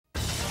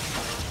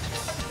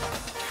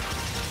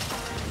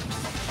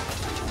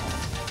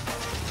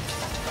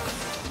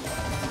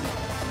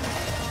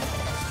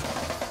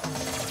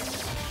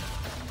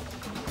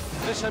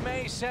The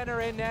Semay Center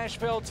in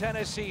Nashville,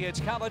 Tennessee. It's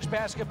college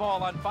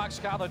basketball on Fox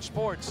College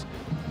Sports.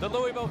 The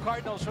Louisville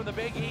Cardinals from the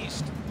Big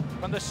East,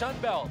 from the Sun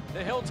Belt, the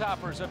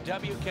Hilltoppers of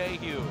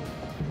WKU.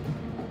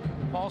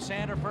 Paul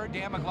Sanderford,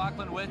 Dan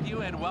McLaughlin with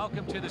you, and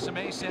welcome to the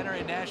Semay Center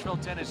in Nashville,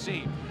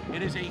 Tennessee.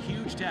 It is a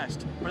huge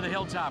test for the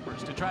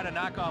Hilltoppers to try to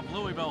knock off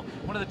Louisville,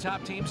 one of the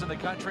top teams in the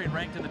country and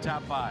ranked in the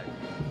top 5.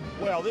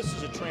 Well, this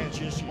is a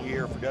transition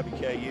year for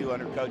WKU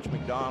under Coach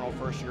McDonald,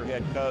 first-year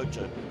head coach,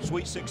 a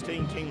Sweet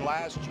 16 team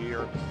last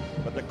year.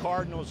 But the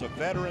Cardinals, a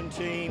veteran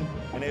team,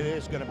 and it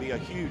is going to be a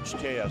huge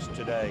test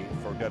today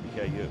for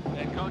WKU.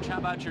 And, Coach, how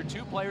about your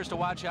 2 players to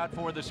watch out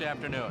for this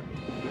afternoon?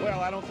 Well,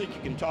 I don't think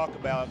you can talk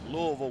about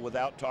Louisville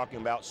without talking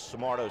about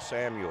Samardo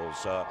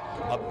Samuels,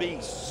 a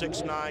beast,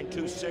 6'9",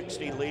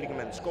 260, leading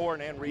them in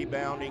scoring and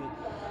rebounding.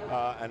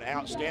 An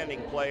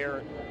outstanding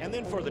player. And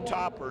then for the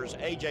toppers,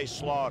 A.J.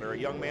 Slaughter, a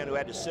young man who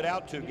had to sit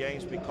out 2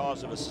 games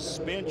because of a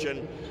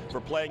suspension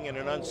for playing in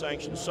an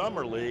unsanctioned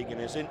summer league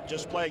and is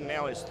just playing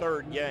now his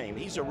 3rd game.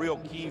 He's a real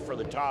key for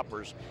the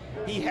toppers.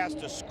 He has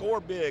to score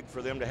big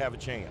for them to have a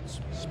chance.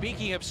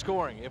 Speaking of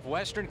scoring, if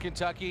Western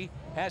Kentucky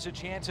has a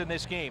chance in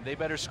this game, they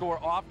better score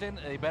often.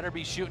 They better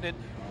be shooting it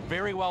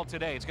very well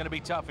today. It's going to be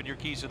tough in your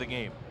keys of the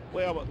game.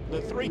 Well,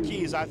 the 3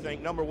 keys, I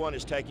think, number 1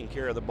 is taking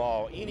care of the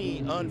ball. Any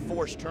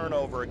unforced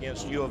turnover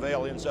against U of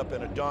L ends up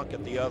in a dunk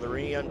at the other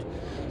end.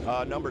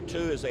 Number 2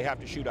 is they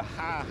have to shoot a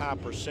high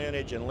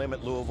percentage and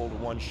limit Louisville to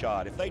 1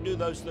 shot. If they do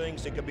those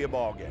things, it could be a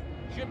ball game.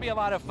 Should be a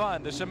lot of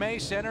fun. The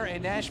Semay Center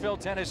in Nashville,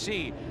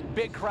 Tennessee.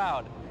 Big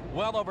crowd,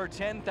 well over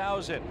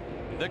 10,000.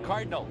 The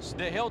Cardinals,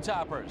 the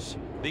Hilltoppers,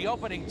 the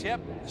opening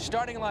tip,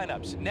 starting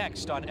lineups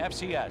next on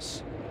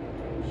FCS.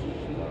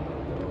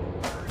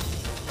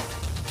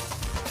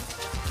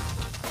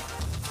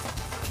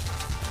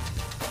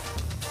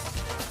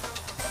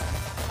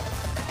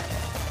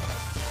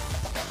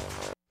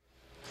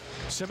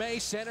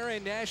 Semay Center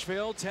in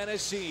Nashville,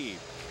 Tennessee.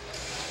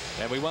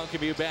 And we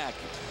welcome you back.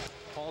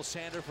 Paul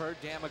Sanderford,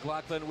 Dan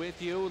McLaughlin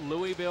with you.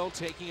 Louisville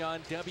taking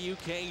on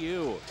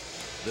WKU.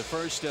 The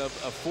first of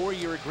a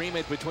 4-year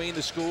agreement between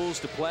the schools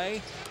to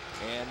play.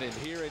 And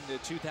here in the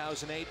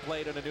 2008,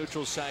 played on a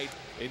neutral site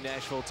in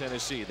Nashville,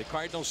 Tennessee. The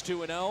Cardinals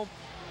 2-0.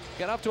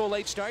 Got off to a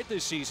late start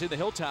this season. The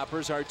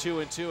Hilltoppers are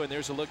 2-2, and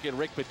there's a look at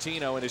Rick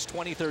Pitino in his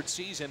 23rd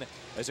season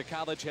as a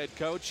college head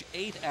coach.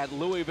 8 at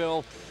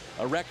Louisville,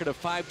 a record of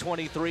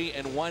 523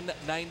 and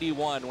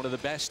 191, one of the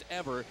best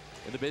ever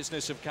in the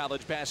business of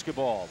college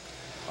basketball.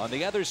 On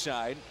the other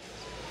side,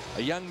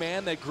 a young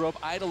man that grew up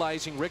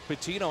idolizing Rick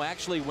Pitino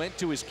actually went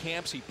to his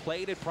camps. He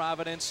played at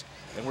Providence,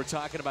 and we're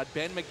talking about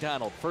Ben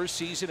McDonald. First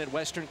season at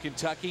Western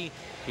Kentucky.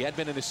 He had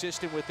been an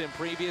assistant with him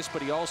previous,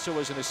 but he also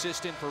was an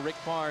assistant for Rick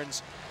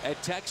Barnes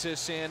at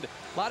Texas. And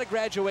a lot of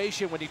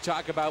graduation when you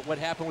talk about what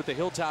happened with the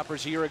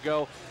Hilltoppers a year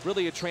ago.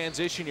 Really a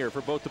transition year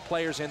for both the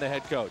players and the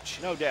head coach.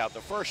 No doubt.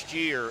 The first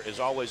year is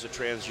always a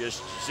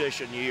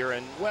transition year,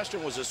 and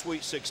Western was a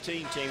Sweet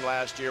 16 team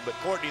last year, but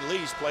Courtney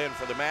Lee's playing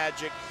for the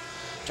Magic.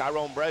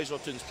 Tyrone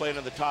Brazelton's playing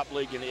in the top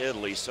league in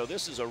Italy, so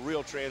this is a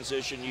real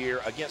transition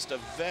year against a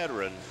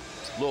veteran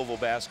Louisville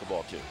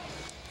basketball team.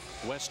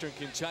 Western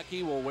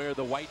Kentucky will wear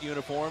the white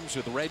uniforms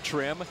with red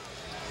trim.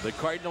 The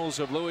Cardinals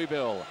of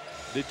Louisville,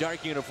 the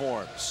dark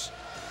uniforms.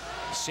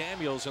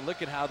 Samuels, and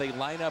look at how they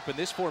line up in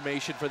this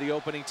formation for the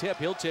opening tip.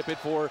 He'll tip it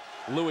for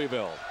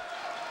Louisville.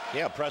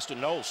 Yeah, Preston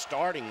Knowles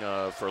starting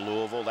for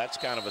Louisville. That's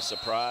kind of a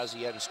surprise.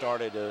 He hadn't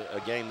started a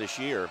game this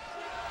year.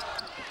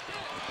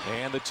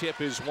 And the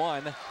tip is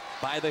won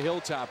by the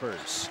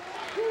Hilltoppers.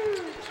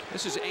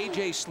 This is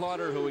A.J.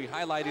 Slaughter, who we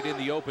highlighted in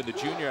the open, the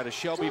junior out of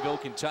Shelbyville,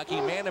 Kentucky.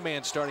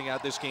 Man-to-man starting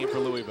out this game for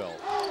Louisville.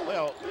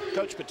 Well,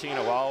 Coach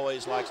Pitino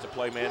always likes to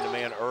play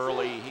man-to-man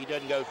early. He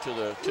doesn't go to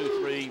the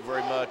 2-3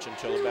 very much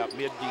until about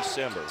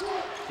mid-December.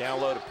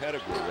 Download a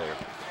pedigree there.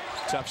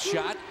 Tough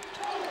shot.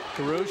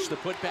 Karush, the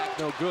putback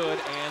no good,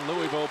 and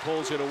Louisville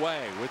pulls it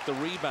away with the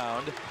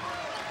rebound.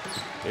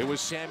 It was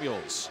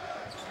Samuels.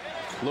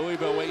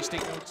 Louisville wasting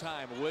no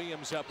time.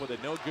 Williams up with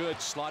it, no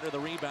good. Slaughter the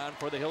rebound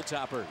for the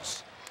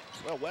Hilltoppers.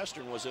 Well,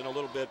 Western was in a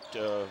little bit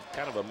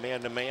kind of a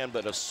man-to-man,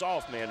 but a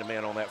soft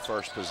man-to-man on that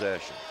first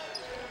possession.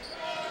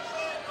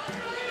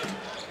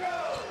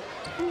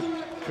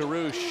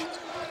 Karush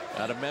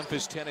out of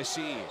Memphis,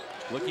 Tennessee,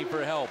 looking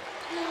for help.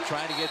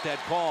 Trying to get that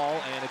call,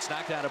 and it's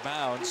knocked out of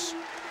bounds.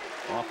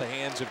 Off the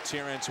hands of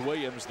Terrence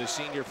Williams, the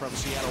senior from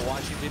Seattle,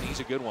 Washington.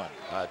 He's a good one.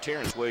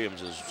 Terrence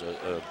Williams is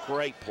a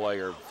great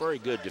player, very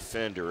good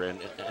defender, and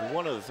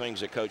one of the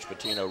things that Coach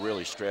Pitino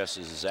really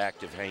stresses is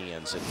active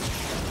hands. And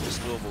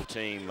this Louisville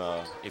team,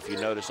 if you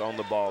notice on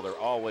the ball, they're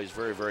always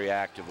very, very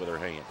active with their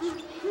hands.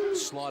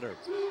 Slaughter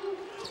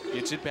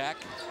gets it back.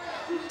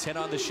 10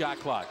 on the shot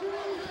clock.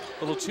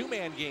 Little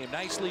 2-man game,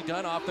 nicely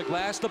done off the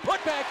glass. The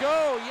putback,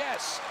 oh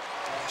yes!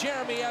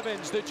 Jeremy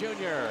Evans, the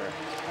junior.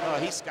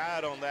 He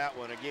skied on that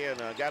one again.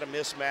 Got a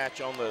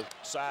mismatch on the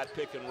side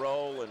pick and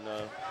roll, and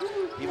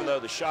even though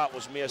the shot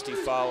was missed, he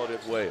followed it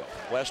well.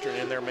 Western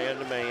in there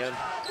man-to-man.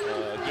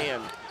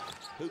 Again,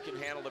 who can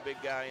handle the big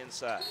guy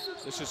inside?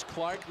 This is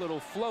Clark, little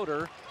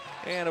floater.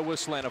 And a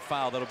whistle and a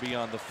foul. That'll be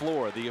on the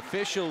floor. The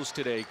officials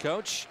today,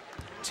 Coach: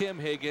 Tim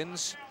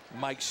Higgins,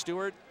 Mike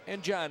Stewart,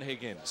 and John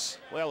Higgins.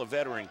 Well, a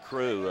veteran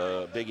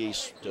crew, Big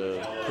East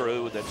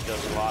crew that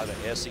does a lot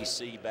of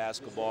SEC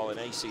basketball and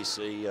ACC.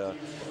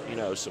 You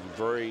know, some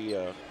very,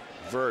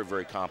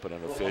 very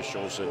competent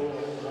officials. And,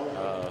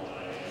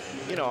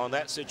 you know, in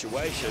that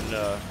situation,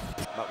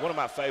 one of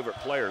my favorite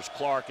players,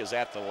 Clark, is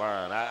at the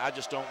line. I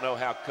just don't know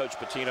how Coach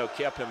Pitino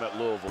kept him at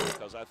Louisville,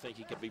 because I think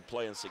he could be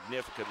playing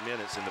significant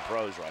minutes in the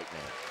pros right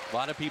now. A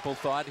lot of people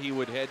thought he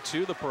would head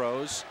to the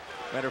pros.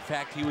 Matter of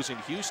fact, he was in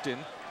Houston,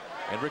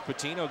 and Rick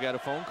Pitino got a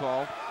phone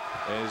call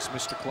as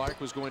Mr. Clark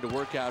was going to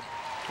work out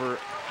for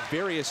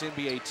various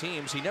NBA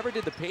teams. He never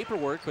did the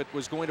paperwork, but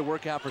was going to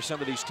work out for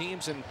some of these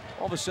teams, and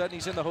all of a sudden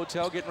he's in the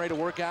hotel getting ready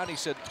to work out, and he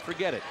said,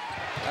 forget it,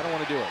 I don't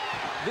want to do it.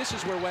 This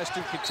is where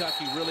Western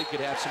Kentucky really could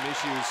have some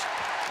issues,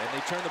 and they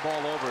turn the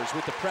ball over. Is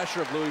with the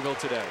pressure of Louisville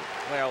today.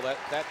 Well,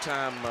 that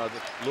time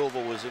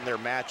Louisville was in their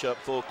matchup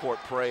full court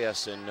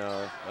press, and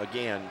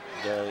again,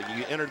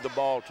 you entered the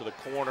ball to the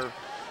corner,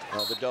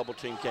 the double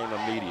team came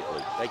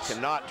immediately. They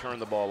cannot turn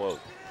the ball over.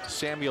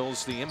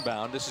 Samuels the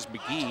inbound. This is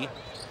McGee.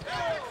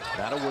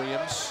 Now to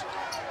Williams.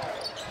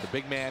 The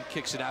big man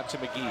kicks it out to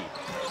McGee.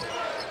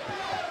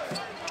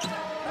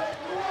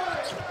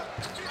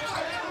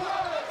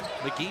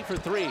 McGee for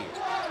three.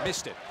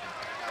 Missed it.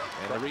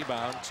 And a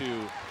rebound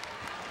to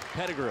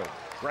Pettigrew.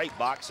 Great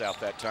box out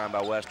that time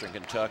by Western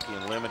Kentucky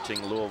and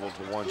limiting Louisville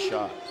to one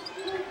shot.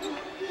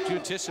 Do you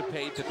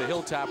anticipate that the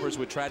Hilltoppers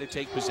would try to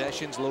take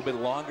possessions a little bit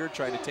longer,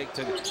 try to take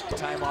the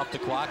time off the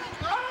clock?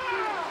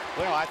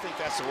 Well, I think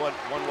that's the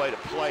one way to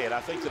play it. I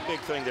think the big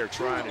thing they're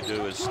trying to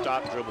do is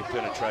stop dribble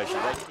penetration.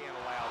 They can't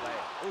allow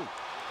that. Ooh.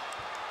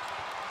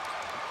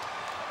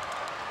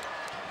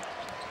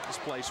 This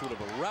place would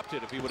have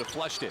erupted if he would have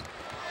flushed it.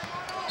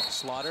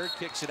 Slaughter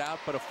kicks it out,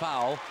 but a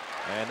foul.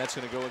 And that's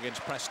going to go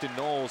against Preston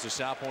Knowles, a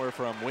sophomore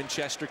from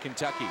Winchester,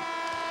 Kentucky.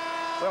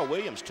 Well,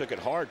 Williams took it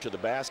hard to the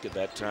basket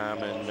that time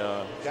and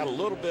got a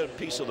little bit of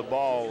piece of the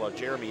ball.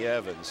 Jeremy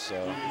Evans,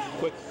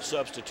 quick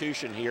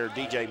substitution here.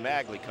 DJ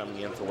Magley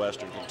coming in for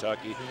Western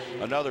Kentucky,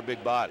 another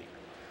big body.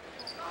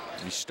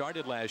 He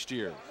started last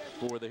year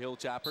for the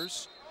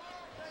Hilltoppers.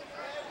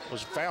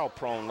 Was foul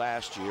prone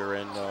last year,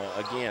 and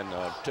again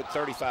took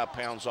 35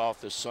 pounds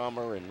off this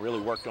summer and really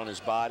worked on his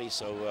body.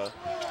 So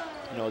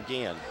you know,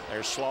 again,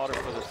 there's Slaughter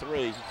for the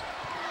three.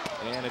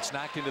 And it's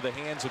knocked into the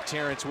hands of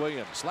Terrence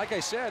Williams. Like I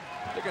said,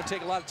 they're going to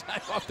take a lot of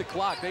time off the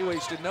clock. They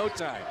wasted no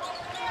time.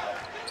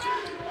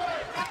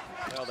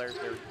 Well, they're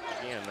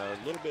again,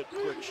 a little bit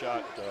quick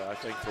shot, I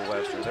think, for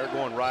Western. They're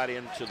going right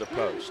into the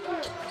post.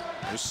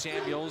 There's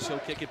Samuels. He'll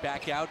kick it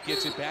back out,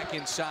 gets it back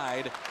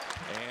inside,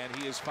 and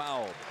he is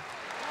fouled.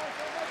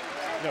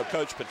 You know,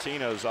 Coach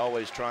Pitino is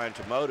always trying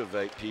to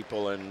motivate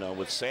people, and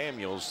with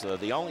Samuels,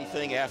 the only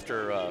thing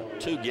after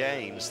 2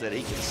 games that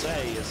he can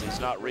say is he's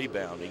not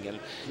rebounding. And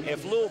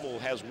if Louisville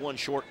has one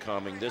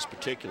shortcoming, this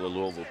particular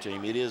Louisville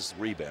team, it is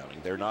rebounding.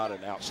 They're not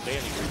an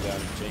outstanding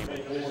rebounding team.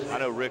 And I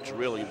know Rick's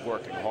really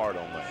working hard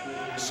on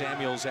that.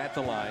 Samuels at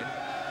the line.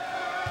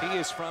 He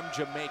is from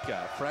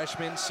Jamaica,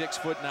 freshman,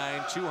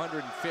 6'9",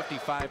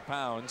 255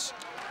 pounds.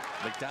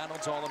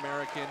 McDonald's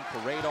All-American,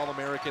 Parade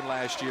All-American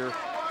last year.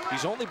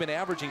 He's only been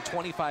averaging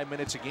 25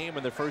 minutes a game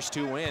in the first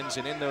 2 wins,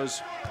 and in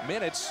those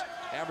minutes,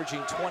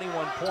 averaging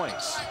 21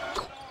 points.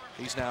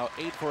 He's now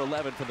 8 for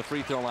 11 from the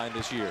free throw line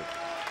this year.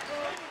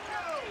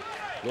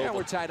 Yeah,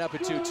 we're tied up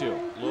at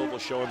 2-2. Louisville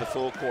showing the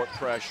full court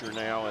pressure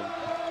now, and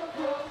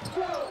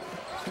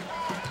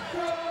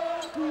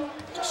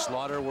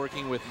Slaughter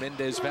working with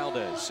Mendez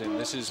Valdez, and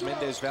this is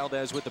Mendez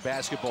Valdez with the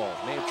basketball.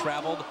 May have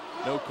traveled,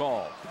 no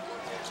call.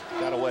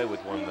 Got away with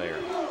one there.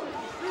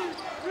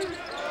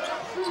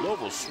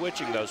 Louisville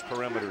switching those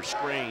perimeter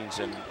screens,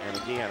 and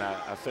again,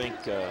 I think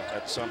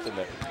that's something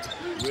that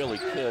really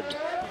could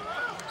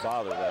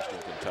bother Western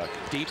Kentucky.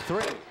 Deep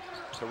three.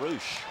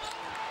 Karouche.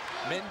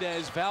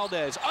 Mendez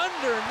Valdez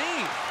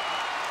underneath.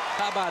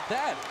 How about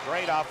that?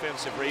 Great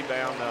offensive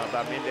rebound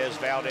by Mendez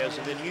Valdez,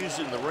 and then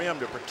using the rim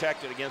to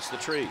protect it against the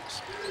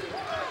trees.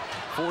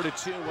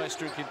 4-2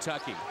 Western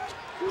Kentucky.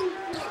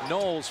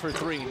 Knowles for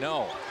three,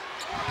 no.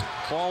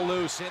 Ball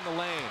loose in the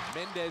lane.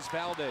 Mendez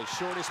Valdez,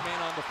 shortest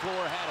man on the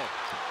floor, had it.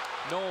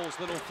 Knowles,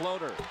 little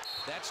floater.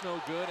 That's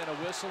no good, and a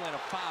whistle and a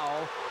foul.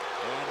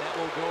 And that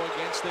will go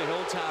against the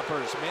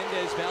Hilltoppers.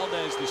 Mendez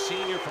Valdez, the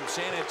senior from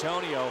San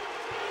Antonio,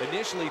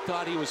 initially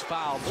thought he was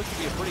fouled. Looked to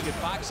be a pretty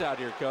good box out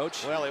here,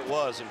 Coach. Well, it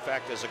was. In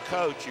fact, as a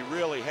coach, you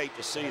really hate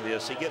to see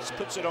this. He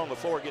puts it on the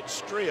floor, gets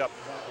stripped.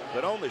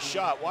 But on the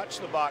shot, watch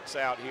the box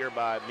out here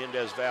by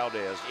Mendez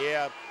Valdez.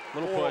 Yeah.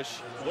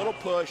 Little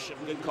push,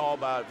 and good call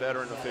by a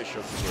veteran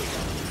official.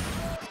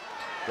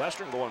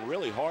 Western going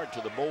really hard to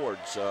the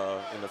boards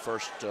in the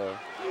first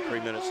 3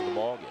 minutes of the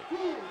ball game.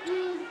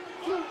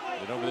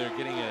 And over there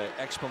getting an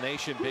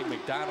explanation, Big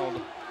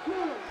McDonald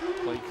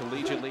played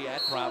collegiately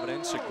at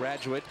Providence, a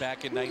graduate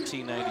back in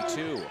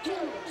 1992.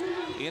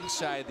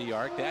 Inside the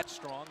arc, that's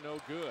strong, no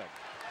good.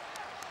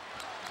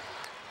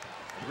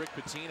 Rick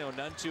Pitino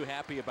none too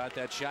happy about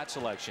that shot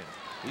selection.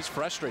 He's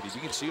frustrated.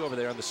 You can see over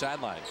there on the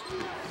sideline.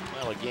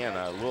 Well, again,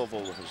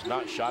 Louisville has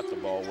not shot the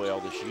ball well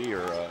this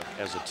year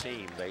as a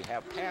team. They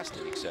have passed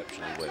it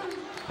exceptionally well.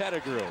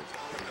 Pettigrew.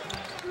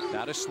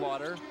 Now to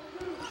Slaughter.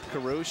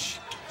 Carouche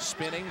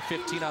spinning,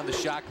 15 on the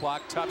shot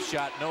clock. Tough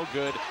shot, no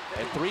good.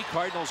 And 3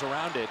 Cardinals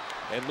around it,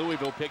 and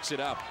Louisville picks it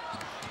up.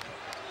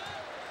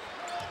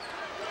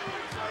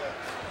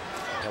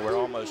 And we're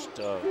almost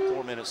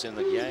 4 minutes in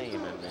the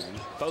game, and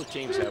both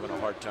teams having a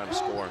hard time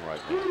scoring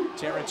right now.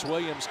 Terrence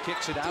Williams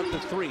kicks it out to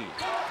 3.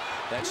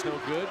 That's no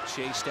good.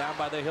 Chased down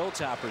by the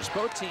Hilltoppers.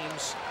 Both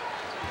teams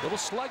a little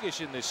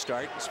sluggish in this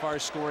start as far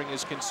as scoring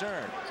is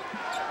concerned.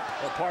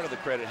 Well, part of the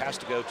credit has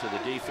to go to the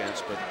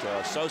defense, but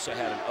Sosa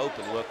had an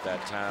open look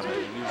that time, and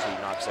he usually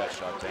knocks that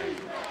shot down.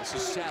 This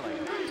is Sally.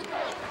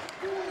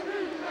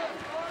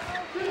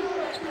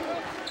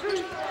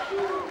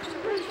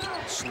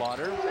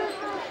 Slaughter.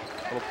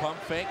 Little pump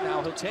fake.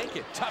 Now he'll take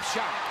it. Tough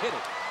shot. Hit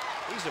it.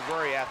 He's a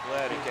very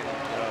athletic and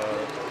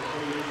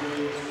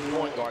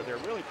point guard.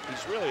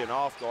 He's really an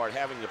off guard,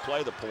 having to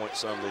play the point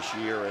some this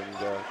year, and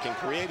can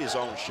create his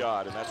own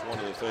shot. And that's one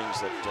of the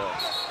things that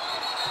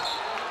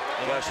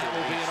that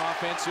will be an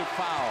offensive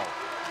foul.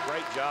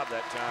 Great job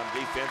that time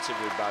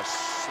defensively by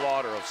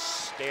Slaughter of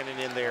standing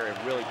in there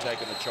and really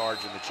taking the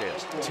charge in the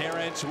chest.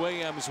 Terrence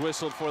Williams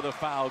whistled for the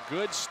foul.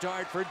 Good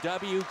start for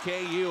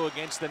WKU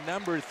against the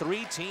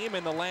 #3 team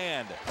in the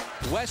land.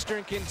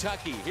 Western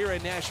Kentucky here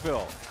in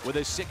Nashville with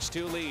a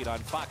 6-2 lead on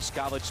Fox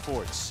College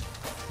Sports.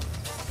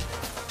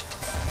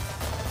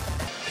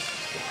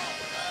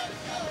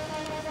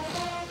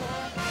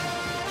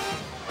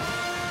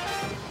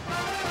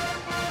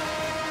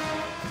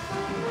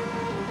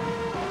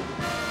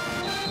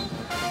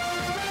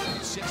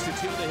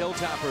 The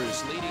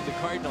Hilltoppers leading the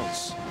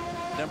Cardinals,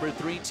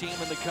 #3 team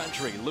in the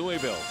country.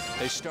 Louisville,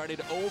 they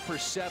started 0 for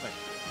 7.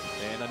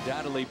 And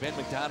undoubtedly, Ben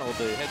McDonald,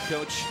 the head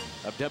coach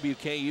of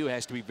WKU,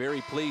 has to be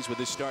very pleased with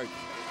this start.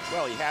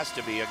 Well, he has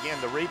to be. Again,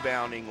 the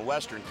rebounding,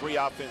 Western 3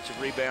 offensive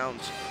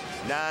rebounds,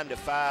 9 to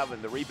 5,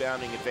 and the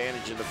rebounding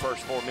advantage in the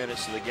first 4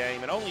 minutes of the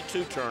game, and only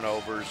 2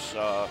 turnovers,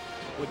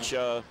 which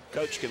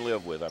coach can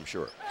live with, I'm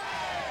sure.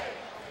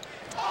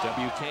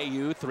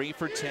 WKU 3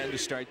 for 10 to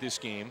start this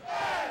game.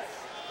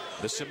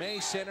 The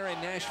Semay Center in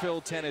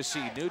Nashville,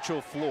 Tennessee, neutral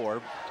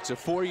floor. It's a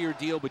 4-year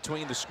deal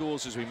between the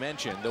schools, as we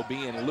mentioned. They'll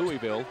be in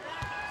Louisville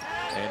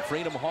and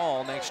Freedom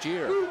Hall next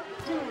year.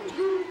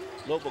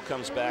 Louisville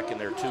comes back in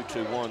their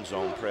 2-2-1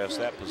 zone press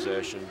that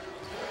possession.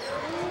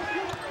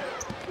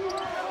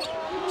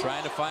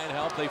 Trying to find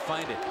help, they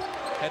find it.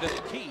 Head of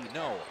the key,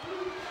 no.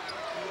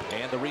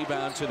 And the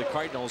rebound to the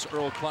Cardinals,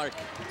 Earl Clark.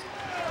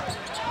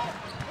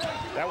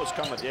 That was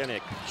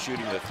Komodinik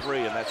shooting the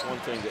 3, and that's one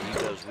thing that he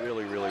does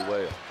really, really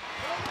well.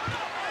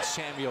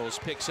 Samuels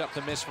picks up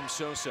the miss from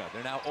Sosa.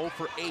 They're now 0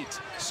 for 8.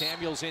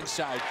 Samuels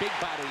inside, big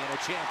body, and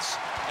a chance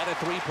at a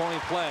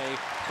 3-point play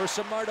for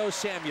Samardo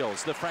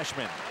Samuels, the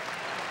freshman.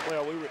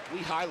 Well, we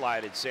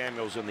highlighted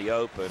Samuels in the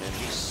open, and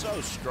he's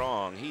so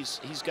strong.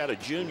 He's got a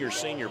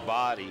junior-senior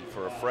body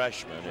for a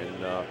freshman,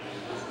 and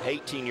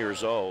 18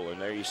 years old.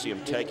 And there you see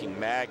him taking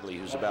Magley,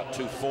 who's about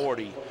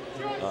 240,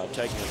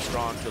 taking it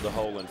strong to the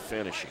hole and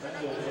finishing.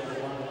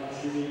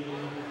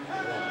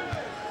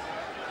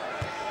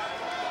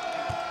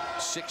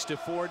 Six to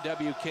 4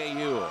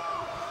 WKU.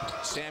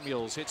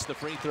 Samuels hits the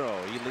free throw.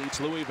 He leads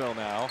Louisville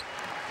now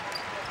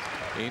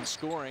in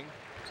scoring,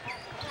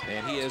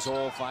 and he has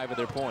all 5 of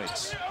their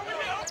points.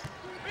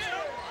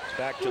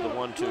 Back to the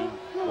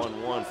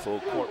 1-2-1-1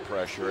 full court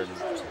pressure, and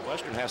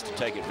Western has to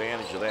take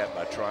advantage of that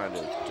by trying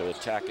to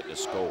attack it to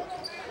score.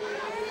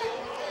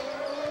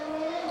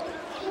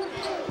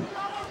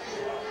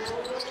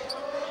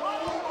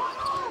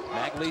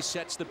 Magley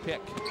sets the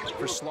pick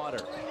for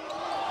Slaughter.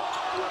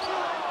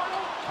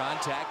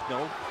 Contact,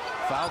 no.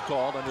 Foul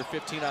called, under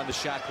 15 on the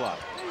shot clock.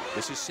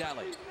 This is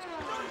Sally.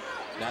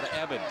 Now to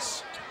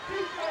Evans.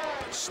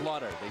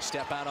 Slaughter, they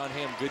step out on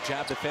him. Good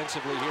job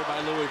defensively here by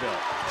Louisville.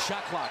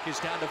 Shot clock is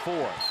down to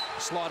 4.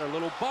 Slaughter,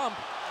 little bump,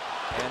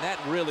 and that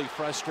really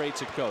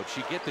frustrates a coach.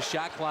 You get the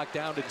shot clock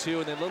down to 2,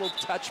 and then little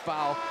touch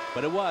foul,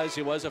 but it was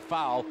a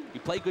foul. He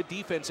played good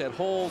defense that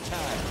whole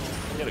time.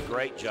 He did a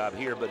great job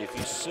here, but if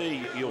you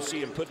see, you'll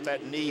see him put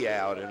that knee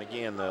out, and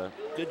again, the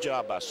good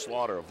job by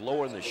Slaughter of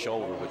lowering the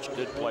shoulder, which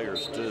good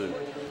players do,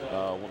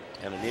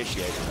 and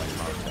initiating that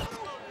contact.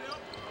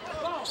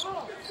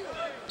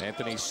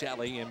 Anthony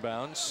Sally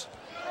inbounds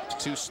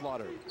to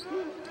Slaughter.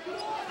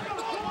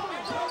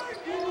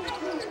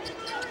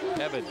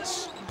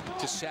 Evans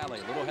to Sally,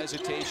 little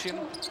hesitation.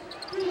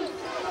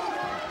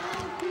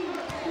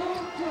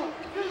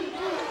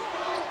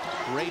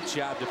 Great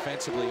job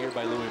defensively here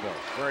by Louisville.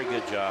 Very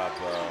good job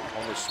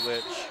on the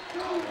switch.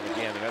 And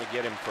again, they got to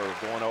get him for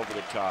going over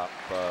the top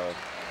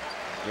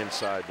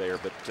inside there,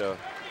 but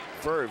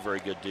very, very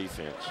good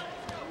defense.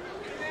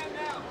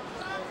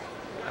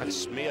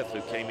 Smith,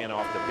 who came in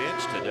off the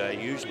bench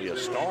today, usually a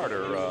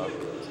starter,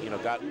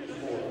 got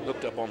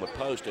hooked up on the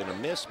post in a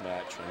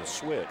mismatch and a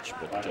switch.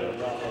 But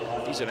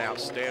he's an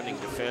outstanding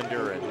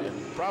defender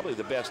and probably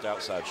the best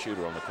outside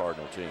shooter on the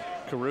Cardinal team.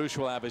 Carouche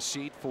will have a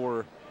seat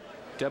for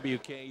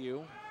WKU.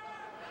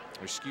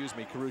 Or excuse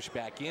me, Carouche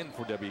back in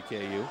for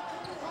WKU.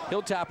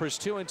 Hilltoppers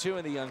 2-2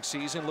 in the young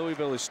season.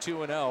 Louisville is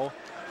 2-0.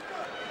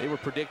 They were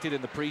predicted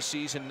in the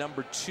preseason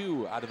number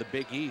 2 out of the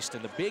Big East,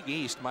 and the Big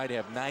East might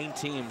have 9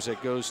 teams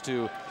that goes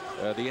to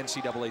the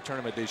NCAA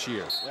tournament this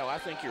year. Well, I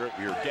think you're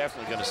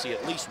definitely going to see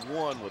at least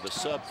one with a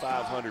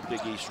sub-500 Big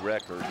East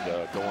record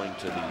going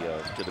to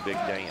the big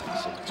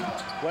dance. And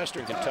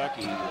Western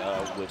Kentucky,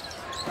 with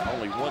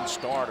only one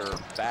starter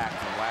back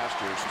from last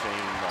year's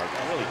team,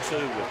 really 2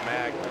 with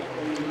Magley.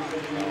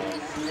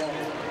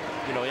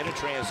 In a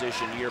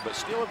transition year, but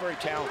still a very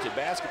talented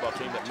basketball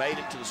team that made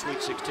it to the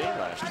Sweet 16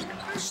 last year.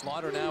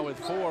 Slaughter now with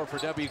 4 for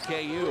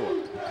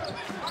WKU.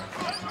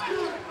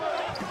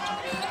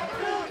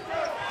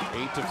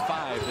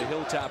 8-5, the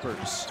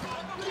Hilltoppers.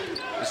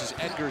 This is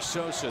Edgar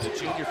Sosa, the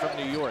junior from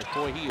New York.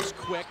 Boy, he is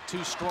quick,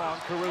 too strong.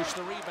 Carouche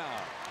the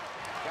rebound.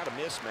 Got a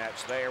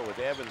mismatch there with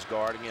Evans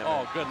guarding him.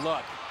 Oh, good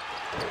look.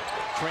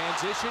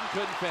 Transition,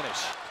 couldn't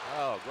finish.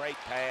 Oh, great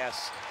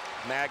pass.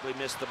 Magley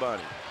missed the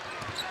bunny.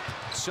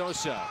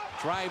 Sosa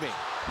driving,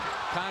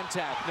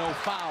 contact, no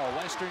foul.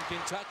 Western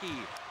Kentucky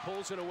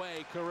pulls it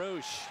away.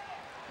 Carouche,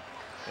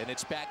 and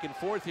it's back and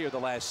forth here the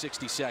last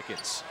 60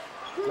 seconds.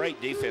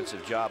 Great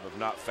defensive job of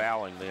not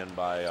fouling then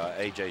by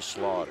A.J.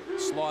 Slaughter.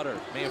 Slaughter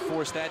may have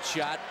forced that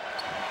shot.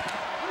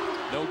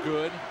 No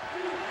good.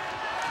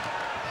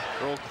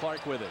 Earl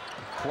Clark with it.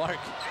 Clark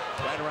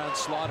right around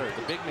Slaughter,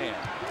 the big man.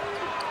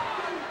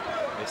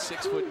 At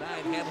 6'9",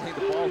 handling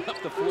the ball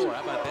up the floor.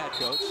 How about that,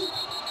 Coach?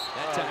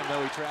 That time,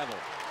 though, he traveled.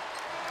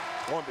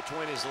 Going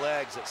between his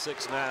legs at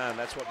 6'9",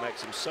 that's what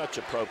makes him such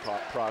a pro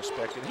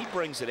prospect, and he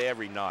brings it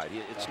every night.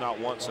 It's not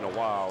once in a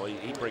while.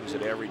 He brings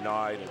it every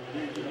night,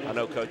 and I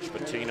know Coach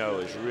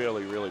Pitino is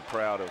really, really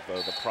proud of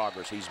the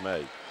progress he's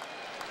made.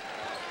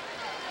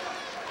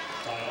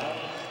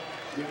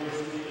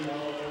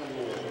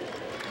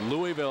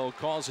 Louisville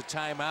calls a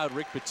timeout.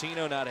 Rick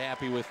Pitino not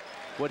happy with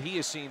what he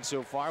has seen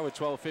so far with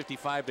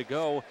 12:55 to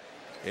go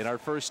in our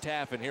first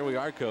half, and here we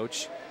are,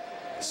 Coach.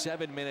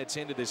 7 minutes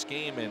into this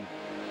game, and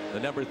the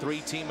number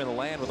 3 team in the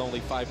land with only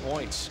 5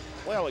 points.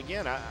 Well,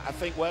 again, I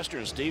think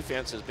Western's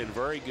defense has been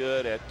very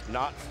good at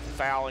not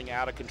fouling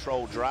out of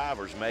control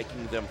drivers,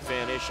 making them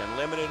finish and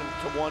limiting them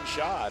to 1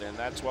 shot. And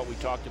that's what we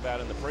talked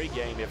about in the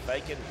pregame. If they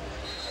can,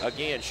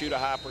 again, shoot a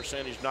high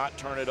percentage, not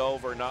turn it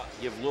over, not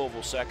give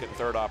Louisville second and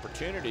third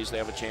opportunities, they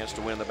have a chance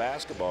to win the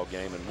basketball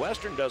game. And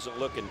Western doesn't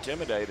look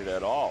intimidated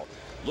at all.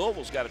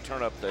 Louisville's got to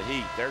turn up the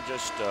heat. They're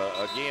just,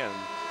 again,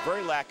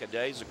 very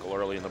lackadaisical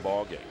early in the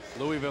ball game.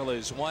 Louisville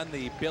has won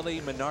the Billy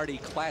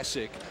Minardi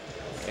Classic,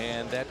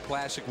 and that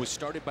classic was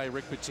started by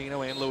Rick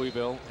Pitino and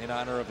Louisville in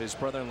honor of his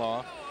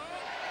brother-in-law,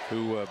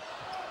 who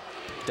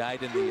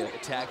died in the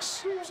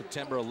attacks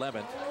September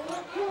 11th,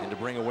 and to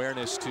bring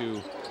awareness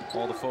to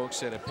all the folks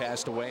that have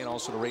passed away and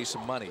also to raise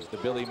some money. The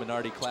Billy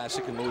Minardi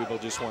Classic in Louisville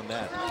just won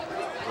that.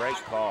 Great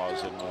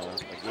cause, and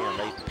again,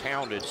 they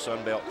pounded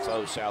Sunbelt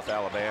foe South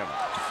Alabama.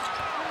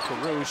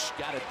 Carouche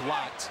got it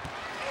blocked.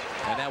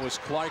 And that was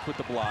Clark with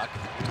the block.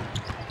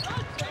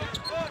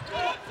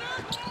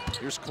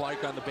 Here's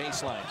Clark on the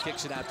baseline.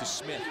 Kicks it out to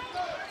Smith.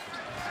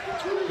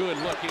 Good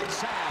look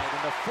inside,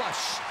 and the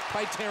flush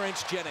by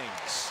Terrence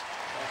Jennings.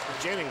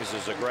 Jennings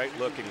is a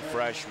great-looking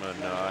freshman.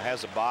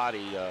 Has a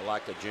body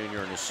like a junior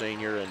and a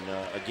senior, and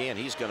again,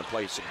 he's going to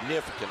play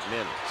significant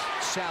minutes.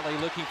 Sally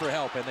looking for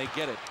help, and they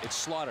get it. It's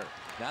Slaughter.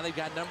 Now they've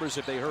got numbers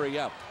if they hurry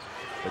up.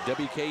 But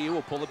WKU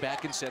will pull it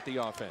back and set the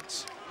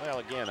offense. Well,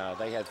 again,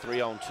 they had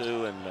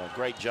 3-on-2, and a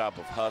great job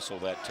of hustle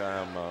that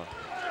time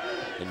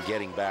in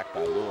getting back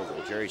by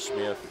Louisville. Jerry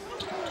Smith,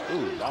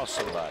 ooh, lost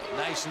somebody.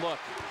 Nice look.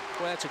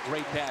 Boy, that's a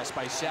great pass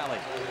by Sally.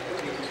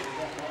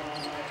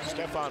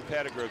 Stephon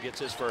Pettigrew gets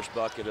his first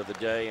bucket of the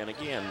day, and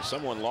again,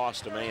 someone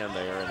lost a man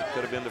there, and it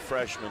could have been the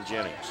freshman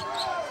Jennings.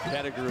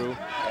 Pettigrew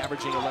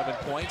averaging 11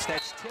 points.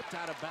 That's tipped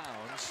out of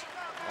bounds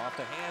off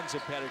the hands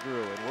of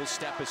Pettigrew, and we'll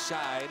step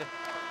aside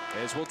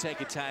as we'll take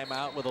a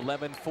timeout with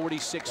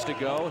 11:46 to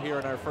go here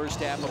in our first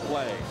half of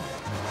play.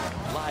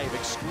 Live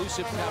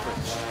exclusive coverage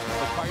of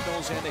the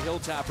Cardinals and the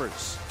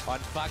Hilltoppers on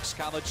Fox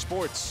College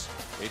Sports.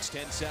 It's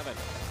 10-7.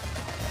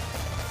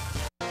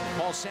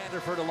 Paul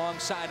Sanderford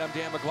alongside. I'm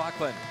Dan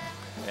McLaughlin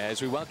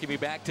as we welcome you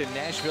back to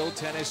Nashville,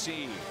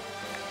 Tennessee.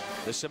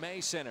 The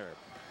Semay Center,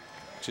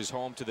 which is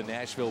home to the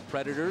Nashville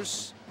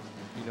Predators.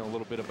 You know a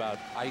little bit about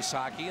ice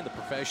hockey and the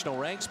professional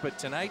ranks, but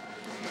tonight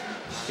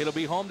it'll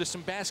be home to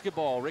some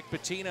basketball. Rick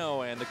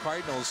Pitino and the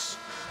Cardinals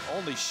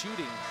only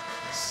shooting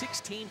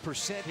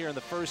 16% here in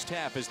the first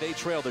half as they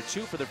trail. They're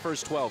 2 for their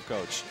first 12,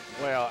 Coach.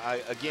 Well,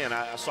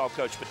 I saw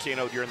Coach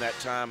Pitino during that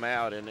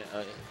timeout, and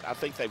I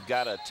think they've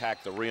got to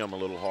attack the rim a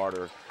little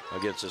harder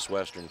against this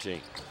Western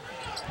team.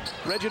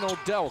 Reginald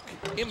Delk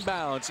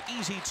inbounds,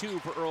 easy 2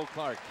 for Earl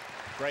Clark.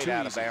 Great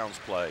out of bounds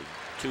play.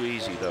 Too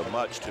easy, though,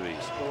 much too easy.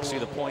 See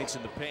the points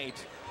in the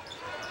paint.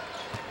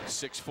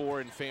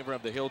 6-4 in favor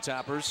of the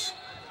Hilltoppers.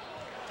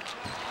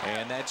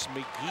 And that's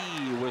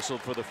McGee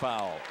whistled for the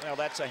foul. Well,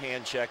 that's a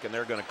hand check, and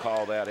they're going to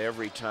call that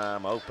every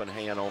time. Open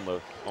hand on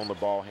the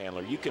ball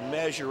handler. You can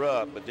measure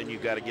up, but then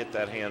you've got to get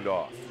that hand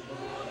off.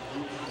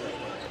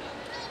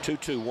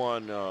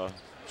 2-2-1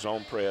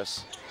 zone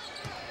press.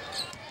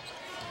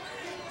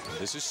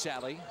 This is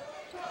Sally,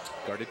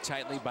 guarded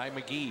tightly by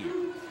McGee.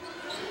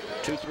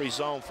 2-3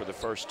 zone for the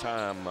first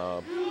time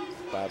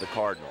by the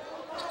Cardinal.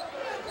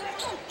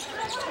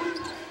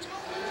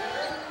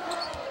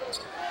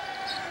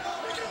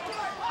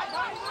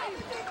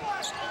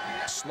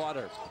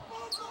 Slaughter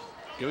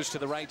goes to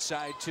the right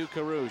side to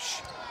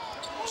Karouche.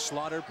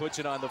 Slaughter puts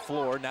it on the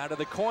floor. Now to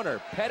the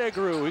corner.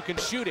 Pettigrew, who can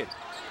shoot it.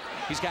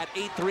 He's got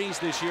 8 threes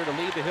this year to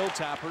lead the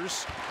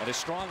Hilltoppers. And a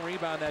strong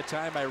rebound that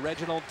time by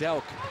Reginald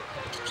Delk.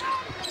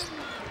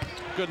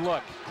 Good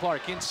look.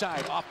 Clark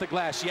inside, off the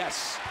glass,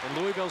 yes. And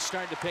Louisville's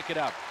starting to pick it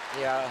up.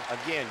 Yeah,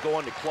 again,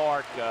 going to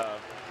Clark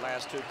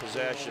last 2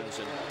 possessions.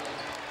 And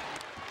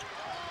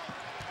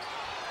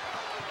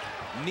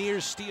near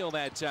steal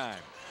that time.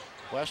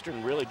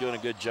 Western really doing a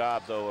good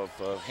job, though,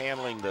 of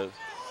handling the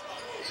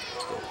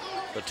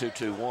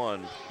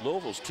 2-2-1.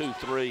 Louisville's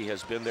 2-3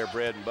 has been their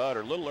bread and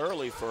butter. A little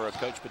early for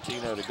Coach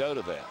Pitino to go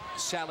to that.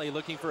 Sally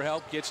looking for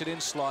help, gets it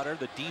in Slaughter.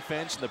 The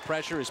defense and the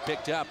pressure has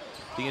picked up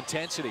the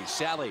intensity.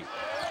 Sally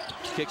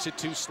kicks it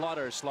to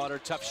Slaughter. Slaughter,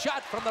 tough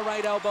shot from the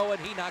right elbow, and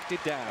he knocked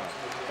it down.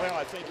 Well,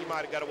 I think he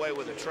might have got away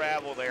with the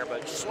travel there,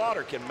 but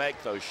Slaughter can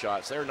make those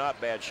shots. They're not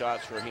bad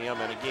shots for him,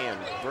 and again,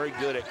 very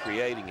good at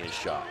creating his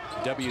shot.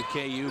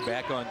 WKU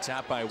back on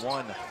top by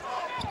 1.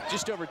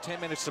 Just over 10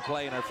 minutes to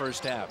play in our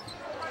first half.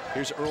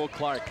 Here's Earl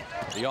Clark,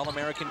 the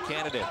All-American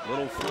candidate.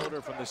 Little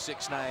floater from the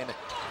 6'9"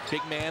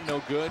 big man,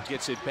 no good.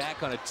 Gets it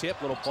back on a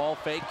tip, little ball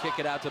fake, kick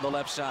it out to the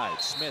left side.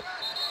 Smith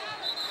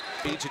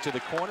feeds it to the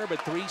corner, but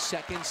 3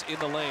 seconds in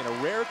the lane. A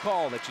rare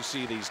call that you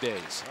see these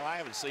days. Well, I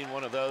haven't seen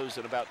one of those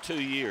in about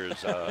 2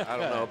 years. I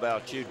don't know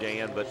about you,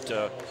 Dan, but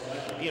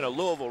you know,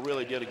 Louisville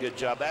really did a good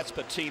job. That's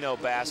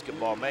Pitino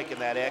basketball, making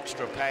that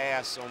extra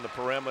pass on the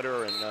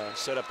perimeter and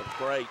set up a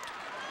great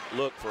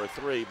look for a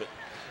 3, but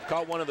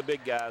caught one of the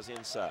big guys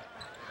inside.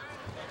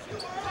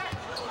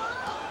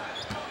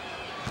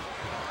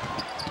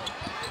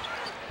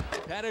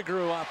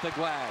 Pettigrew off the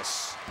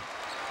glass.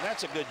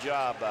 That's a good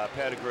job by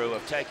Pettigrew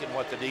of taking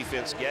what the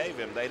defense gave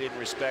him. They didn't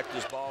respect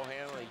his ball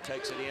handling. He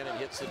takes it in and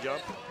hits the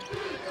jumper.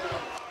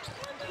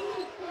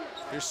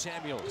 Here's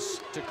Samuels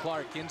to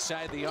Clark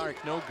inside the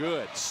arc. No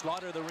good.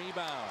 Slaughter the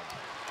rebound.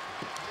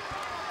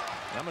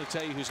 And I'm going to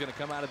tell you who's going to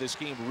come out of this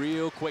game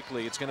real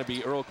quickly. It's going to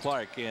be Earl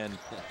Clark. And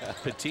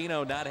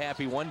Pitino not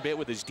happy one bit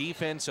with his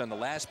defense on the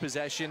last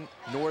possession,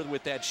 nor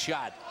with that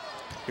shot.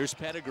 Here's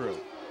Pettigrew.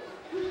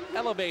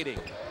 Elevating.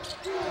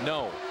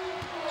 No.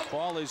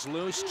 Ball is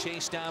loose,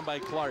 chased down by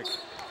Clark.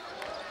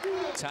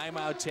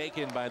 Timeout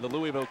taken by the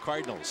Louisville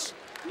Cardinals.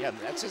 Yeah,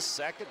 that's his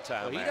second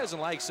time. Well, he doesn't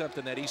like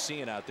something that he's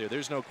seeing out there.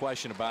 There's no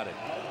question about it.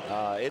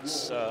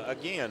 It's,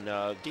 again,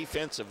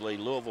 defensively,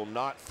 Louisville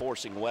not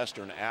forcing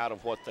Western out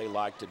of what they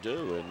like to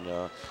do.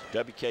 And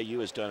WKU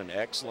has done an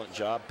excellent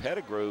job.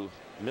 Pettigrew,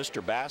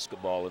 Mr.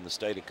 Basketball in the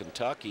state of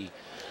Kentucky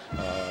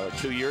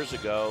 2 years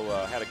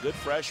ago, had a good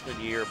freshman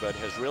year, but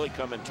has really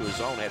come into his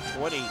own. Had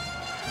 20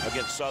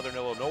 against Southern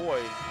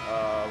Illinois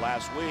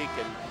last week,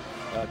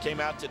 and came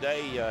out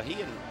today. He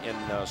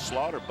and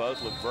Slaughter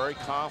both look very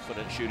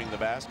confident shooting the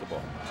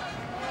basketball.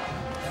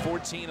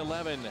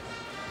 14-11,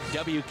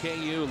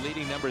 WKU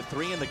leading number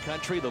 3 in the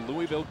country, the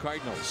Louisville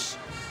Cardinals.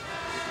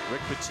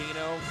 Rick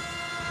Pitino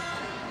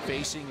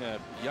facing a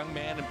young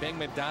man in Ben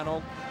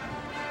McDonald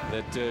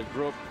that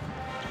grew up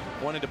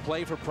wanted to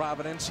play for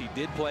Providence. He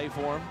did play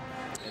for him,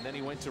 and then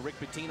he went to Rick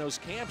Pitino's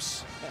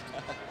camps.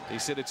 He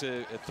said it's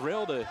a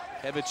thrill to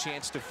have a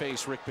chance to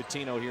face Rick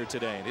Pitino here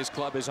today, and his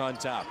club is on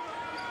top.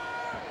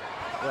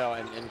 Well,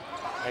 and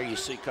there you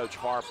see Coach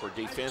Harper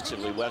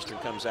defensively. Western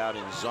comes out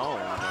in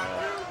zone,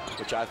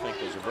 which I think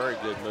was a very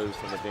good move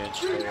from the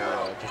bench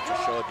there, just to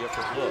show a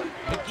different look.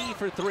 McGee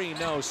for 3,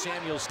 no.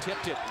 Samuels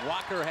tipped it.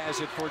 Walker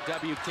has it for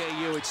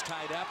WKU. It's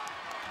tied up,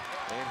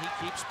 and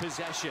he keeps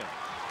possession.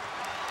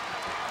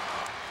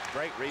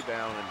 Great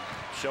rebound and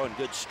showing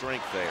good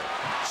strength there.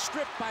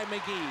 Stripped by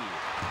McGee.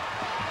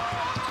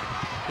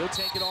 He'll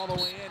take it all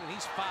the way in, and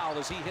he's fouled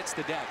as he hits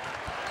the deck.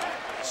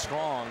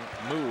 Strong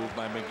move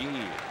by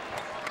McGee.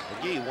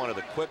 McGee, one of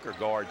the quicker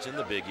guards in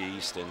the Big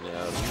East, and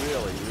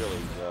really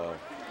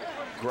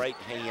great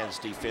hands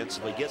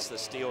defensively. Gets the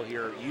steal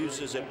here,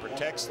 uses it,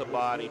 protects the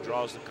body,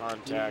 draws the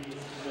contact.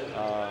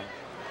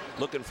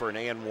 Looking for an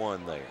and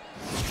one there.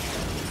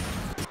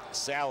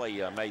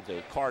 Sally made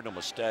the cardinal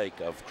mistake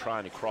of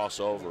trying to cross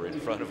over in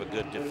front of a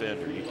good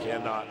defender. You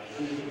cannot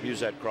use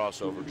that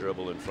crossover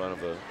dribble in front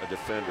of a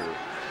defender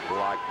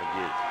like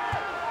McGee.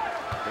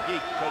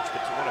 Coach,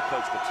 one of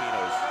Coach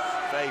Pitino's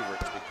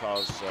favorites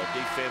because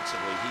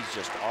defensively he's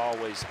just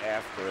always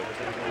after it.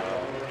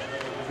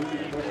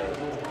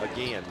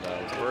 Again,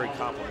 very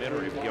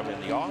complimentary of him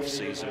in the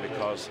offseason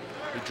because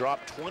he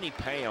dropped 20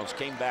 pounds,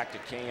 came back to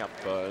camp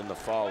in the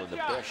fall in the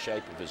best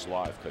shape of his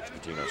life, Coach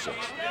Pitino says.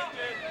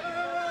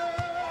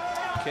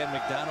 Ken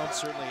McDonald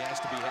certainly has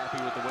to be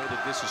happy with the way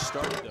that this has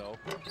started, though.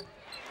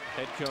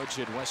 Head coach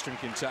at Western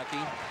Kentucky.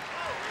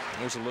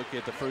 Here's a look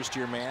at the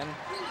first-year man.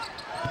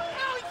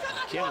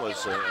 Ken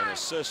was an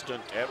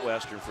assistant at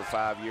Western for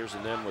 5 years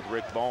and then with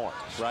Rick Barnes.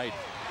 Right.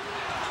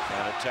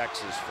 Down at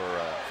Texas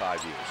for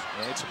 5 years.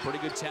 And it's a pretty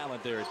good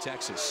talent there at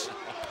Texas.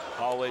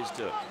 Always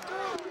do.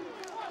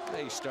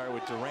 They start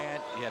with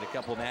Durant. He had a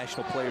couple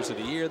National Players of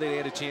the Year they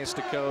had a chance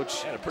to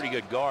coach. Had a pretty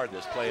good guard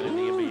that's playing in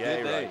the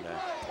NBA right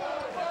now.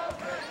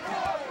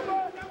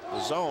 The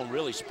zone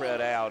really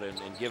spread out and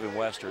giving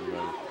Western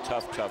a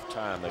tough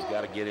time. They've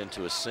got to get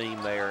into a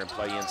seam there and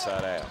play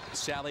inside out.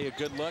 Sally, a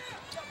good look.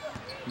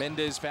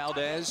 Mendez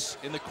Valdez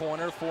in the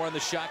corner, 4 on the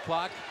shot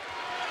clock.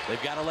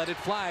 They've got to let it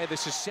fly.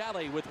 This is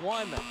Sally with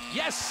 1.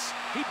 Yes,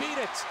 he beat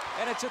it,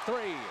 and it's a 3.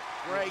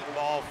 Great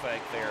ball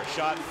fake there.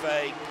 Shot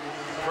fake,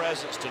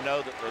 presence to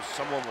know that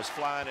someone was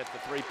flying at the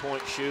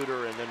three-point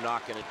shooter and then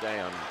knocking it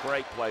down.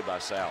 Great play by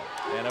Sally.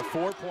 And a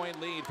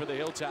 4-point lead for the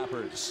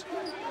Hilltoppers.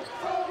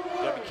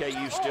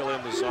 WKU still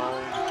in the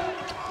zone. And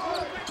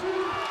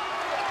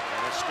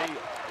a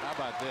steal. How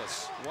about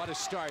this? What a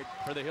start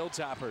for the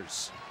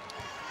Hilltoppers.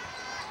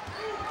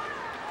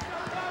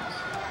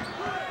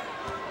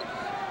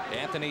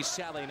 Anthony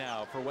Sally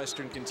now for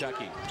Western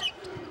Kentucky.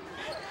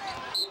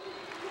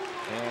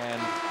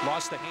 And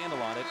lost the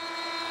handle on it.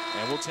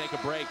 And we'll take a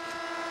break.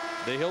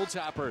 The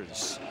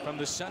Hilltoppers from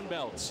the Sun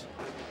Belt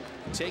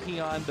taking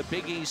on the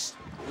Big East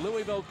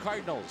Louisville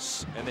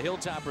Cardinals. And the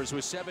Hilltoppers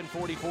with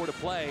 7:44 to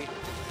play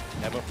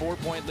have a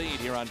 4-point lead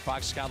here on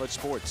Fox College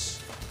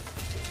Sports.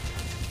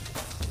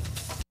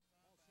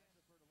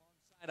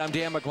 I'm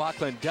Dan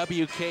McLaughlin,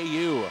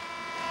 WKU.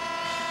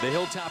 The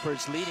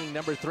Hilltoppers leading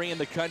number 3 in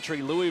the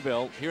country,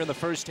 Louisville, here in the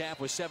first half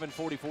with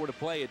 7:44 to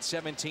play at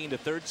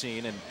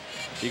 17-13. And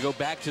you go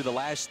back to the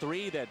last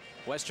 3 that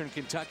Western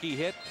Kentucky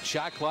hit.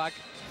 Shot clock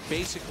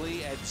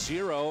basically at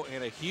 0,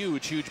 and a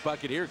huge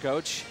bucket here,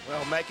 Coach.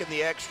 Well, making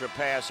the extra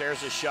pass.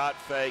 There's a shot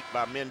fake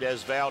by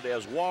Mendez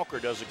Valdez. Walker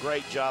does a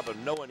great job of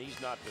knowing he's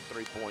not the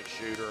three-point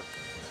shooter.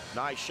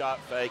 Nice shot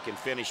fake and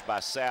finished by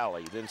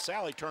Sally. Then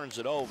Sally turns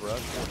it over,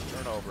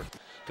 unfortunate turnover.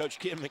 Coach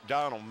Ken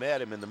McDonald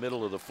met him in the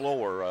middle of the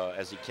floor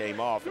as he came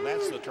off, and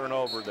that's the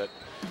turnover that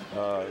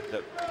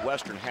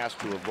Western has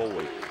to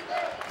avoid.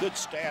 Good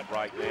stat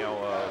right now.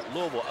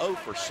 Louisville 0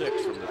 for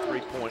 6 from the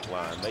three-point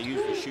line. They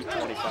usually shoot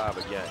 25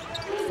 a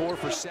game. 4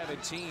 for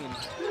 17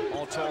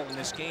 all told in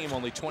this game,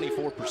 only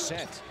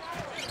 24%.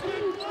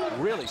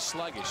 Really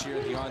sluggish here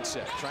at the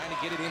onset. Trying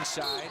to get it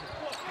inside,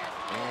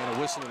 and a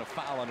whistle and a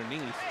foul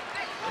underneath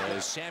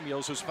as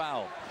Samuels was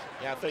fouled.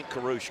 Yeah, I think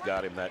Karush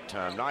got him that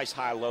time. Nice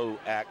high-low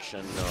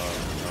action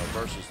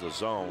versus the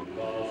zone.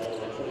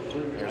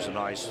 There's a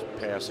nice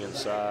pass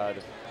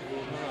inside.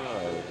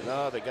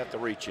 No, they got the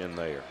reach in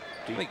there.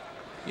 I think,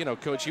 you know,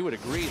 Coach, you would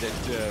agree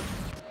that,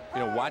 you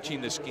know, watching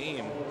this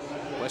game,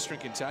 Western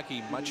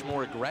Kentucky much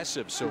more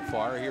aggressive so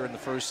far here in the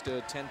first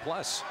 10+.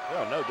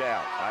 Well, no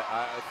doubt.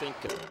 I think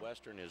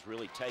Western is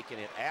really taking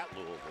it at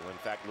Louisville. In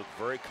fact, looked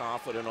very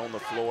confident on the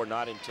floor,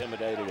 not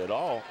intimidated at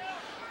all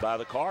by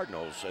the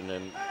Cardinals. And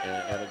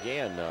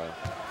again,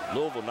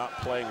 Louisville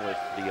not playing with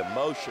the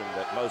emotion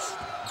that most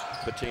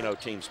Pitino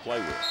teams play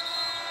with.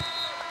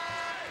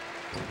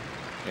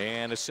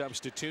 And a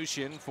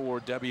substitution for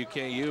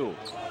WKU.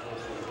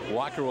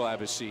 Walker will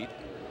have a seat.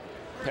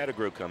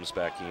 Pettigrew comes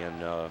back in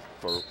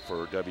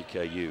for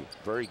WKU.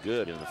 Very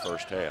good in the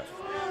first half.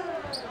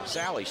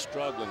 Sally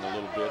struggling a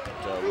little bit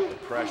with the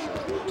pressure.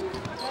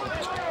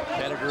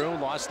 Pettigrew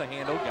lost the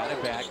handle, got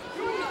it back.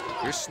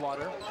 Here's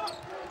Slaughter.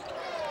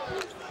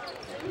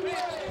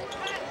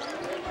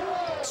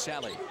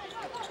 Sally.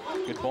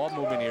 Good ball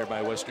movement here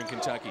by Western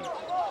Kentucky.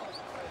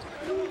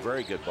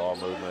 Very good ball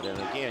movement, and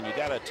again, you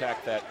got to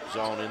attack that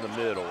zone in the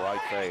middle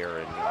right there.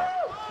 And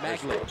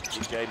Magley.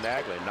 DJ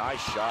Magley, nice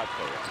shot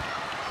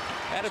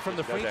there. At it from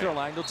the free throw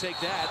line, they'll take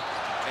that,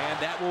 and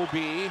that will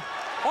be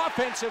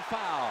offensive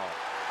foul.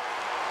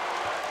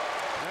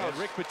 And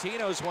Rick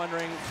Pitino's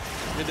wondering,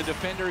 did the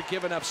defender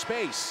give enough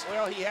space?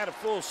 Well, he had a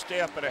full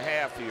step and a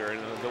half here,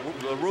 and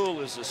the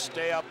rule is a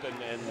step,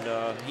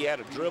 and he had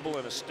a dribble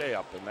and a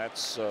step, and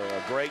that's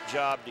a great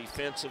job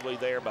defensively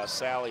there by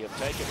Sally of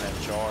taking that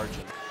charge.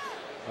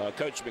 And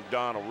Coach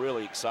McDonald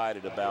really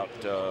excited about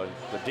the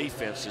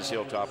defense his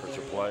Hilltoppers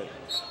are playing.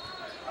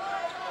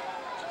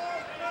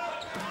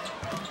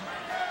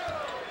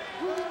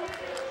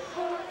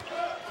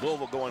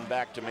 Louisville going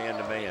back to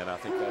man-to-man. I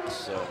think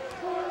that's...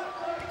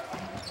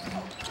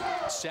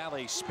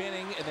 Sally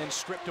spinning and then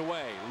stripped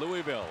away.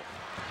 Louisville,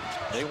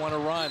 they want to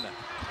run.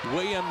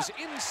 Williams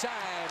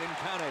inside and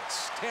count it.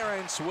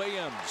 Terrence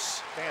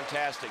Williams.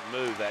 Fantastic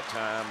move that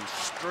time.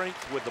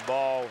 Strength with the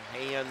ball,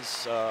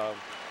 hands.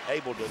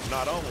 able to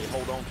not only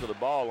hold on to the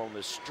ball on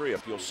this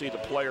strip, you'll see the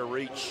player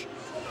reach.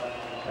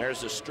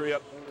 There's the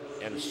strip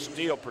and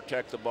still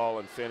protect the ball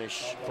and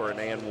finish for an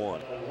and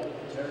one.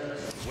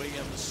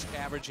 Williams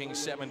averaging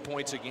 7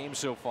 points a game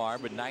so far,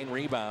 but 9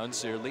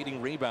 rebounds. Their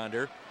leading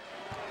rebounder.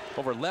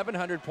 Over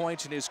 1,100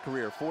 points in his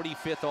career,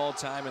 45th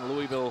all-time in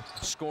Louisville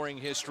scoring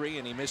history,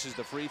 and he misses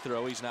the free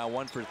throw. He's now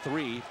 1 for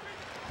 3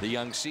 the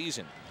young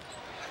season.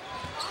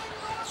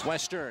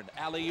 Western,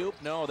 alley-oop.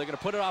 No, they're going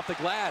to put it off the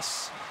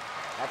glass.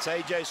 That's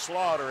A.J.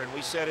 Slaughter, and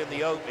we said in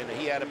the opening that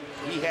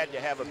he had to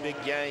have a big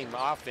game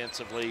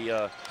offensively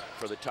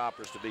for the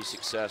Toppers to be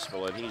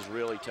successful, and he's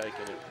really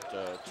taking it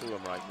to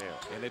him right now.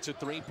 And it's a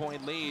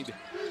 3-point lead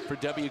for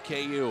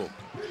WKU.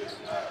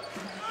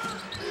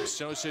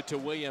 Sosa to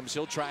Williams.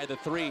 He'll try the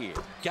 3.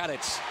 Got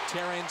it.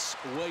 Terrence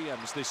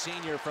Williams, the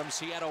senior from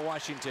Seattle,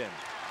 Washington.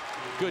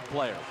 Good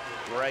player.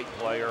 Great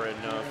player, and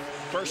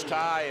first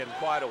tie in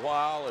quite a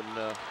while,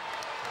 and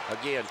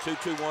again,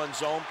 2-2-1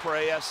 zone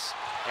press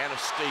and a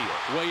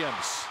steal.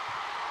 Williams.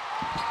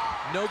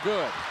 No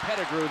good.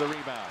 Pettigrew the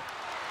rebound.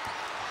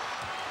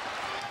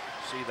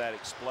 See that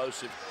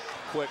explosive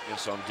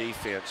quickness on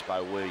defense by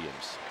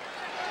Williams.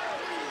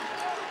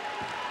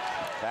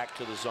 Back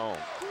to the zone.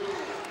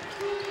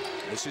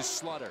 This is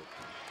Slaughter.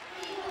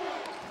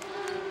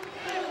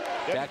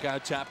 Back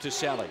out top to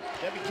Sally.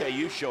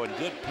 WKU showing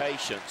good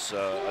patience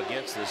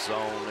against this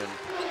zone and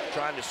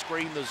trying to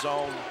screen the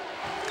zone,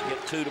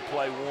 get 2 to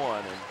play 1,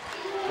 and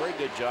very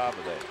good job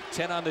of that.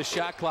 10 on the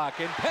shot clock,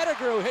 and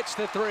Pettigrew hits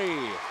the 3.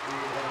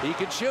 He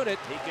can shoot it.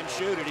 He can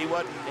shoot it.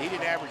 He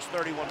didn't average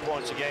 31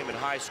 points a game in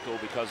high school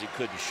because he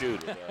couldn't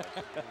shoot it.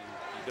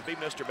 To be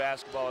Mr.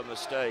 Basketball in the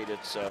state,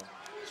 it's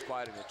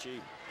quite an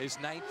achievement. His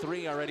 9th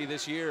 3 already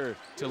this year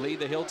to lead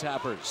the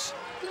Hilltoppers.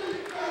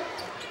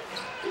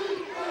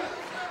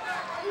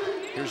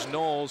 Here's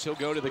Knowles. He'll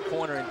go to the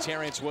corner, and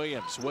Terrence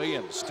Williams.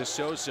 Williams to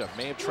Sosa.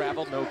 May have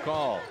traveled, no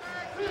call.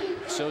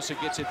 Sosa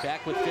gets it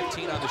back with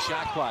 15 on the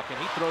shot clock, and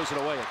he throws it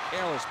away. A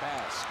careless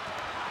pass.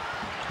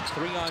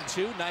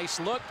 3-on-2. Nice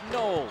look.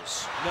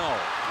 Knowles. No.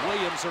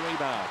 Williams a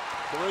rebound.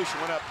 Carush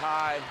went up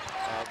high.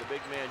 The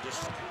big man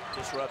just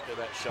disrupted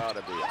that shot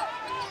a bit.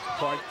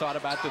 Clark thought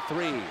about the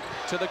 3.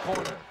 To the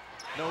corner.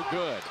 No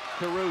good.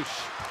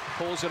 Carush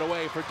pulls it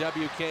away for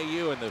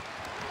WKU, and the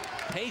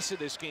pace of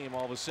this game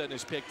all of a sudden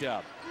is picked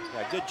up.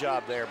 Yeah, good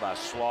job there by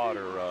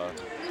Slaughter,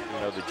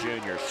 the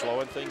junior,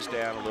 slowing things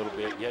down a little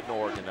bit, getting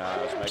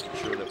organized, making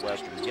sure that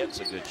Western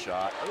gets a good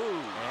shot.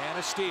 Ooh, and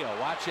a steal.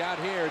 Watch out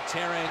here,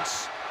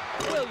 Terrence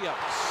Williams.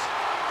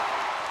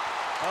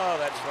 Oh,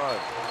 that's fun.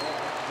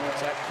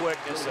 It's that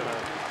quickness and a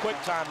quick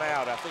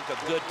timeout. I think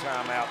a good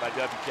timeout by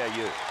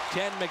WKU.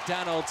 Ken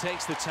McDonald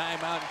takes the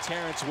timeout, and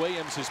Terrence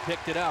Williams has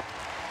picked it up.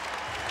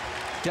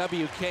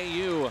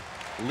 WKU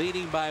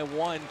leading by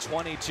 1,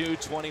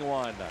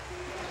 22-21.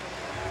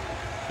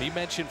 He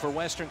mentioned for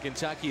Western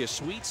Kentucky a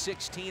Sweet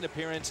 16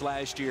 appearance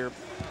last year.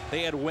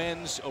 They had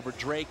wins over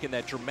Drake in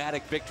that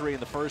dramatic victory in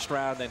the first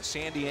round. Then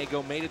San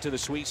Diego made it to the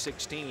Sweet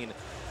 16.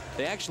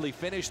 They actually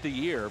finished the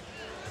year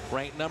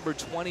ranked number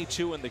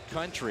 22 in the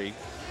country,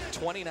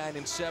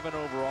 29-7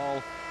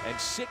 overall, and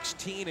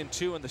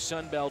 16-2 in the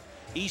Sun Belt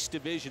East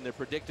Division. They're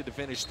predicted to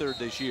finish 3rd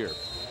this year.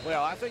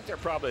 Well, I think they're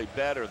probably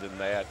better than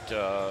that.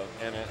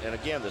 And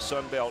again, the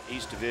Sun Belt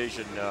East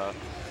Division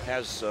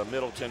has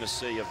Middle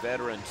Tennessee, a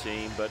veteran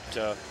team, but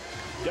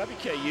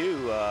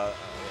WKU, a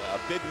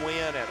big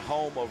win at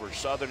home over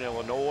Southern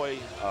Illinois,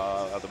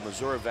 the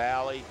Missouri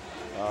Valley,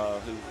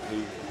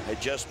 who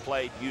had just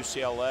played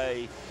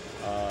UCLA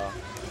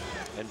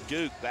and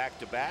Duke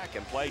back-to-back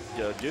and played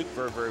Duke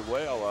very, very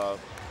well.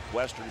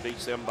 Western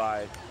beats them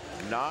by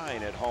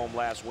 9 at home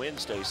last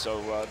Wednesday.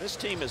 So this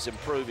team is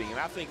improving, and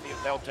I think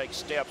they'll take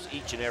steps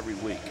each and every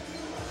week.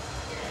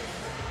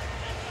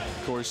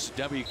 Of course,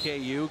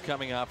 WKU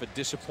coming off a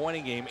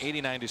disappointing game,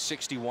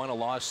 89-61, a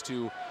loss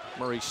to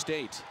Murray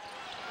State.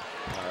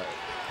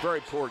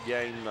 Very poor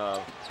game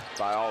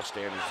by all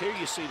standards. Here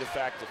you see the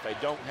fact that they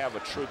don't have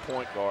a true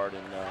point guard,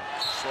 and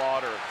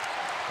Slaughter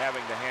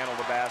having to handle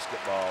the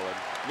basketball, and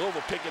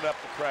Louisville picking up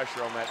the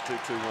pressure on that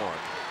 2-2-1.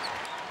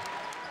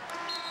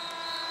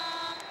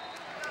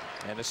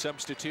 And a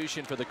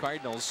substitution for the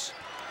Cardinals.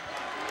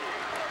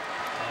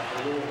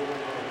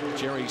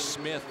 Jerry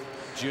Smith,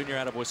 junior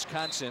out of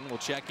Wisconsin, will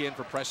check in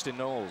for Preston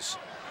Knowles.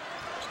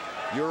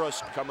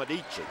 Uros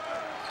Kamadici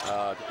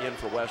in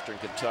for Western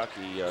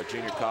Kentucky,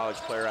 junior college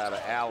player out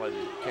of Allen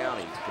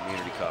County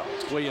Community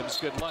College. Williams,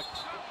 good luck.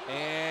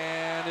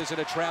 And is it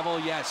a travel?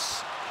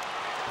 Yes.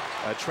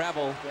 A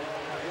travel.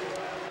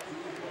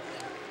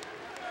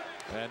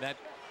 And that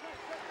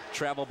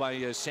travel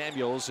by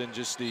Samuels, and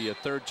just the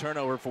 3rd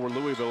turnover for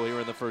Louisville here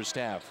in the first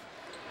half.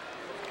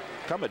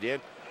 Kamadici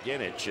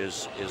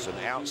is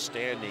an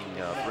outstanding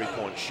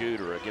 3-point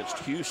shooter. Against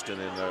Houston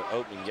in the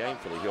opening game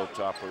for the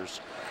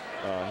Hilltoppers,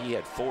 he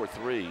had 4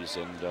 threes,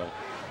 and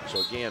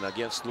so again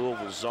against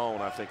Louisville's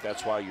zone, I think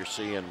that's why you're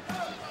seeing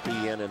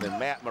he in. And then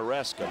Matt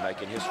Maresca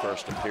making his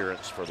first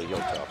appearance for the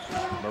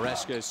Hilltoppers.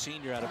 Maresca,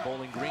 senior out of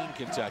Bowling Green,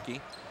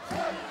 Kentucky.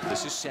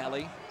 This is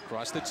Sally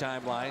Across the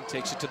timeline,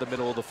 takes it to the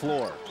middle of the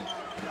floor.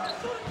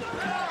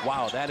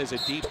 Wow, that is a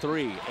deep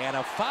three and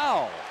a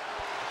foul.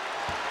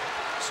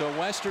 So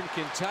Western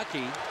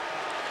Kentucky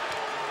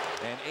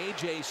and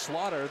A.J.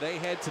 Slaughter, they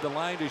head to the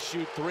line to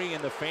shoot three,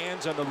 and the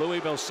fans on the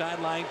Louisville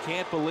sideline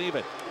can't believe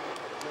it.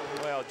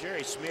 Well,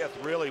 Jerry Smith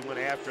really went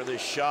after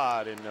this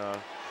shot, and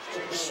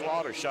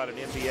Slaughter shot an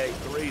NBA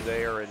three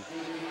there, and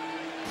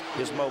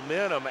his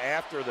momentum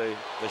after the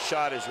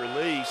shot is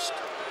released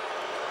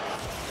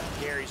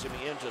carries him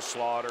into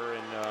Slaughter,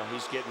 and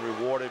he's getting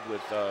rewarded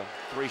with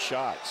 3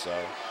 shots. So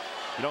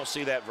you don't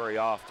see that very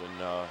often.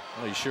 Well,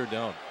 you sure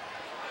don't.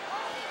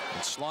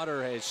 And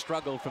Slaughter has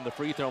struggled from the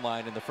free throw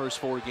line in the first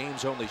 4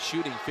 games, only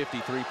shooting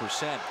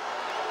 53%.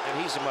 And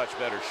he's a much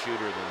better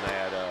shooter than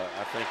that.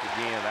 I think,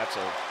 again, that's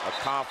a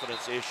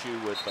confidence issue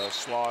with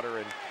Slaughter.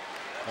 And,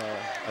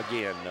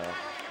 again,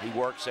 he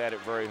works at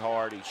it very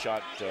hard. He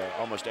shot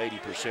almost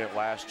 80%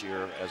 last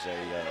year as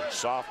a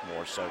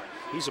sophomore. So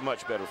he's a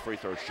much better free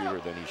throw shooter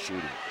than he's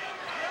shooting.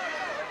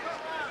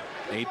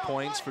 8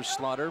 points for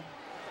Slaughter.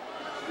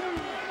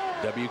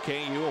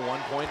 WKU a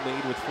 1-point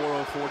lead with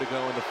 4:04 to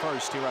go in the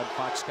first here on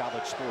Fox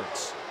College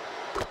Sports.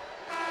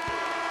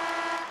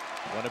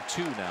 1 of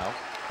 2 now.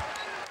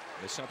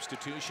 The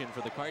substitution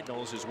for the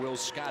Cardinals is Will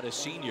Scott, a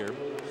senior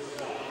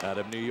out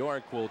of New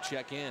York, will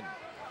check in.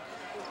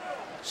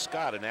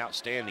 Scott, an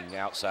outstanding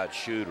outside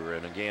shooter,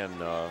 and again,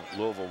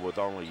 Louisville with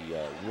only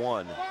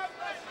 1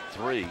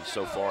 3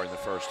 so far in the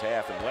first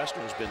half, and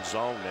Western's been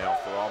zoned now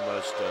for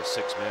almost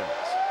 6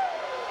 minutes.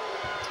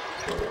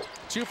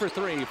 2 for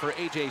 3 for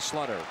A.J.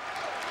 Slaughter.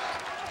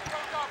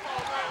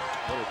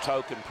 A little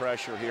token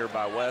pressure here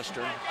by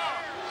Western.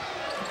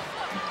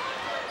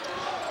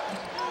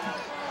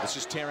 This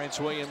is Terrence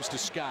Williams to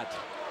Scott.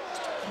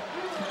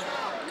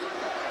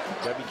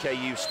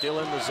 WKU still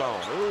in the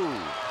zone. Ooh.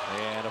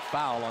 And a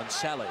foul on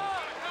Sally.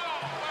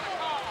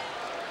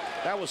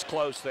 That was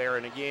close there,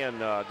 and again,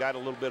 got a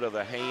little bit of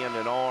the hand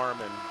and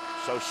arm, and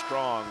so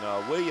strong.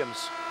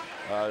 Williams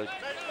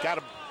got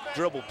to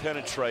dribble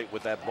penetrate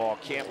with that ball.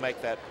 Can't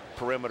make that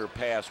perimeter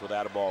pass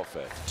without a ball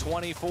fake.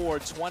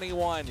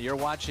 24-21. You're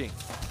watching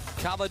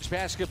college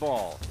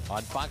basketball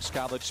on Fox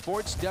College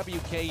Sports.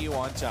 WKU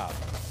on top.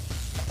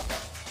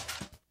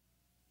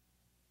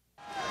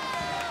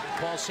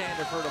 Paul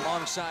Sanderford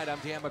alongside. I'm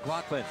Dan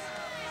McLaughlin.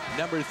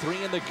 Number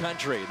 3 in the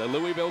country, the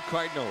Louisville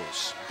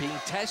Cardinals, being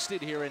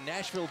tested here in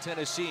Nashville,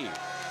 Tennessee.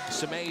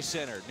 Simay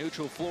Center,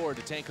 neutral floor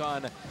to take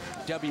on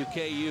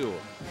WKU,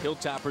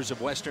 Hilltoppers of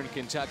Western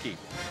Kentucky.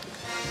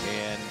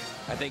 And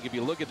I think if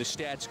you look at the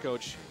stats,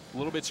 Coach, a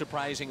little bit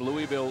surprising.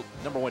 Louisville,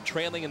 number 1,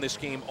 trailing in this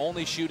game,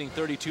 only shooting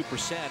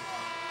 32%.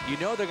 You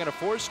know they're going to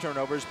force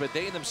turnovers, but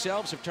they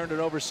themselves have turned it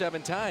over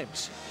 7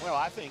 times. Well,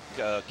 I think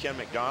Ken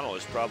McDonald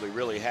is probably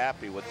really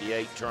happy with the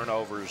 8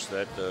 turnovers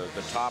that the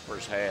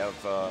Toppers have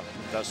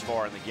thus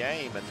far in the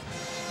game. And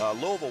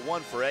Louisville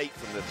 1 for 8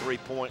 from the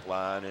 3-point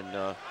line.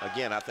 And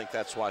again, I think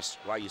that's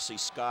why you see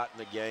Scott in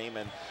the game.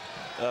 And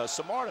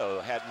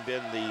Samardo hadn't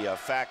been the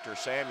factor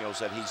Samuels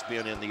that he's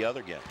been in the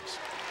other games.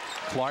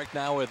 Clark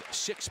now with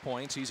 6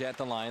 points. He's at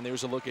the line.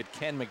 There's a look at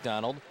Ken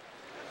McDonald.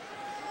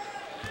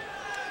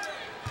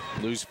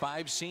 Lose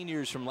 5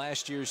 seniors from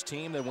last year's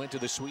team that went to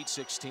the Sweet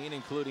 16,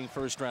 including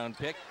first-round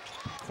pick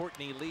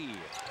Courtney Lee,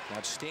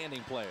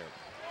 outstanding player.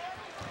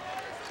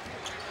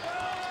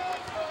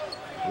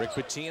 Rick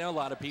Pitino, a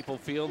lot of people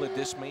feel that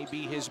this may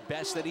be his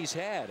best that he's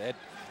had at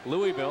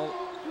Louisville,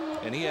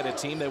 and he had a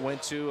team that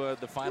went to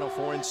the Final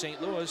Four in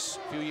St. Louis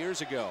a few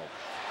years ago.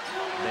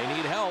 They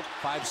need help.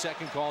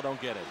 5-second call, don't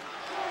get it.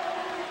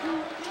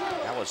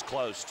 That was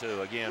close,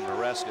 too. Again,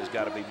 Maresca's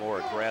got to be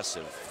more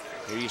aggressive.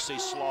 Here you see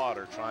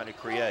Slaughter trying to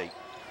create.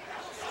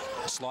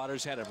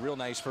 Slaughter's had a real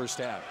nice first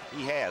half.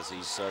 He has.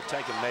 He's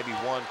taken maybe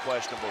 1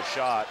 questionable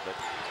shot, but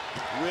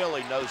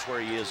really knows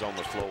where he is on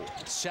the floor.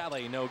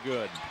 Sally, no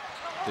good.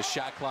 The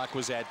shot clock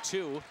was at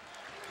 2,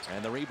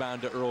 and the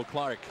rebound to Earl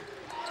Clark.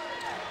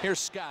 Here's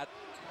Scott.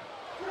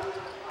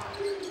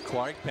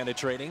 Clark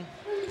penetrating.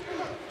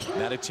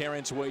 Now to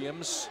Terrence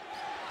Williams.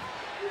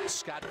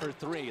 Scott for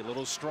 3, a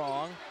little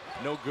strong.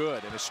 No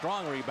good, and a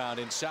strong rebound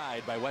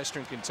inside by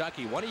Western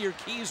Kentucky. One of your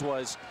keys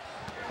was,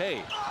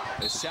 hey,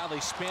 as Sally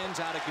spins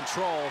out of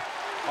control,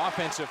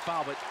 offensive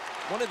foul, but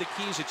one of the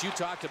keys that you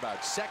talked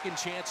about, second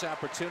chance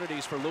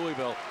opportunities for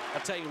Louisville.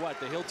 I'll tell you what,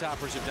 the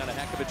Hilltoppers have done a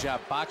heck of a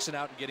job boxing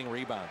out and getting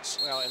rebounds.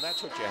 Well, and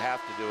that's what you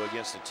have to do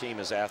against a team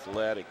as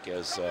athletic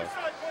as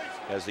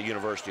the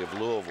University of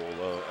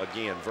Louisville.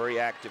 Again, very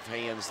active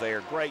hands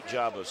there. Great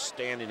job of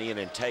standing in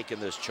and taking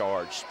this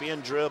charge.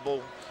 Spin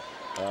dribble.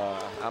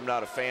 I'm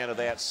not a fan of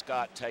that.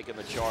 Scott taking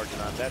the charge,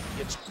 and that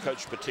gets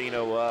Coach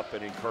Pitino up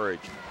and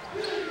encouraged.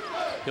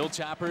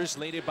 Hilltoppers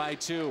lead it by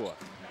 2.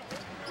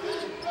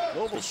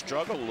 Louisville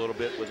struggled a little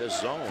bit with this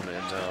zone,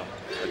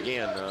 and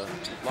again, a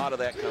lot of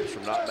that comes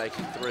from not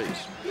making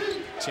threes.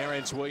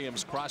 Terrence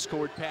Williams,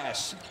 cross-court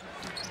pass.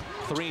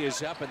 3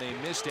 is up, and they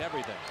missed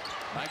everything.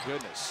 My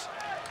goodness.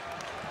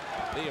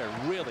 They are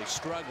really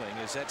struggling,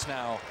 as that's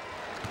now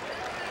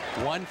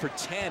 1 for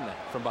 10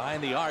 from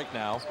behind the arc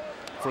now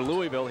for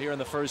Louisville here in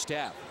the first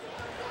half.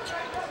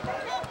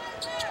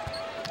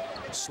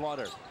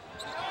 Slaughter.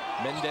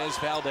 Mendez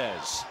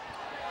Valdez.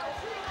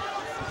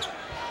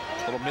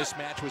 Little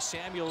mismatch with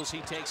Samuels.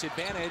 He takes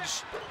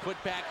advantage.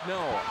 Put back,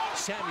 no.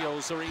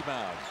 Samuels the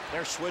rebound.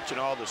 They're switching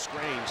all the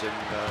screens, and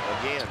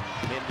again,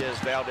 Mendez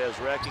Valdez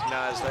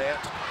recognized that.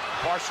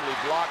 Partially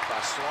blocked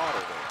by Slaughter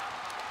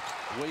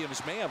there.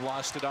 Williams may have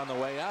lost it on the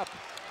way up.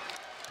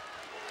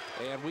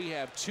 And we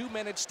have 2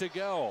 minutes to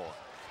go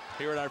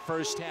here in our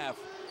first half.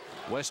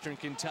 Western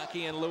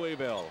Kentucky and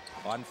Louisville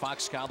on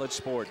Fox College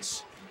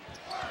Sports.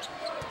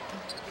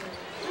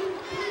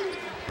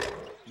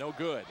 No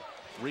good.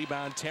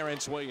 Rebound,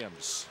 Terrence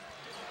Williams.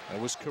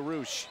 It was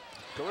Karush.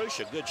 Karush,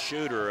 a good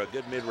shooter, a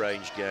good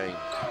mid-range game.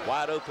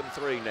 Wide open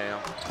three now.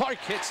 Clark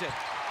hits it.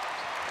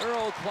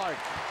 Earl Clark.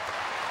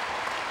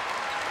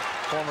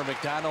 Former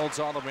McDonald's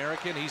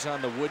All-American. He's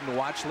on the Wooden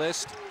Watch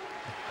list.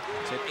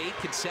 He's had 8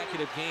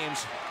 consecutive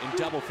games in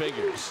double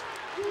figures.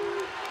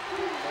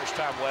 First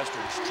time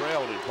Western's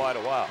trailed in quite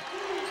a while.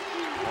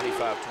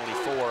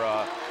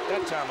 25-24.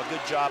 That time a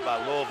good job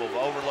by Louisville of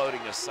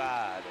overloading a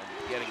side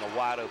and getting a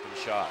wide open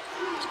shot.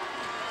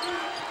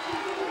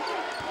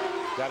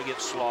 Got to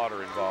get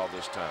Slaughter involved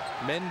this time.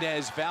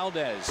 Mendez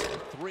Valdez,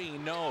 3,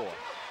 no.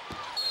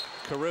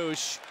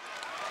 Karush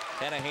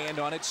had a hand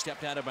on it,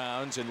 stepped out of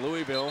bounds, and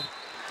Louisville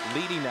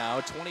leading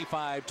now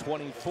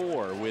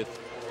 25-24 with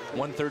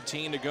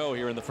 1:13 to go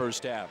here in the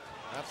first half.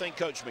 I think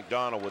Coach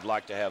McDonald would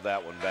like to have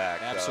that one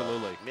back.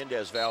 Absolutely.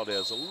 Mendez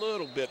Valdez a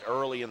little bit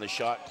early in the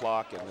shot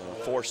clock and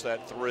force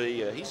that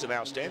three. He's an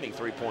outstanding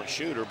three-point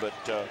shooter, but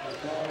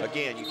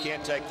again, you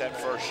can't take that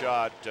first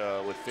shot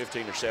with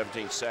 15 or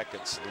 17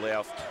 seconds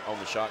left on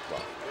the shot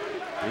clock.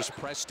 Here's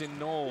Preston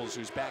Knowles,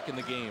 who's back in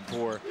the game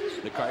for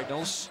the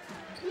Cardinals.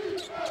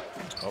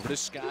 Over to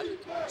Scott.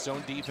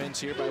 Zone defense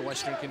here by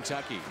Western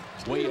Kentucky.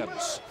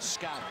 Williams,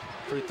 Scott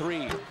for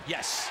 3.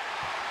 Yes.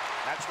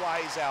 That's why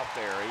he's out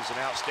there. He's an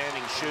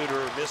outstanding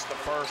shooter. Missed the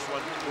first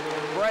one.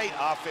 Great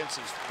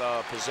offensive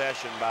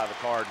possession by the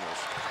Cardinals.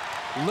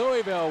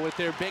 Louisville with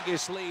their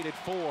biggest lead at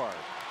 4.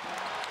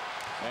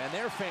 And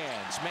their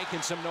fans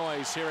making some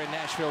noise here in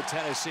Nashville,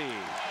 Tennessee.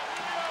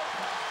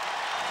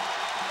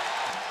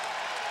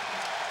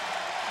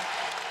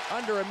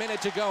 Under a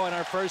minute to go in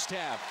our first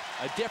half.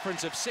 A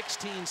difference of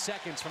 16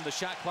 seconds from the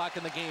shot clock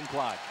and the game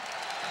clock.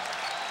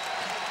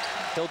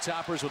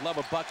 Hilltoppers would love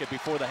a bucket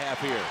before the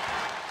half here.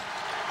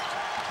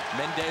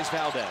 Mendez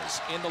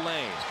Valdez in the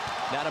lane.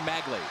 Now to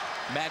Magley.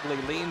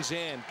 Magley leans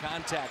in.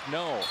 Contact,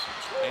 no.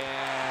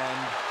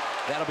 And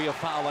that'll be a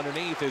foul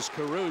underneath as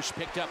Karush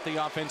picked up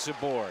the offensive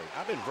board.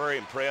 I've been very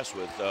impressed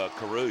with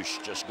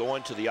Karush just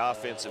going to the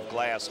offensive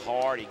glass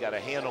hard. He got a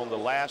hand on the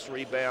last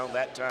rebound.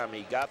 That time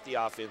he got the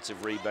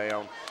offensive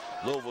rebound.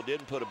 Louisville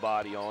didn't put a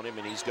body on him,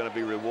 and he's going to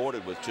be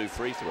rewarded with 2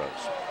 free throws.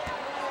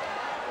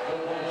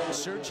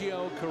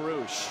 Sergio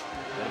Karush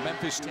out of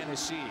Memphis,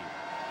 Tennessee.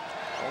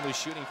 Only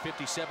shooting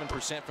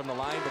 57% from the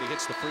line, but he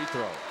hits the free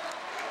throw.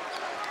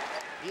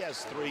 He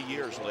has 3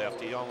 years left.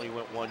 He only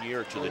went 1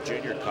 year to the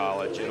junior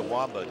college,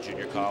 Itawamba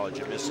Junior College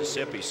in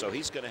Mississippi, so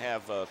he's going to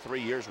have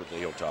 3 years with the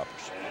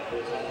Hilltoppers.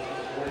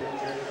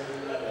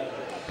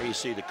 Here you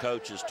see the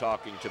coaches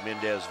talking to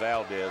Mendez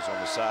Valdez on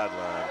the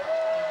sideline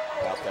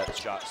about that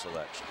shot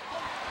selection.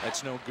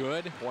 That's no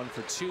good. 1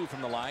 for 2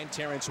 from the line.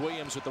 Terrence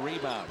Williams with the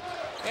rebound.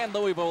 And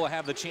Louisville will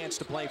have the chance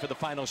to play for the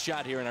final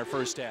shot here in our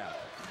first half.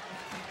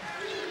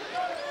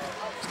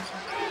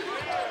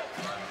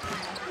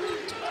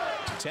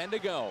 Ten to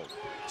go.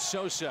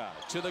 Sosa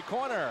to the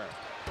corner.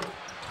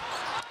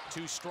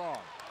 Too strong.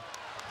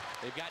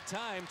 They've got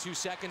time. 2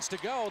 seconds to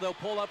go. They'll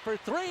pull up for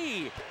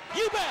 3.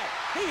 You bet.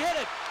 He hit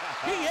it.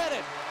 He hit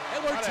it.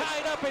 And we're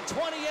tied up at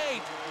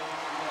 28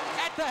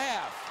 at the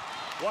half.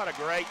 What a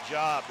great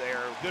job there.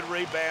 Good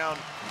rebound.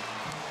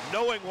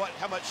 Knowing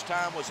how much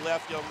time was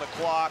left on the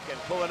clock and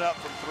pulling up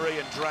from 3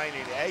 and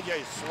draining.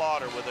 A.J.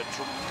 Slaughter with a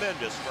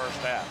tremendous first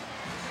half.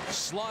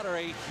 Slaughter,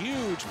 a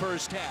huge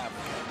first half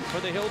for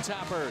the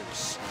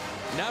Hilltoppers.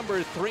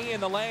 Number 3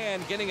 in the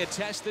land getting a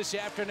test this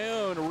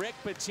afternoon. Rick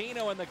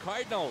Pitino and the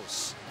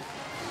Cardinals.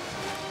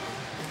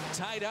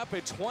 Tied up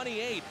at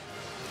 28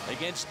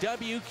 against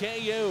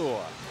WKU.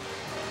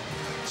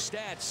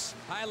 Stats,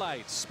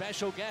 highlights,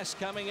 special guests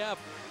coming up.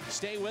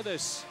 Stay with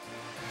us.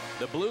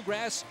 The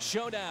Bluegrass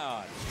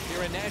Showdown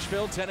here in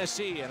Nashville,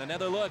 Tennessee. And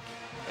another look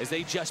as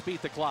they just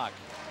beat the clock.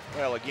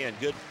 Well, again,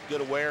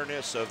 good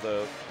awareness of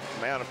the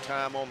amount of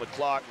time on the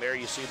clock. There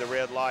you see the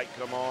red light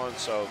come on.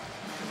 So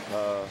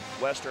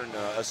Western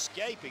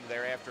escaping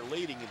there after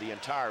leading the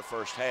entire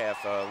first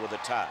half with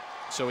a tie.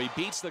 So he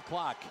beats the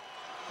clock.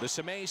 The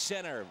Semay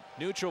Center,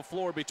 neutral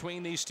floor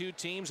between these two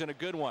teams, and a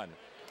good one.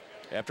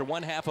 After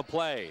 1 half of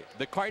play,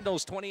 the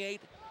Cardinals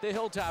 28, the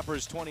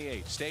Hilltoppers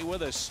 28. Stay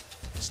with us.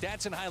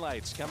 Stats and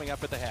highlights coming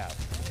up at the half.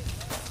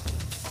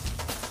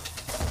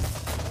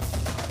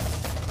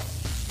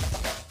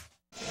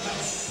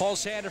 Paul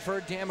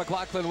Sandiford, Dan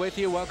McLaughlin with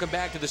you. Welcome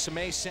back to the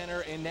Semay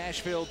Center in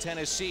Nashville,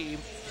 Tennessee.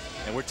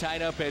 And we're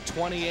tied up at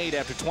 28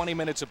 after 20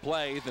 minutes of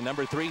play. The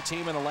number 3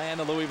 team in the land,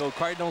 the Louisville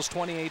Cardinals,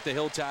 28. The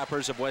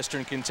Hilltoppers of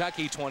Western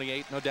Kentucky,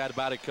 28. No doubt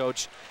about it,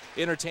 Coach.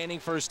 Entertaining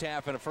first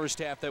half, and a first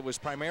half that was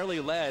primarily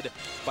led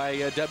by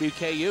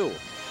WKU.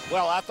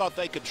 Well, I thought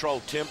they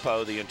controlled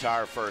tempo the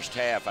entire first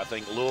half. I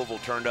think Louisville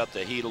turned up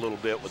the heat a little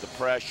bit with the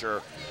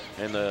pressure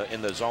in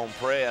the zone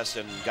press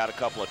and got a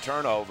couple of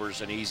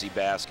turnovers and easy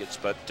baskets.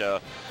 But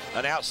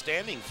an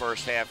outstanding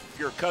first half. If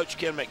you're Coach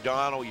Ken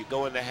McDonald, you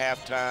go into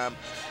halftime.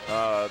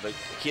 The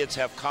kids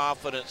have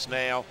confidence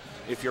now.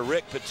 If you're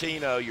Rick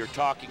Pitino, you're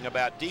talking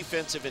about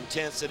defensive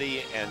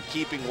intensity and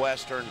keeping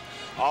Western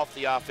off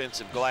the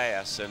offensive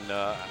glass. And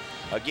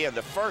again,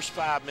 the first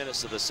 5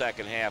 minutes of the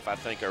second half, I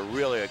think, are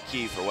really a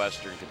key for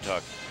Western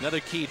Kentucky. Another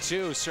key,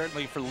 too,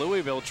 certainly for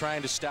Louisville,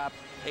 trying to stop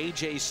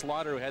A.J.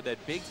 Slaughter, who had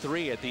that big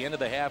 3 at the end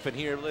of the half, and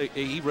he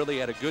really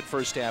had a good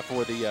first half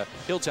for the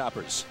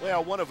Hilltoppers.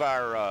 Well, one of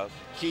our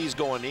keys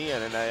going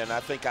in, and I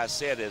think I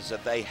said, is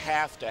that they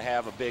have to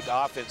have a big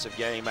offensive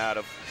game out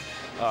of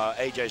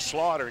A.J.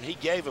 Slaughter, and he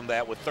gave them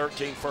that with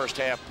 13 first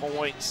half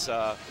points.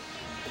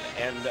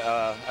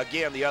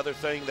 Again, the other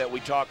thing that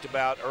we talked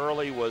about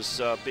early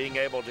was being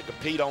able to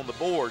compete on the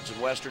boards,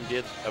 and Western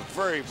did a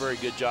very, very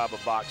good job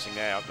of boxing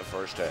out in the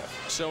first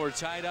half. So we're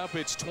tied up.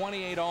 It's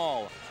 28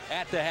 all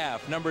at the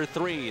half. Number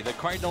 3, the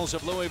Cardinals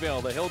of Louisville,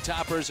 the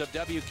Hilltoppers of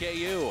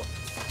WKU.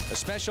 A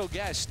special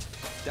guest,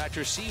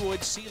 Dr. Seawood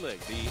Seelig,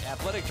 the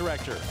athletic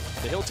director.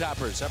 The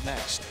Hilltoppers up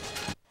next.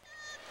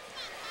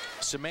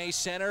 Semay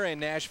Center in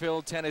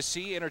Nashville,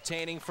 Tennessee.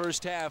 Entertaining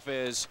first half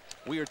as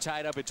we are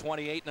tied up at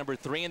 28. Number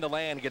 3 in the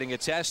land getting a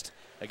test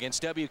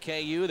against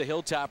WKU. The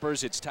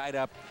Hilltoppers, it's tied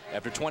up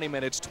after 20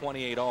 minutes,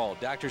 28 all.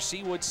 Dr.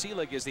 Seawood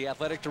Seelig is the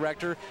athletic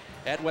director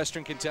at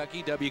Western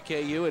Kentucky,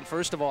 WKU. And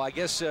first of all, I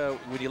guess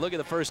when you look at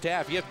the first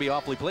half, you have to be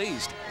awfully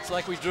pleased. It's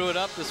like we drew it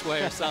up this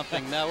way or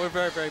something. No, we're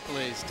very, very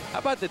pleased. How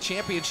about the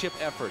championship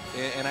effort?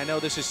 And I know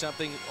this is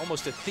something,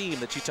 almost a theme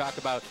that you talk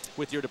about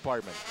with your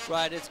department.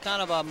 Right, it's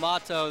kind of a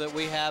motto that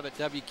we have at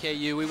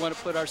WKU. We want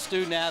to put our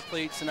student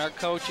athletes and our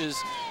coaches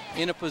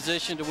in a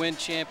position to win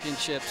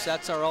championships.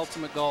 That's our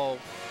ultimate goal.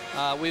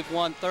 We've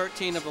won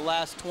 13 of the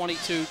last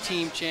 22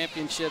 team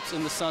championships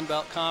in the Sun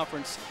Belt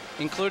Conference,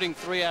 including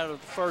 3 out of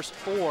the first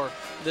 4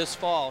 this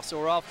fall. So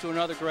we're off to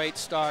another great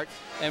start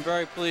and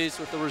very pleased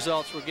with the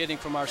results we're getting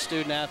from our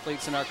student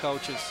athletes and our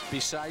coaches.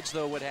 Besides,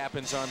 though, what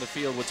happens on the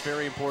field, what's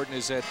very important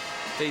is that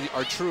they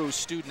are true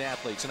student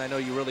athletes, and I know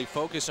you really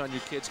focus on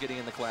your kids getting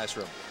in the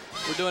classroom.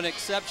 We're doing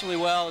exceptionally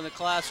well in the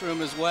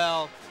classroom as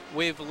well.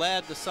 We've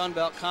led the Sun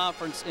Belt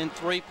Conference in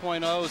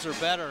 3.0s or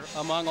better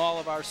among all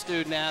of our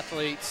student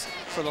athletes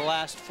for the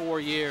last 4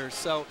 years.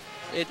 So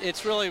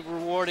it's really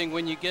rewarding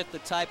when you get the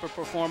type of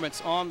performance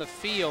on the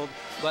field,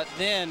 but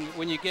then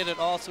when you get it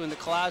also in the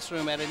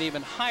classroom at an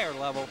even higher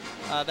level,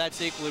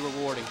 that's equally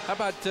rewarding. How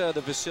about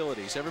the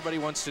facilities? Everybody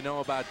wants to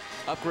know about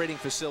upgrading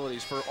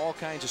facilities for all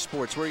kinds of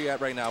sports. Where are you at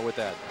right now with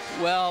that?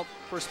 Well,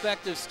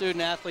 prospective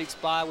student athletes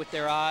buy with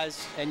their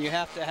eyes, and you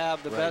have to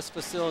have the best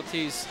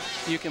facilities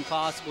you can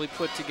possibly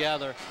put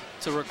together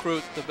to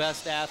recruit the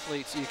best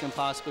athletes you can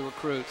possibly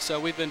recruit. So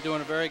we've been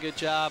doing a very good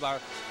job. Our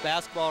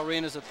basketball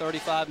arena is a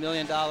 $35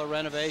 million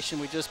renovation.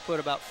 We just put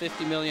about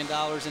 $50 million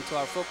into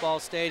our football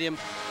stadium.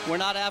 We're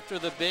not after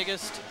the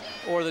biggest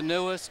or the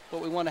newest,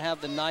 but we want to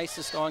have the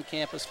nicest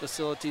on-campus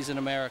facilities in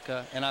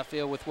America. And I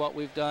feel with what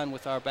we've done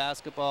with our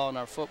basketball and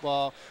our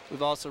football,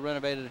 we've also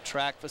renovated a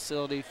track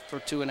facility for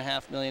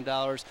 $2.5 million,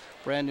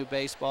 brand new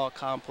baseball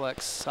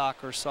complex,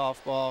 soccer,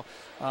 softball.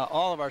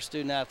 All of our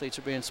student athletes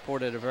are being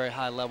supported at a very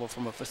high level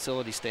from a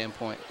facility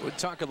standpoint. We'll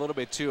talk a little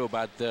bit, too,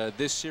 about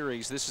this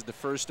series. This is the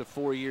first of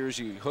 4 years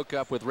you hook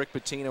up with Rick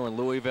Pitino in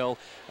Louisville.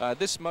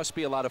 This must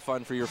be a lot of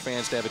fun for your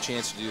fans to have a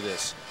chance to do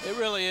this. It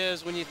really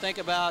is. When you think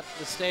about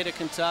the state of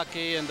Kentucky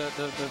and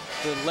the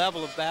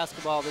level of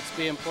basketball that's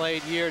being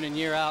played year in and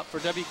year out, for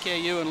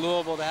WKU and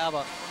Louisville to have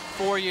a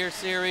 4-year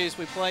series.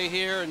 We play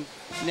here in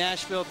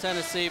Nashville,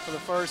 Tennessee for the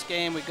first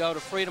game. We go to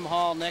Freedom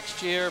Hall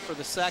next year for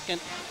the second.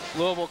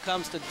 Louisville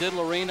comes to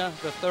Diddle Arena,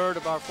 the third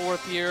of our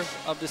 4th year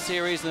of the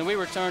series. And then we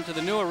return to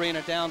the new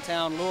arena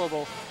downtown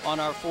Louisville on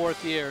our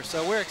 4th year.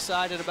 So we're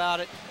excited about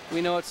it.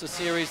 We know it's a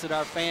series that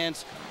our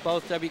fans,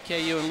 both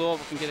WKU and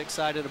Louisville, can get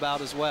excited about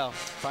as well.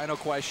 Final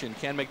question.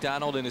 Ken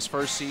McDonald in his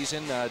first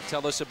season.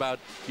 Tell us about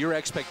your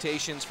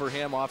expectations for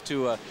him off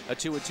to a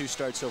 2-2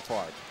 start so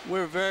far.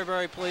 We're very,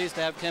 very pleased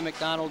to have Ken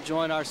McDonald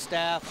join our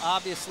staff.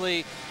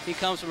 Obviously, he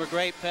comes from a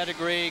great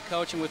pedigree,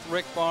 coaching with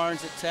Rick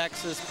Barnes at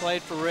Texas,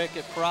 played for Rick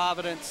at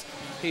Providence.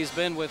 He's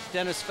been with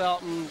Dennis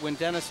Felton when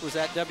Dennis was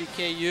at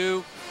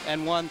WKU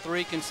and won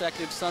 3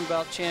 consecutive Sun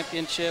Belt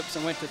championships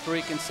and went to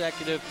 3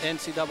 consecutive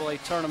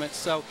NCAA tournaments.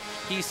 So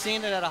he's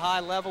seen it at a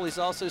high level. He's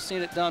also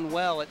seen it done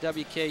well at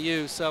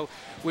WKU. So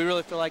we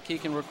really feel like he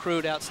can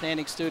recruit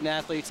outstanding student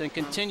athletes and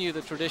continue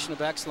the tradition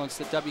of excellence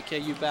that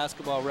WKU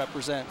basketball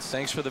represents.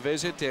 Thanks for the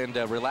visit, and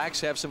relax,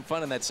 have some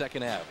fun in that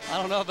second half.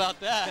 I don't know about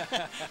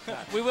that.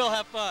 We will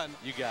have fun.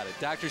 You got it.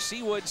 Dr.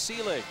 Seawood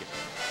Seelig,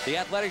 the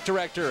athletic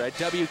director at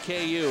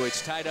WKU.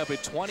 It's tied up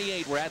at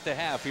 28. We're at the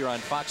half here on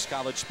Fox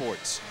College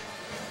Sports.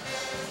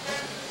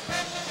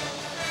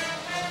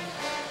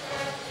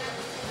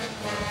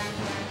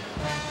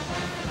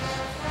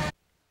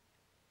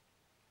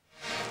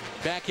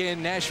 Back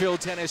in Nashville,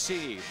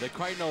 Tennessee, the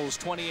Cardinals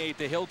 28,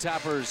 the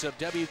Hilltoppers of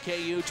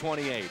WKU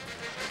 28.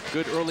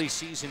 Good early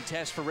season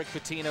test for Rick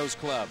Pitino's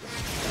club.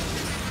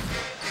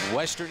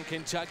 Western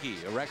Kentucky,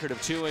 a record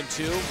of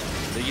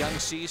 2-2, the young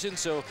season.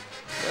 So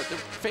they're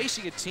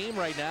facing a team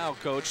right now,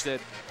 Coach, that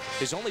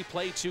has only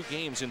played 2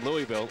 games in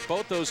Louisville.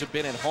 Both those have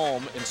been at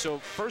home, and so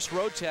first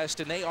road test,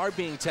 and they are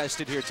being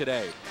tested here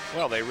today.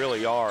 Well, they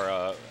really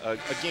are.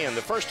 Again,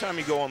 the first time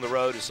you go on the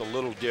road, it's a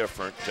little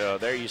different.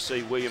 There you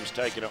see Williams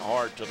taking it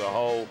hard to the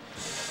hole.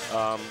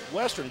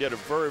 Western did a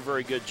very,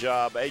 very good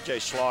job. A.J.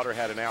 Slaughter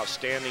had an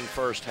outstanding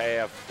first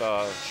half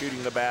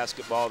shooting the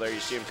basketball. There you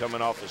see him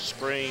coming off the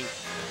screen.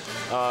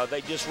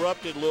 They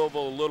disrupted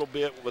Louisville a little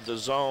bit with the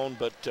zone,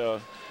 but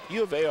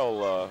U of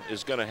L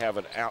is going to have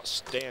an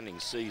outstanding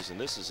season.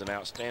 This is an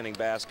outstanding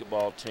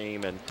basketball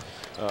team, and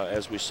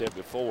as we said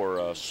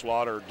before,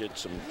 Slaughter did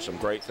some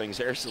great things.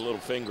 There's a little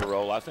finger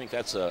roll. I think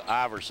that's an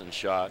Iverson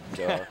shot.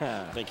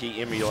 I think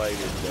he emulated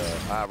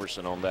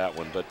Iverson on that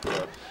one. But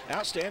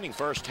outstanding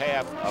first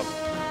half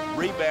of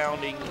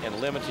rebounding and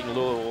limiting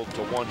Louisville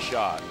to 1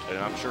 shot, and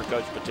I'm sure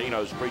Coach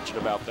Pitino's preaching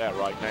about that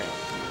right now.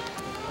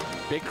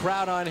 Big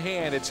crowd on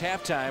hand. It's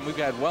halftime. We've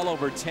got well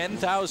over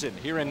 10,000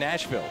 here in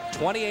Nashville.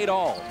 28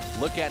 all.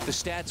 Look at the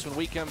stats when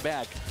we come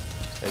back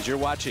as you're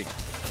watching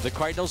the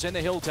Cardinals and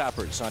the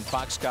Hilltoppers on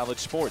Fox College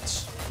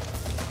Sports.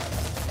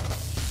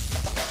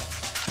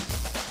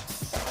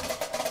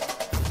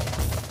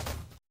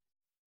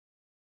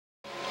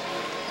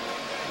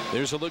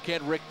 There's a look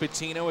at Rick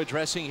Pitino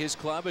addressing his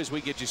club as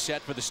we get you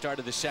set for the start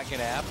of the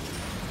second half.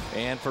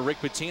 And for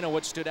Rick Pitino,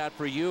 what stood out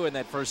for you in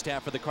that first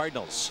half for the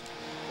Cardinals?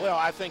 Well,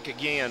 I think,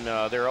 again,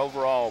 their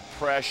overall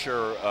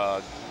pressure,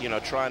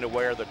 trying to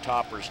wear the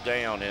Toppers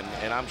down.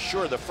 And I'm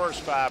sure the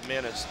first 5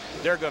 minutes,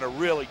 they're going to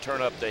really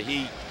turn up the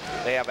heat.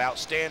 They have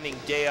outstanding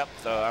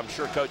depth. I'm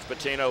sure Coach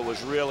Pitino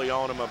was really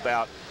on them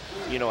about,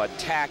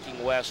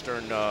 attacking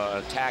Western,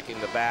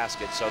 attacking the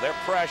basket. So their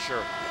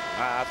pressure,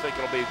 I think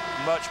it'll be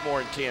much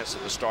more intense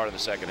at the start of the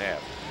second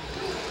half.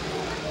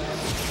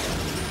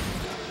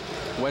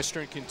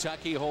 Western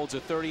Kentucky holds a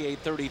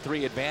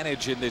 38-33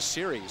 advantage in this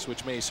series,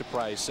 which may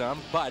surprise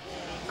some, but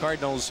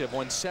Cardinals have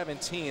won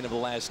 17 of the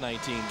last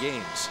 19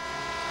 games.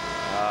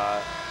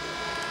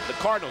 The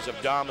Cardinals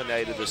have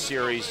dominated the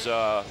series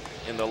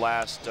in the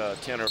last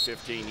 10 or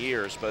 15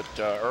 years, but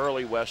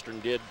early Western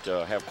did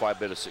have quite a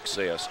bit of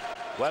success.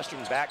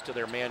 Western back to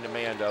their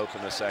man-to-man to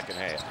open the second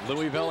half.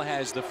 Louisville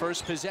has the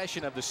first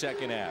possession of the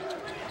second half.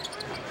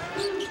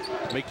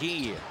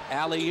 McGee,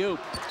 alley-oop,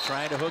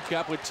 trying to hook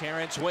up with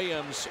Terrence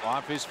Williams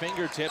off his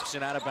fingertips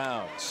and out of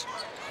bounds.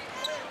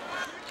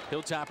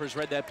 Hilltoppers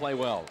read that play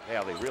well.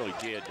 Yeah, they really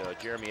did.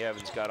 Jeremy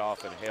Evans got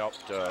off and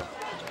helped.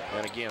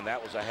 And again,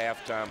 that was a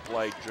halftime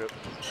play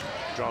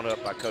drawn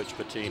up by Coach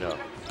Pitino.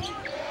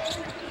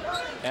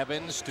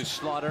 Evans to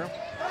Slaughter.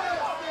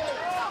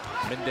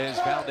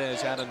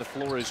 Mendez-Valdez out on the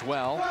floor as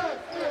well.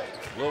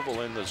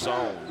 Louisville in the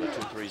zone, the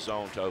 2-3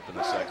 zone to open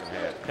the second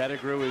half.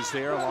 Pettigrew is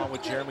there along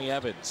with Jeremy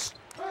Evans.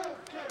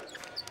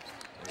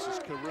 This is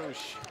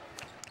Karush.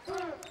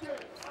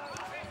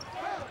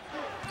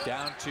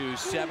 Down to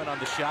 7 on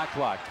the shot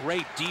clock.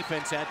 Great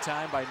defense that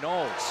time by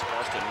Knowles.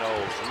 Austin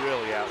Knowles,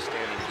 really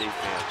outstanding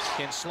defense.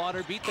 Can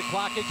Slaughter beat the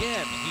clock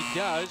again? He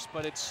does,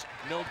 but it's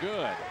no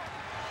good.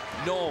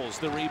 Knowles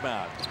the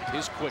rebound.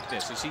 His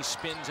quickness as he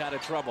spins out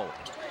of trouble.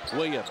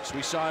 Williams,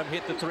 we saw him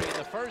hit the 3 in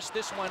the first.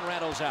 This one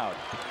rattles out.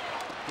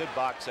 Good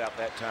box out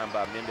that time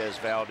by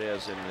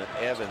Mendez-Valdez and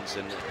Evans,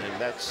 and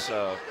that's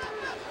a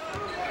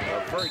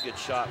very good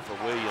shot for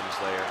Williams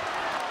there.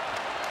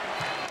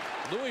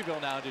 Louisville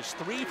now just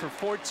 3 for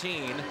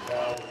 14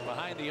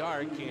 behind the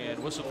arc,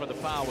 and whistle for the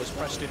foul was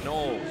Preston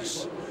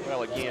Knowles.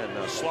 Well, again,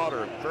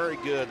 Slaughter very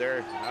good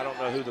there. I don't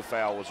know who the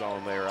foul was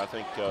on there. I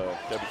think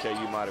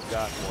WKU might have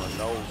gotten one.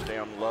 Knowles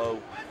down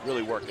low,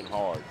 really working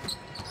hard.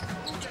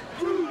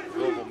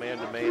 Louisville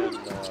man-to-man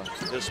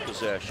this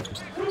possession.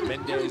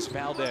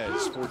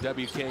 Mendez-Valdez for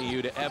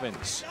WKU to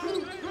Evans.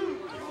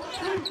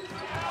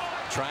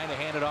 Trying to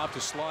hand it off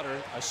to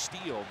Slaughter. A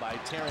steal by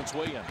Terrence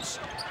Williams.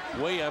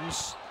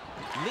 Williams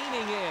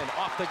leaning in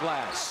off the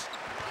glass.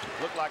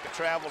 Looked like a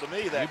travel to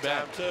me that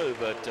time too,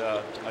 but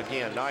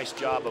again, nice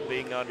job of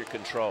being under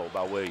control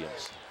by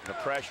Williams. The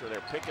pressure,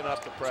 they're picking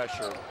up the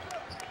pressure.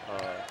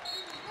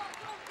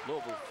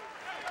 Louisville,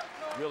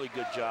 really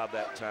good job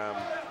that time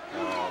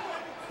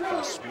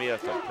by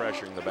Smith of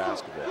pressuring the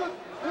basketball.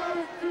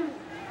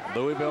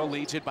 Louisville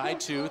leads it by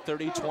 2,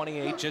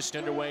 30-28, just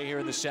underway here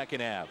in the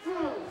second half.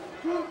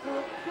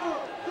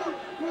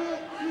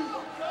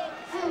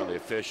 One of the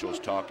officials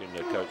talking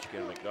to Coach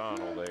Ken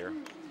McDonald there.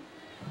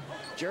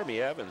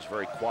 Jeremy Evans,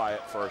 very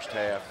quiet first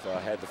half,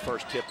 had the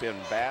first tip-in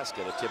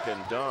basket, a tip-in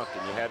dunk,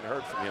 and you hadn't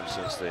heard from him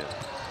since then.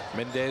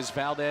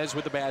 Mendez-Valdez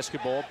with the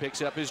basketball,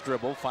 picks up his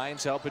dribble,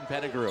 finds help in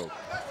Pettigrew.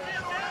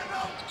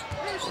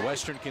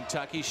 Western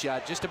Kentucky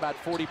shot just about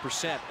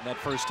 40% in that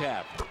first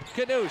half.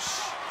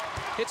 Kanush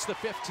hits the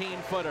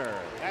 15-footer.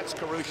 That's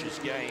Karush's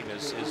game,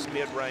 is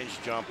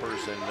mid-range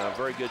jumpers, and a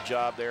very good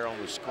job there on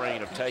the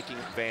screen of taking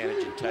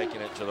advantage and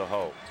taking it to the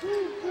hole.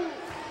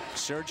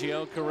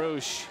 Sergio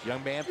Carouche,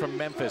 young man from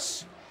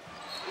Memphis.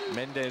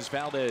 Mendez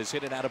Valdez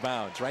hit it out of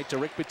bounds, right to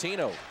Rick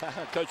Pitino.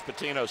 Coach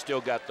Pitino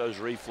still got those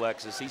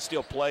reflexes. He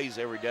still plays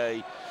every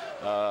day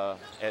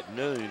at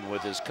noon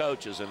with his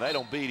coaches, and they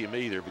don't beat him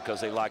either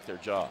because they like their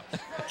job.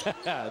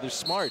 They're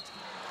smart.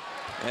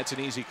 That's an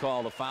easy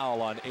call, the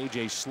foul on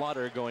A.J.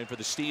 Slaughter going for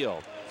the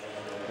steal.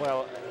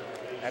 Well,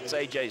 that's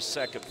A.J.'s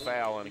second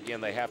foul, and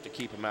again, they have to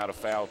keep him out of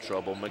foul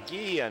trouble.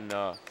 McGee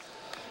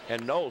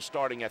and Knowles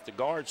starting at the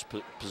guards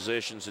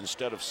positions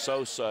instead of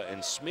Sosa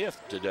and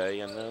Smith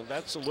today, and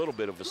that's a little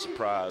bit of a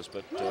surprise.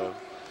 But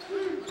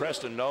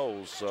Preston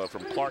Knowles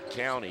from Clark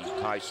County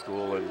High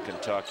School in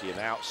Kentucky, an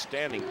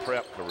outstanding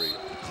prep career.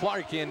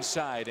 Clark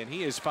inside, and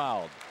he is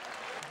fouled.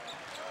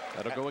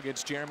 That'll go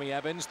against Jeremy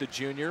Evans, the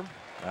junior,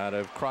 out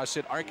of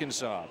Crossett,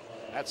 Arkansas.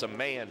 That's a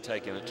man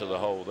taking it to the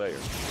hole there.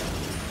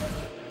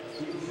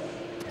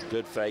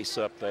 Good face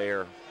up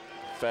there,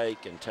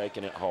 fake and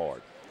taking it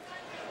hard.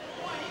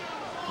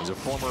 He's a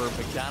former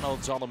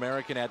McDonald's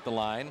All-American at the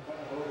line.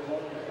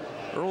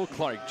 Earl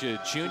Clark,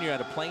 Jr.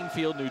 out of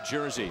Plainfield, New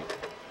Jersey.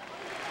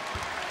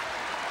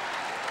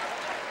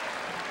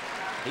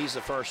 He's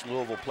the first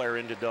Louisville player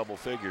into double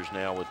figures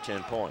now with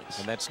 10 points.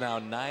 And that's now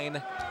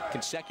 9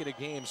 consecutive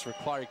games for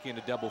Clark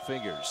into double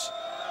figures.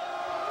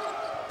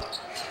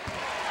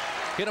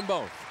 Hit them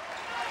both.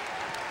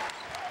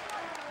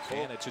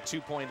 And it's a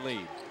 2-point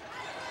lead.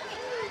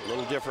 A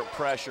little different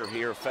pressure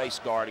here, face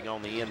guarding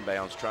on the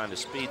inbounds, trying to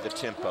speed the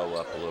tempo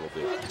up a little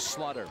bit.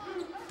 Slaughter.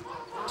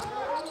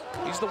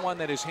 He's the one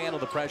that has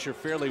handled the pressure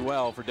fairly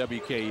well for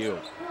WKU.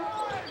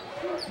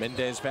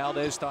 Mendez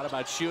Valdez thought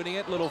about shooting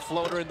it. Little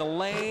floater in the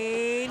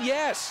lane.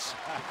 Yes!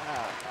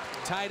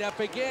 Tied up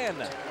again.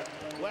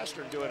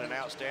 Western doing an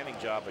outstanding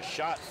job of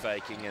shot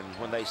faking, and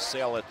when they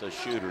sell at the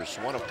shooters,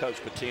 one of Coach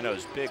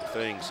Pitino's big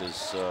things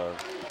is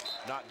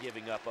not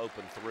giving up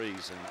open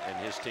threes, and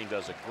his team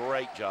does a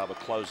great job of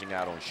closing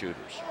out on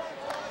shooters.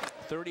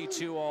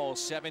 32 all,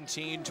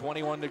 17,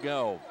 21 to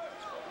go.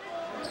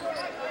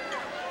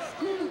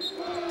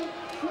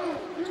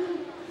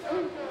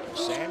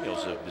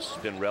 Samuels has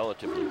been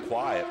relatively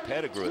quiet.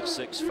 Pettigrew at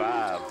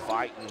 6'5",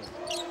 fighting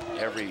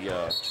every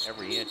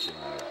inch in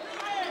there.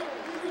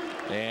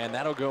 And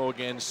that'll go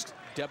against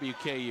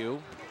WKU.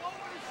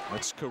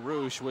 That's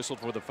Carouche whistled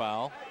for the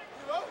foul.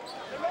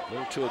 A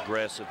little too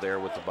aggressive there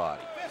with the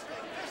body.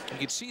 You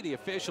can see the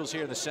officials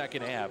here in the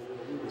second half.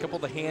 A couple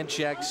of the hand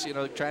checks, you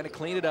know, trying to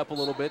clean it up a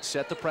little bit,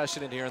 set the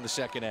precedent here in the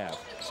second half.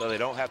 So they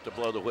don't have to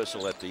blow the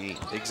whistle at the end.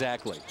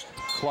 Exactly.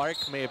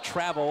 Clark may have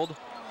traveled,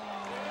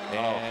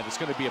 and it's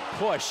going to be a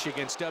push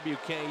against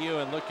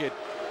WKU. And look at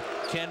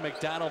Ken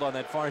McDonald on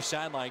that far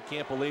sideline.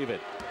 Can't believe it.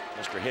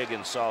 Mr.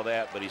 Higgins saw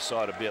that, but he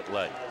saw it a bit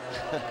late.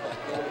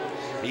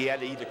 He had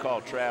to either call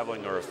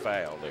traveling or a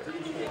foul there.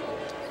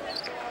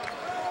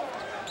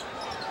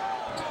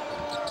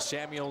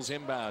 Samuels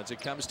inbounds.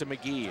 It comes to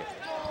McGee.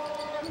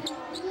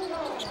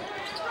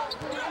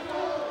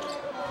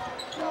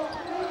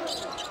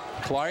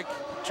 Clark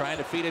trying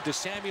to feed it to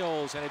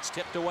Samuels, and it's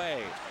tipped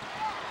away.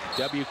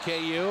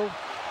 WKU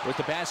with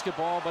the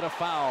basketball, but a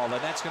foul, and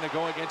that's going to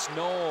go against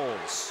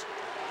Knowles.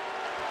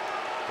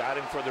 Got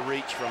him for the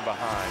reach from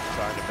behind,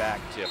 trying to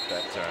back tip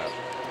that time.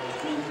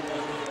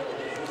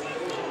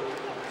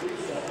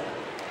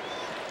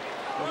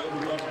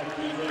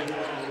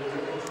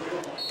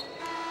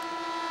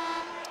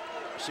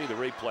 See the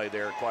replay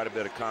there, quite a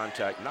bit of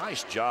contact.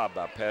 Nice job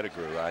by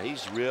Pettigrew.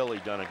 He's really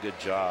done a good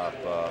job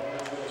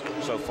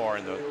so far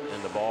in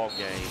the ball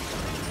game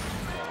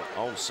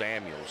on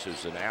Samuels,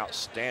 who's an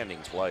outstanding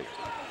player.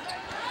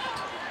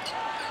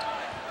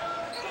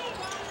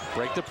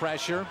 Break the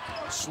pressure.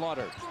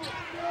 Slaughter.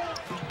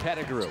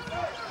 Pettigrew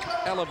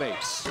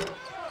elevates.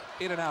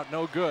 In and out,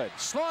 no good.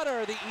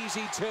 Slaughter, the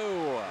easy 2.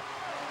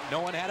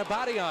 No one had a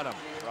body on him.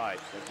 Right.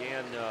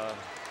 Again,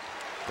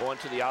 going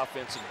to the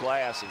offensive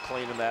glass and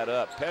cleaning that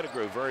up.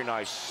 Pettigrew, very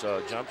nice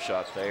jump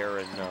shot there,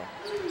 and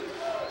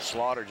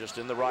Slaughter just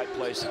in the right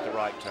place at the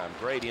right time.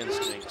 Great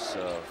instincts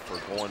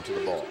for going to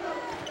the ball.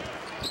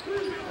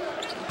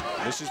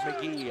 This is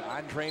McGee,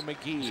 Andre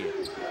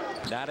McGee.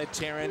 Not at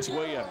Terrence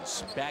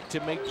Williams. Back to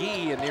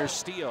McGee, and near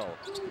steal.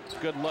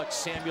 Good look,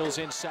 Samuels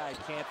inside.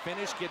 Can't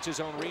finish, gets his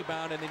own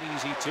rebound, and an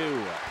easy 2.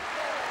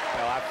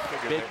 Well, I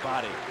figured big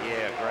body.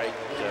 Yeah, great,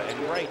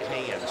 and great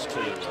hands, too.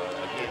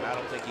 Again, I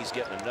don't think he's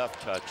getting enough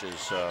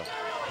touches.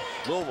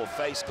 Louisville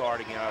face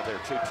guarding out of their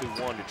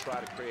 2-2-1 to try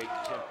to create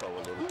tempo a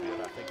little bit.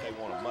 I think they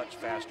want a much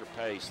faster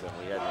pace than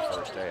we had in the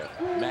first half.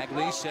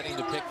 Magley setting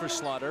the pick for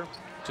Slaughter.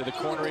 To the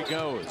corner he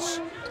goes.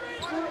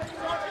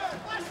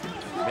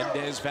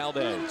 Mendez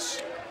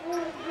Valdez.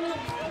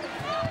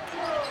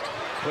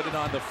 Put it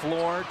on the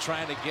floor,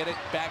 trying to get it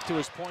back to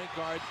his point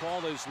guard.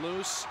 Ball is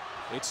loose.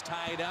 It's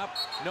tied up.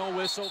 No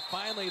whistle.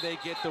 Finally, they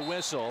get the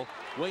whistle.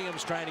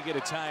 Williams trying to get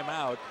a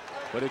timeout,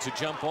 but it's a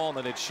jump ball,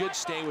 and it should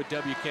stay with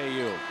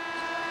WKU.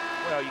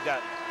 Well,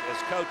 as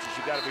coaches,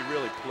 you got to be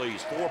really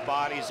pleased. 4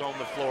 bodies on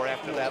the floor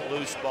after that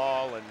loose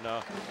ball, and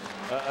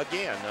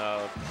again,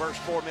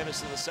 first 4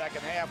 minutes in the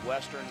second half,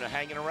 Western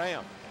hanging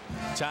around.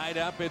 Tied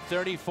up at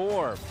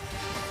 34.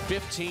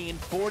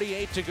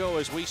 15:48 to go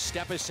as we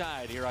step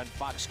aside here on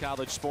Fox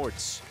College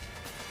Sports.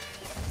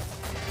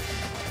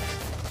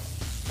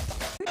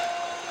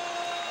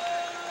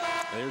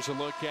 There's a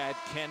look at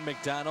Ken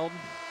McDonald.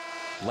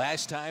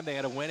 Last time they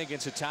had a win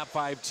against a top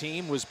 5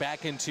 team was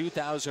back in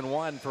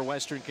 2001 for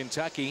Western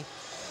Kentucky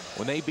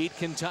when they beat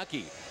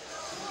Kentucky.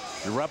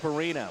 The Rupp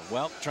Arena.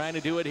 Well, trying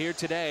to do it here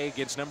today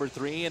against number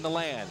 3 in the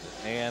land.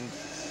 And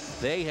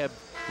they have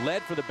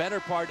led for the better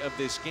part of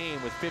this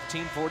game with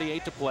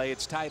 15:48 to play.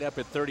 It's tied up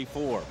at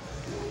 34.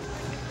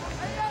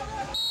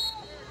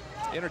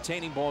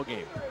 Entertaining ball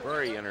game.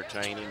 Very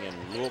entertaining,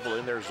 and Louisville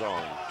in their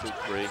zone.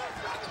 2-3.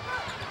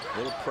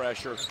 Little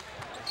pressure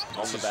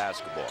on the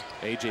basketball.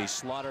 A.J.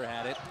 Slaughter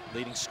had it,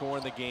 leading scorer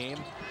in the game.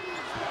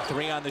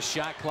 3 on the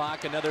shot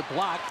clock, another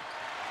block.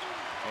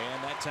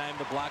 And that time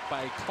the block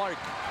by Clark.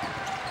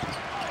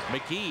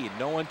 McGee,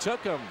 no one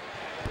took him.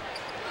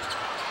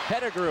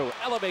 Pettigrew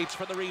elevates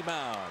for the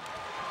rebound.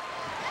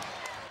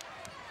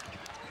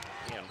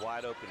 And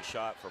wide open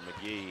shot for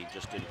McGee,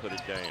 just didn't put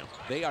it down.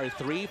 They are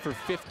 3 for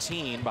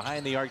 15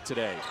 behind the arc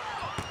today.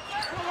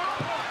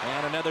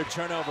 And another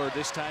turnover,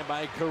 this time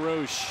by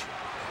Karouche.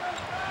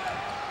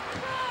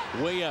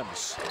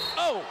 Williams.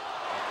 Oh,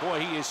 boy,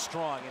 he is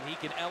strong, and he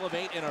can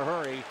elevate in a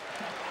hurry.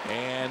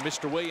 And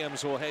Mr.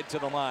 Williams will head to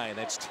the line.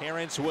 That's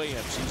Terrence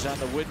Williams. He's on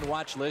the Wooden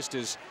Watch list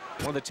as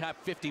one of the top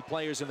 50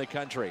 players in the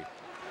country.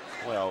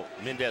 Well,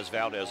 Mendez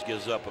Valdez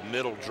gives up a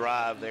middle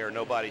drive there.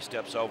 Nobody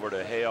steps over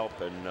to help,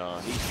 and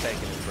he's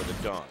taking it for the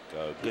dunk.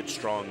 Good,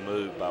 strong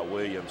move by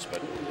Williams.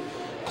 But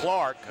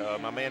Clark,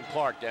 my man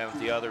Clark down at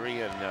the other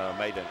end,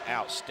 made an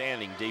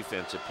outstanding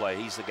defensive play.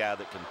 He's the guy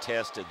that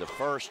contested the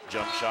first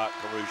jump shot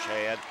Karouche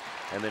had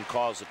and then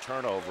caused a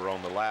turnover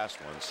on the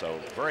last one. So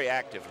very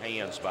active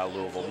hands by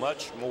Louisville,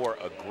 much more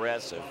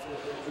aggressive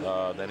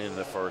than in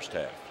the first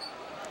half.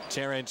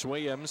 Terrence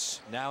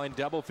Williams now in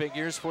double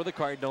figures for the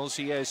Cardinals.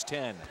 He has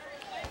 10.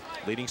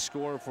 Leading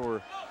scorer for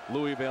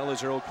Louisville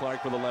is Earl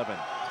Clark with 11.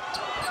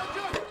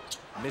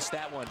 Missed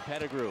that one.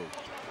 Pettigrew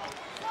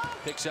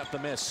picks up the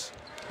miss.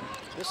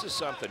 This is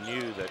something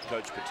new that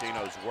Coach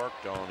Pitino's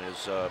worked on,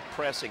 is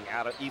pressing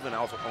out of, even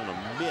off on a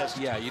miss.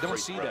 Yeah, you don't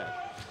see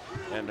that.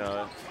 And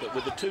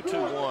with the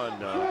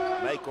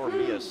 2-2-1 make or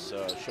miss,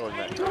 showing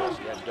that press,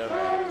 he hadn't done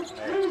that in the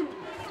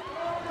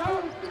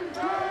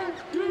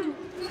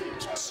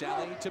past.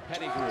 Sally to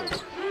Pettigrew.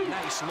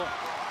 Nice look.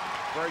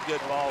 Very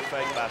good ball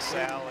fake by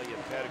Sally,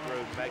 and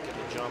Pettigrew making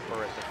the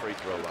jumper at the free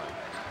throw line.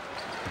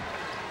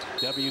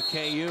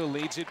 WKU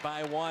leads it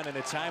by 1, and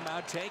a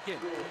timeout taken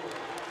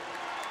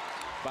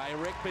by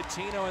Rick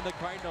Pitino and the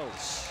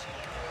Cardinals.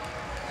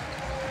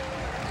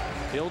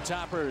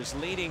 Hilltoppers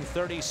leading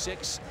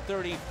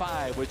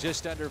 36-35 with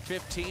just under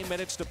 15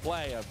 minutes to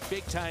play. A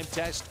big-time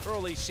test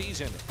early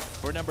season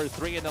for number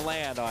 3 in the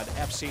land on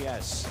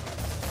FCS.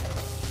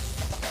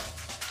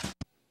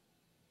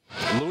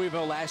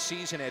 Louisville last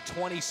season had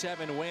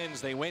 27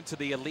 wins. They went to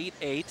the Elite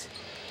 8.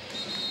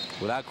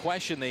 Without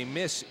question, they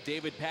miss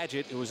David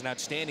Padgett, who was an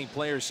outstanding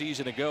player a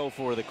season ago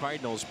for the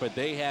Cardinals, but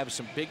they have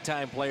some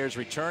big-time players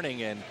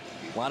returning, and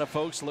a lot of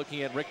folks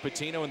looking at Rick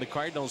Pitino and the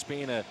Cardinals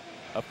being a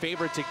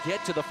favorite to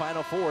get to the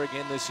Final Four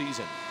again this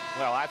season.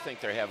 Well, I think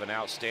they have an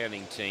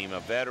outstanding team,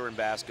 a veteran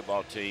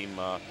basketball team.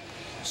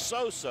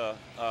 Sosa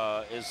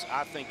is,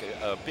 I think,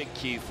 a big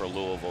key for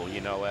Louisville.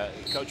 You know,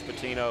 Coach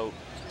Pitino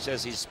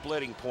says he's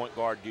splitting point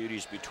guard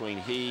duties between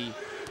he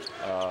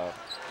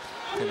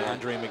and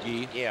Andre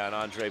McGee. Yeah, and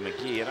Andre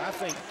McGee. And I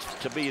think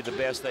to be the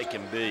best they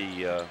can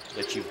be,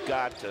 that you've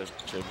got to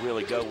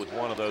really go with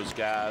one of those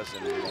guys.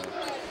 And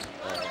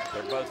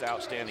they're both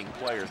outstanding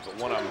players, but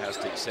one of them has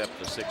to accept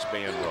the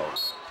 6-man role.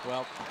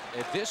 Well,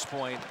 at this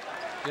point,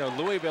 you know,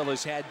 Louisville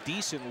has had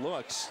decent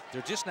looks.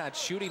 They're just not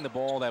shooting the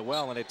ball that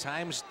well, and at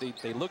times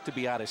they look to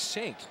be out of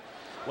sync.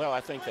 Well,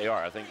 I think they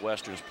are. I think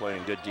Western's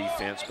playing good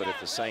defense, but at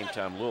the same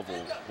time,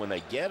 Louisville, when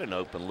they get an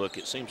open look,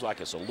 it seems like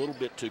it's a little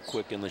bit too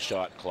quick in the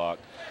shot clock.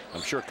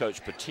 I'm sure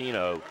Coach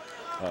Pitino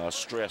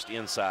stressed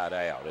inside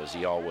out, as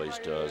he always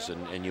does,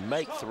 and you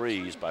make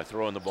threes by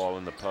throwing the ball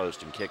in the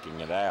post and kicking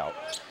it out.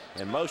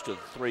 And most of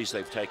the threes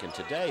they've taken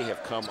today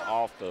have come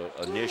off the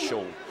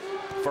initial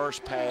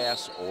first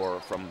pass or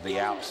from the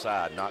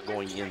outside, not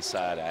going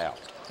inside out.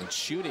 And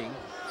shooting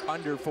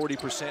under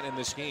 40% in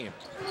this game.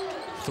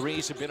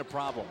 Threes have been a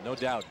problem, no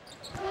doubt.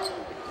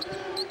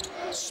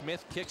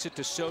 Smith kicks it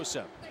to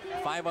Sosa.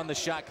 5 on the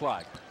shot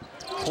clock.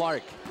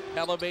 Clark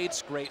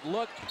elevates, great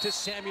look to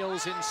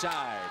Samuels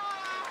inside.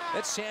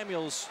 That's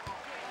Samuels,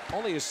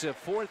 only his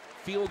 4th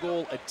field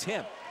goal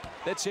attempt.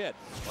 That's it.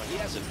 Well, he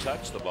hasn't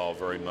touched the ball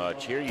very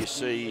much. Here you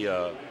see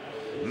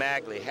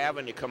Magley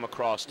having to come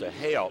across to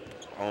help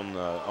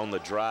on the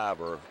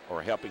drive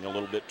or helping a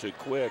little bit too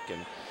quick,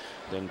 and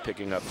then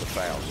picking up the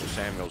foul. So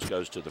Samuels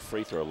goes to the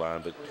free throw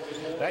line. But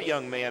that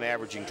young man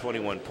averaging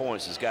 21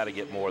 points has got to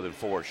get more than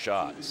 4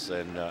 shots,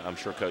 and I'm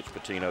sure Coach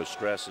Pitino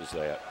stresses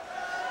that.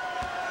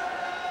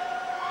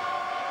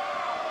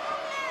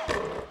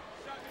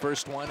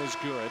 First one is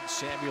good.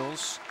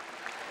 Samuels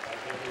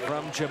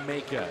from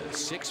Jamaica,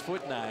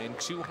 6'9",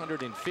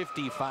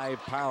 255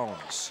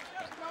 pounds.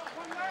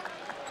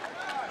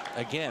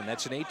 Again,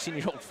 that's an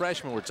 18-year-old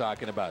freshman we're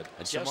talking about,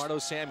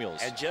 Samardo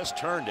Samuels. And just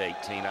turned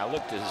 18. I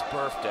looked at his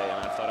birthday,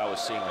 and I thought I was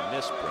seeing a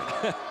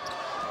misprint.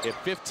 At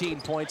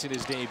 15 points in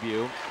his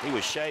debut. He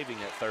was shaving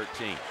at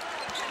 13.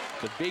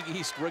 The Big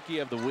East Rookie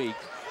of the Week.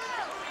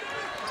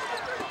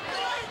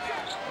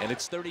 And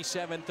it's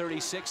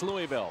 37-36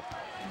 Louisville.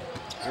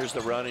 Here's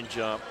the run and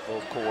jump,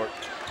 full court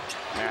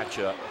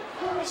matchup.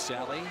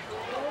 Sally,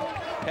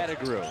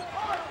 Pettigrew.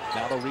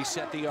 Now they'll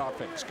reset the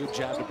offense. Good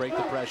job to break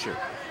the pressure.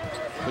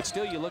 But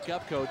still, you look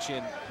up, Coach,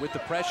 and with the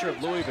pressure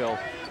of Louisville,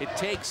 it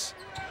takes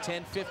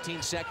 10,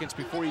 15 seconds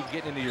before you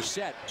get into your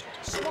set.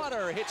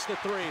 Slaughter hits the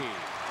three.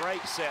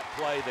 Great set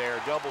play there.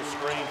 Double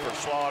screen for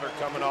Slaughter,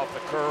 coming off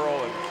the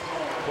curl and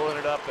pulling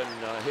it up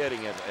and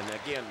hitting it. And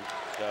again,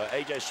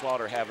 A.J.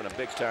 Slaughter having a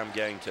big-time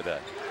game today.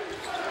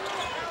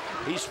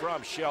 He's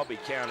from Shelby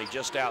County,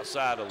 just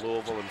outside of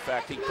Louisville. In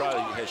fact, he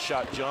probably has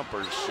shot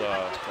jumpers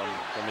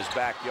from his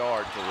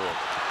backyard to Louisville.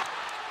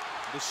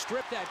 The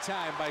strip that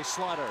time by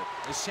Slaughter.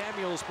 As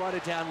Samuels brought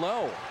it down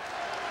low.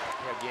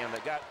 Again,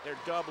 they're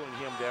doubling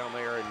him down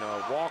there, and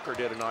Walker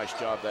did a nice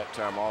job that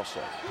time also.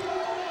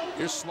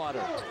 Here's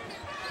Slaughter.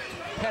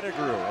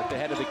 Pettigrew at the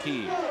head of the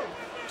key.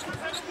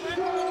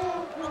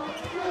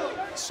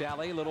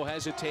 Sally, little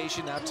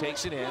hesitation, now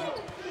takes it in.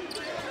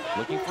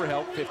 Looking for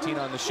help, 15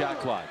 on the shot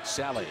clock.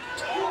 Sally.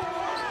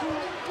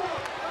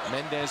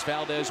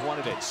 Mendez-Valdez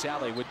wanted it.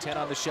 Sally with 10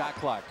 on the shot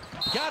clock.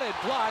 Got it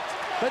blocked,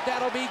 but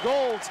that'll be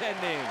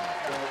goaltending.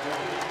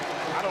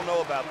 I don't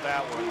know about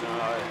that one.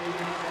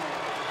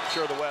 I'm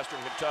sure the Western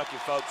Kentucky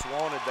folks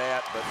wanted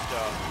that, but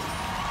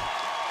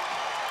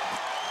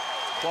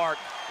Clark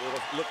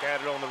will look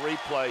at it on the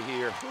replay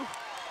here.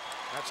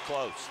 That's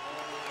close.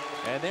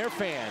 And their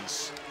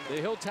fans, the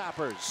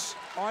Hilltoppers,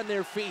 on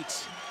their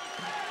feet,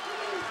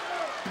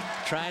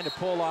 trying to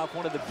pull off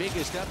one of the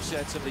biggest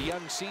upsets of the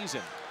young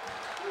season.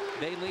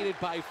 They lead it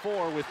by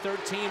 4 with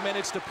 13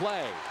 minutes to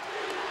play.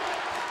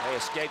 They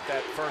escaped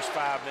that first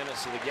 5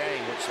 minutes of the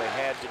game, which they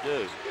had to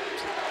do.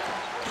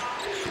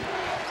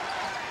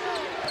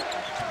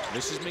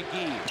 Mrs.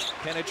 McGee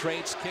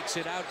penetrates, kicks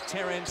it out.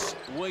 Terrence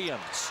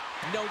Williams,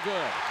 no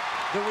good.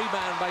 The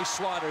rebound by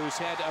Slaughter, who's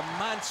had a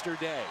monster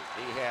day.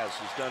 He has.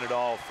 He's done it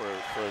all for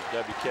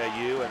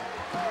WKU, and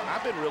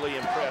I've been really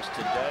impressed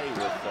today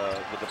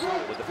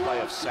with the play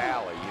of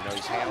Sally. You know,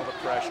 he's handled the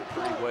pressure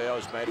pretty well.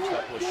 He's made a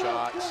couple of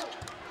shots.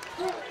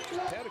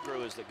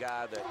 Pettigrew is the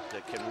guy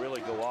that can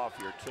really go off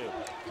here too.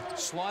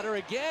 Slaughter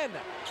again.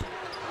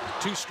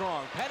 Too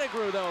strong.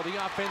 Pettigrew, though,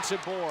 the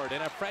offensive board,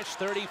 and a fresh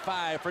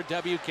 35 for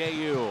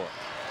WKU.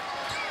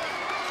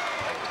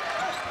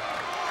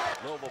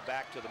 Louisville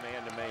back to the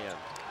man-to-man.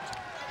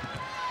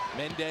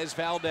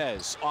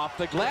 Mendez-Valdez off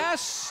the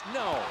glass.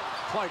 No.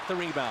 Clark the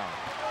rebound.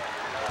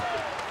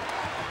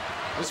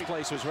 This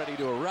place was ready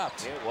to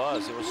erupt. It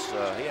was.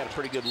 He had a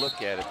pretty good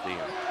look at it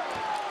then.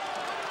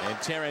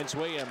 And Terrence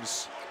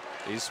Williams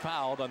is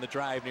fouled on the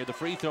drive near the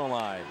free throw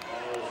line.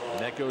 And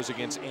that goes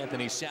against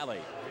Anthony Sally.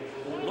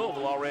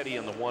 Louisville already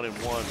in the 1-1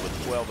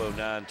 with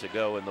 12:09 to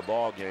go in the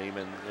ball game,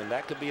 and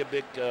that could be a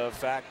big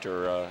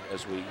factor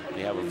as we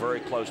have a very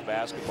close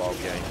basketball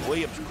game.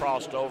 Williams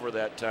crossed over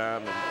that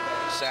time,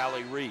 and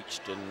Sally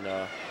reached, and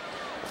I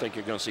think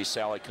you're going to see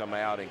Sally come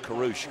out and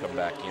Karush come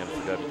back in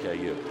for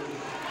WKU.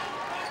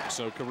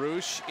 So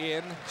Karush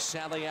in,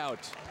 Sally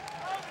out.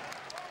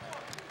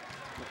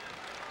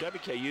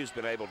 WKU's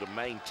been able to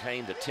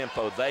maintain the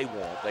tempo they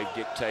want. They've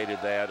dictated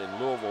that, and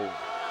Louisville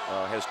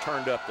has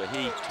turned up the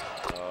heat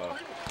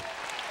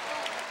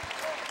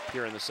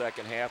here in the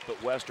second half, but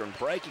Western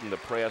breaking the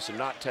press and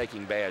not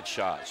taking bad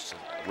shots,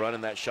 running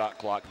that shot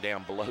clock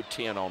down below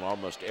 10 on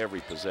almost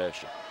every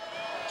possession.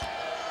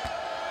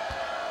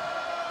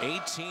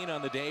 18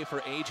 on the day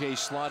for A.J.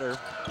 Slaughter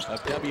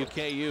of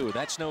WKU.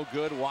 That's no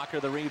good.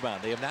 Walker the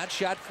rebound. They have not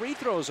shot free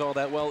throws all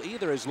that well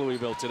either as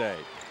Louisville today.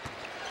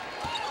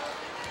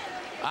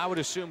 I would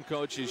assume,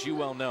 Coach, as you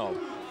well know,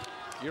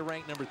 you're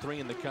ranked number 3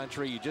 in the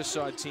country. You just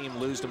saw a team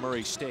lose to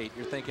Murray State.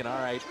 You're thinking,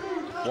 all right,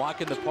 walk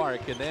in the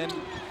park, and then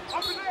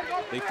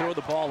they throw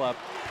the ball up,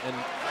 and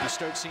you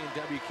start seeing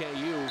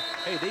WKU.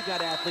 Hey, they've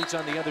got athletes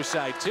on the other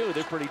side, too.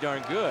 They're pretty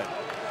darn good.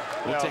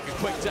 We'll take a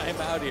quick time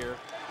out here.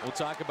 We'll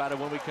talk about it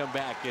when we come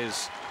back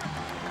as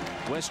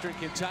Western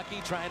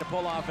Kentucky trying to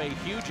pull off a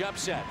huge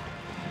upset.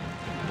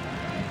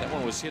 That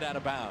one was hit out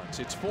of bounds.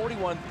 It's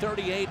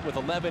 41-38 with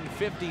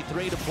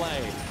 11:53 to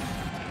play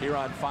here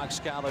on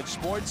Fox College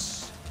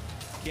Sports.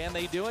 Can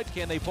they do it?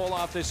 Can they pull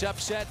off this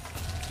upset?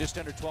 Just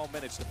under 12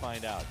 minutes to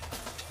find out.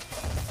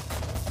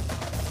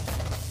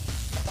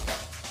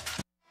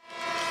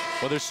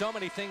 Well, there's so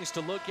many things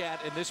to look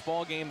at in this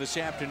ball game this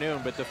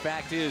afternoon, but the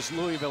fact is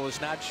Louisville has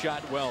not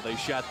shot well. They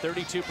shot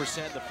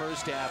 32% the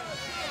first half.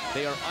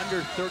 They are under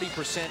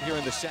 30% here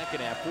in the second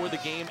half, for the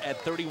game at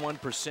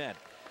 31%.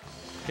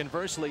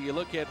 Conversely, you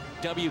look at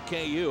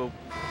WKU,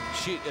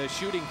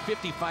 shooting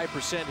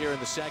 55% here in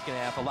the second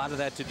half. A lot of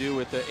that to do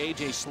with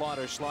A.J.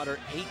 Slaughter. Slaughter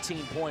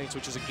 18 points,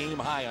 which is a game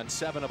high on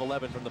 7 of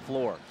 11 from the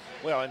floor.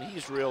 Well, and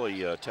he's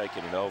really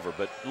taking it over.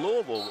 But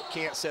Louisville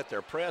can't set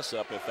their press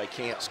up if they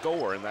can't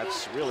score, and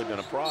that's really been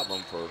a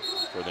problem for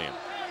them.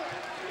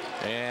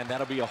 And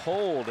that'll be a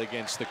hold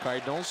against the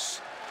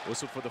Cardinals.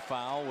 Whistle for the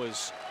foul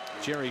was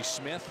Jerry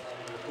Smith.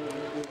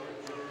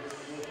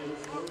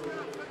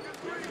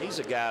 He's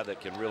a guy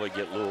that can really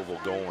get Louisville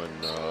going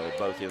at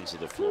both ends of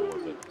the floor,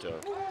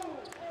 but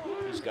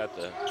he's got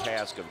the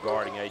task of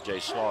guarding A.J.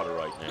 Slaughter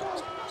right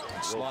now.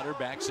 Slaughter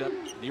backs up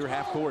near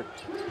half court.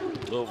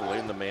 Louisville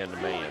in the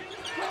man-to-man.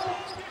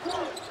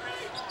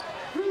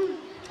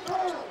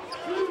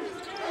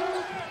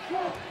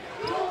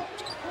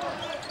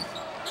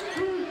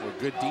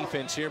 Good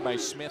defense here by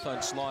Smith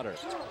on Slaughter.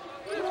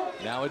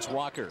 Now it's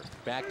Walker.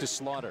 Back to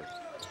Slaughter.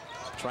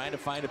 Trying to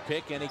find a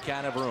pick, any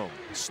kind of room.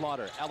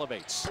 Slaughter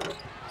elevates.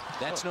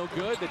 That's no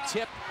good. The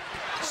tip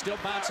still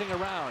bouncing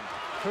around.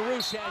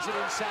 Carush has it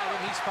inside,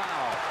 and he's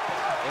fouled.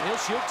 And he'll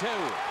shoot 2.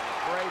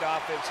 Great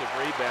offensive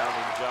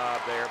rebounding job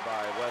there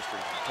by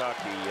Western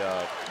Kentucky.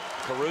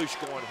 Carush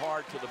going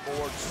hard to the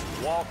boards.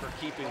 Walker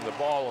keeping the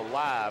ball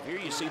alive. Here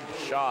you see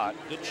the shot.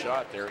 Good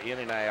shot there, in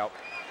and out.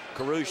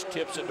 Carush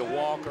tips it to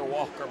Walker.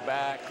 Walker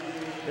back.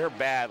 They're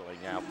battling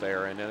out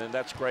there, and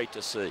that's great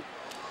to see.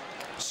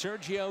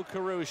 Sergio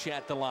Carush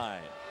at the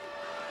line.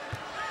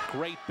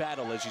 Great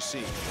battle, as you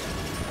see.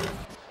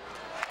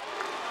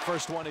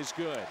 First one is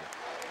good.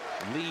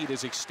 Lead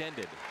is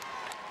extended.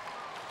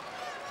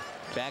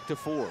 Back to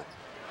 4.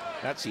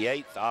 That's the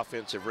 8th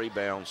offensive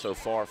rebound so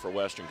far for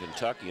Western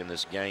Kentucky in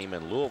this game,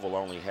 and Louisville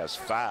only has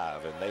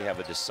 5, and they have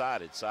a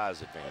decided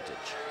size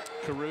advantage.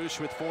 Carush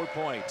with 4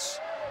 points.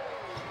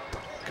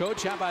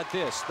 Coach, how about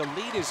this? The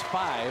lead is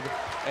 5,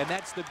 and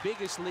that's the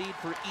biggest lead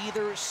for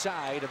either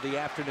side of the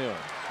afternoon.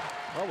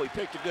 Well, we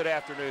picked a good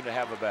afternoon to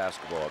have a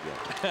basketball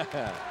game.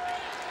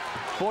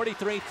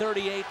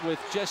 43-38 with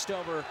just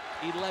over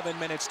 11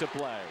 minutes to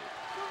play.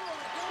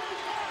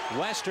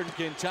 Western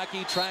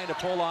Kentucky trying to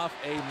pull off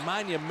a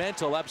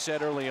monumental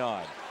upset early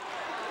on.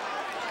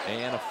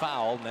 And a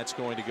foul, and that's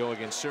going to go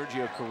against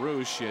Sergio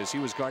Carush as he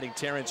was guarding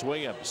Terrence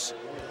Williams.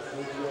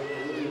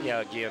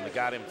 Yeah, again, they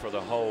got him for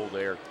the hold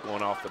there,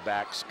 going off the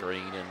back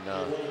screen, and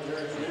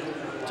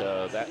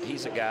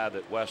he's a guy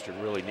that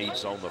Western really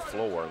needs on the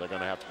floor. They're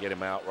going to have to get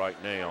him out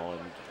right now, and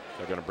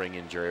they're going to bring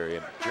in Jeremy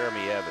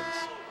Evans.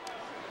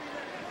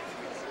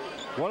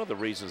 One of the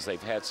reasons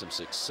they've had some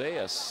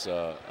success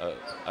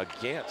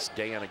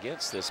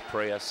against this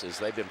press is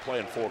they've been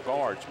playing 4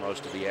 guards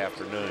most of the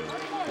afternoon.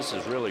 This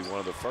is really one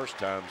of the first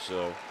times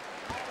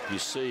you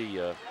see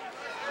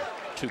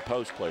 2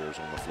 post players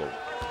on the floor.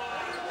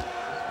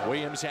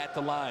 Williams at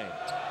the line.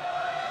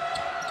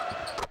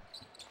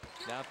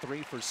 Now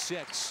 3 for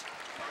 6.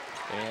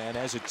 And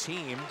as a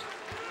team,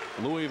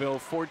 Louisville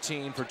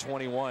 14 for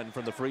 21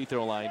 from the free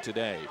throw line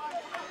today.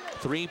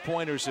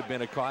 3-pointers have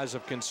been a cause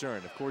of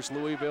concern. Of course,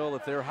 Louisville,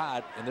 if they're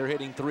hot and they're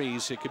hitting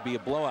threes, it could be a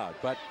blowout.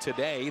 But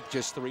today,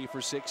 just 3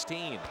 for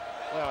 16.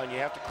 Well, and you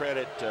have to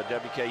credit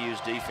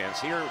WKU's defense.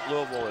 Here,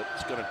 Louisville,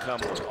 it's going to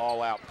come with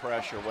all-out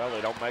pressure. Well,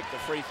 they don't make the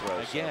free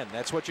throws. Again,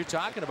 that's what you're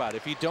talking about.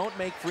 If you don't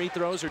make free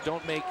throws or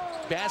don't make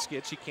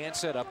baskets, you can't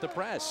set up the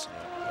press.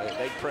 Yeah,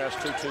 they pressed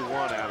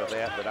 2-2-1 out of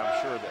that, but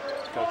I'm sure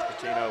that Coach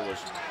Pitino was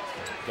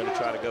going to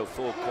try to go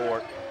full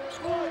court,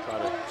 try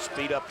to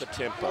speed up the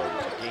tempo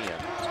again.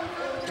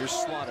 Here's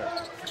Slaughter.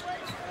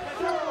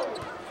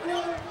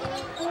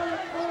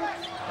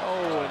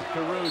 Oh, and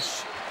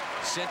Carush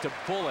sent a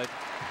bullet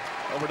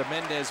over to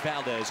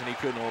Mendez-Valdez, and he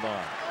couldn't hold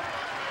on.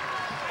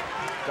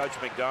 Coach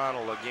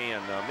McDonald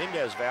again.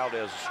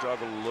 Mendez-Valdez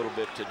struggled a little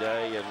bit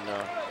today, and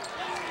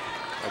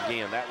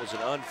again, that was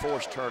an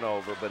unforced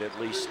turnover, but at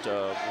least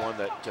one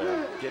that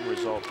didn't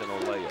result in a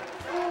layup.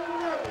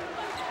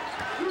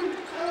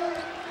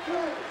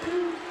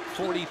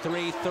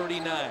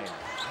 43-39,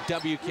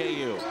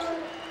 WKU.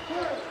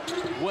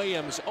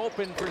 Williams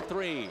open for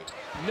 3.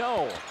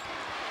 No,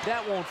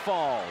 that won't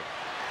fall.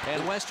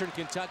 And Western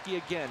Kentucky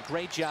again,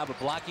 great job of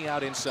blocking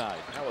out inside.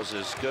 That was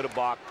as good a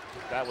block.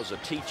 That was a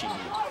teaching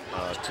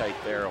tape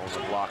there on the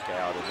block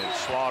out. And then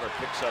Slaughter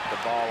picks up the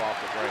ball off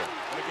the ground.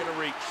 Going to get a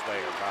reach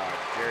there by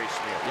Jerry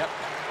Smith. Yep.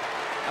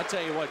 I'll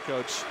tell you what,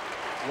 Coach.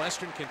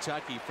 Western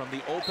Kentucky, from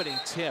the opening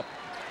tip,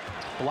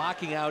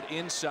 blocking out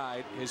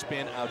inside has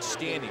been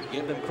outstanding.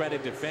 Give them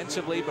credit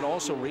defensively, but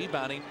also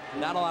rebounding.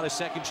 Not a lot of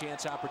second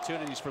chance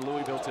opportunities for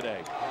Louisville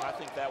today. Well, I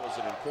think that was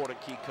an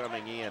important key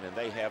coming in, and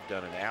they have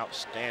done an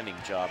outstanding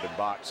job in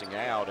boxing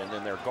out, and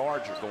then their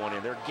guards are going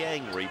in. They're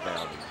gang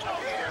rebounding.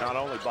 Not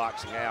only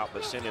boxing out,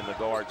 but sending the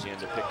guards in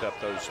to pick up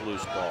those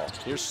loose balls.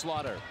 Here's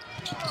Slaughter.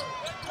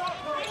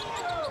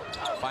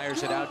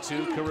 Fires it out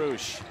to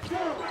Carush.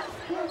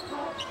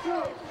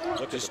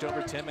 Just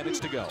over 10 minutes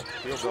to go.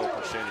 Field goal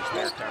percentage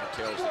there kind of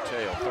tells the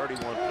tale,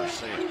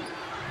 31%.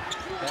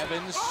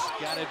 Evans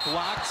got it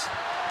blocked,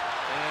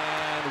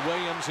 and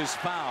Williams is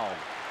fouled.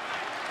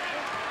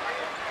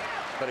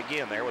 But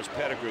again, there was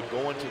Pettigrew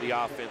going to the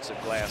offensive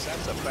glass.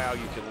 That's a foul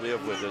you can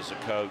live with as a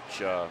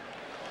coach.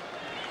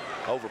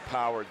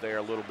 overpowered there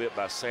a little bit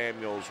by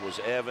Samuels was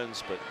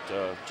Evans, but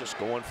just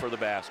going for the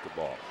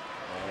basketball.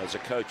 As a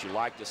coach, you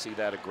like to see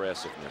that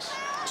aggressiveness.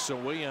 So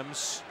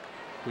Williams,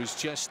 who's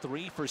just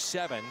 3 for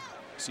 7,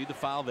 see the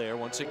foul there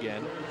once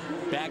again,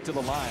 back to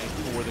the line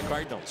for the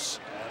Cardinals.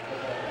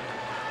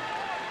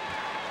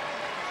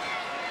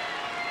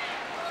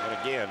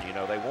 And again, you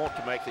know, they want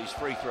to make these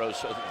free throws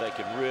so that they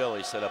can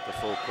really set up the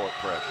full court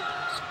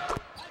pressure.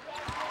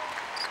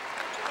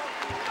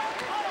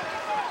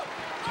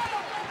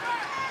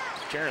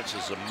 Terrence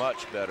is a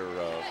much better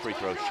free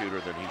throw shooter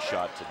than he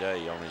shot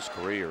today on his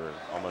career,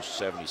 almost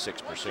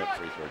 76%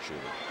 free throw shooter.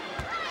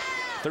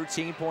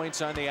 13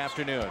 points on the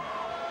afternoon.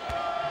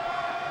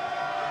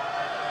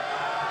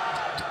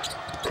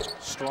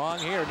 Strong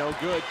here, no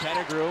good.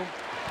 Pettigrew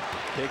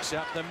picks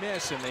up the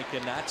miss, and they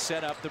cannot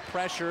set up the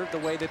pressure the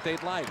way that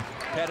they'd like.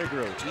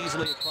 Pettigrew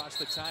easily across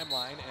the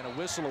timeline and a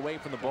whistle away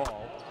from the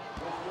ball.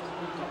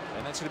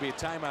 And that's going to be a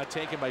timeout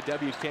taken by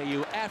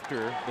WKU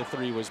after the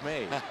 3 was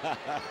made.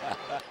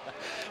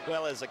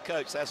 Well, as a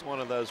coach, that's one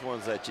of those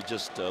ones that you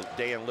just,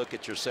 Dan, look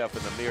at yourself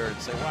in the mirror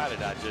and say, why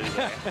did I do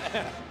that?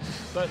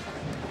 But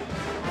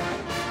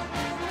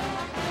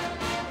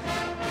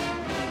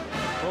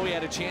well, we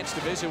had a chance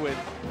to visit with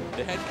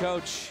the head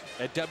coach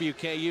at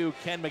WKU,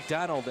 Ken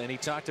McDonald, and he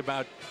talked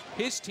about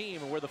his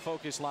team and where the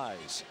focus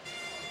lies.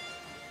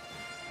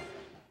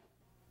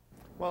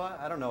 Well,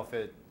 I don't know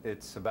if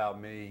it's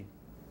about me,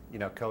 you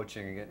know,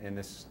 coaching in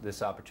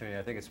this opportunity.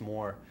 I think it's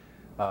more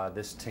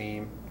this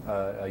team,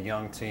 a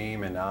young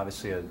team, and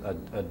obviously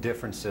a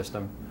different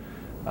system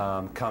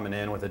coming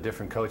in with a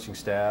different coaching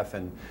staff,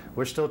 and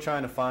we're still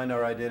trying to find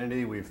our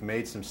identity. We've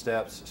made some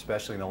steps,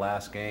 especially in the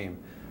last game,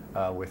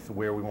 with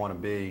where we want to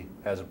be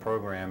as a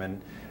program,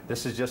 and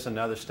this is just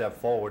another step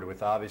forward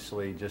with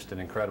obviously just an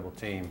incredible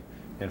team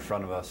in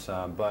front of us.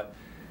 But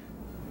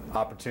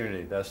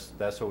opportunity,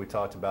 that's what we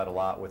talked about a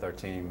lot with our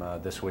team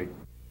this week.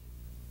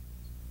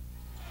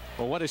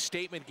 Well, what a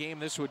statement game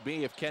this would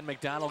be if Ken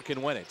McDonald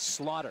can win it.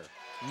 Slaughter,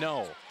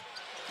 no.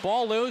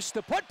 Ball loose,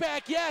 the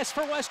putback, yes,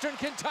 for Western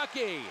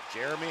Kentucky.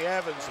 Jeremy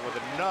Evans with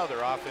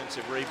another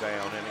offensive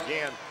rebound. And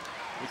again,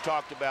 we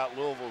talked about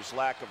Louisville's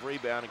lack of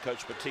rebound, and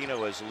Coach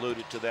Pitino has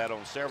alluded to that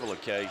on several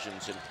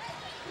occasions.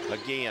 And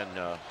again,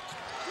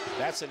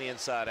 that's an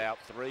inside-out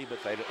 3, but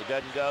it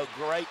doesn't go.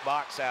 Great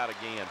box out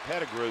again.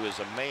 Pettigrew is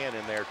a man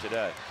in there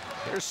today.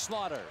 Here's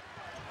Slaughter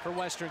for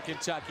Western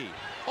Kentucky.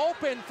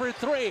 Open for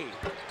 3.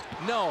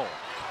 No.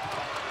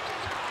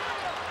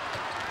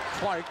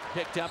 Clark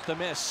picked up the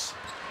miss.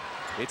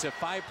 It's a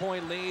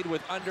 5-point lead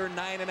with under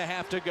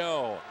 9.5 to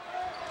go.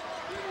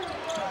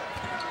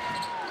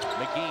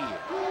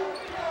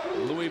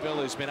 McGee.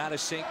 Louisville has been out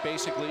of sync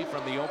basically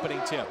from the opening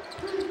tip.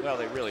 Well,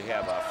 they really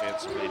have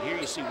offensively. And here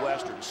you see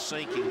Western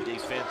sinking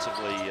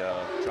defensively,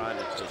 trying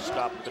to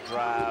stop the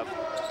drive.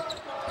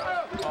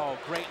 Oh,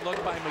 great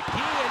look by McGee,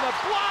 and the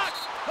block!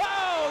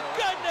 Oh,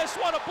 goodness,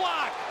 what a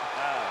block!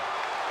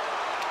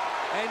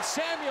 And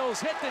Samuels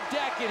hit the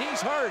deck, and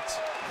he's hurt.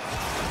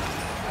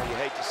 Well, you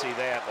hate to see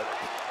that, but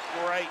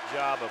great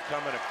job of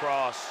coming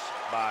across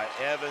by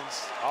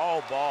Evans.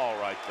 All ball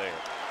right there.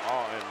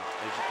 Oh, and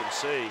as you can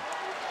see,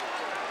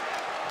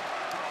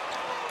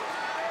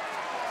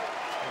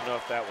 I don't know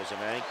if that was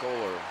an ankle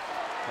or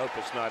hope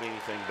it's not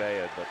anything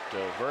bad, but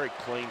very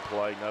clean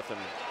play, nothing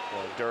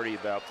dirty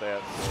about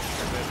that.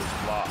 Tremendous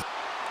block.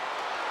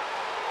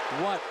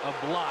 What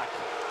a block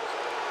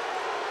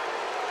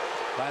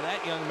by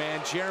that young man,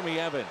 Jeremy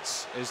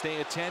Evans, as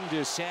they attend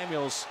to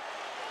Samuels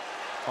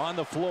on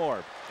the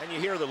floor. And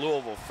you hear the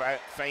Louisville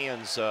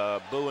fans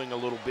booing a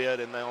little bit,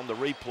 and then on the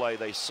replay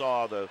they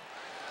saw the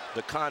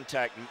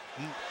contact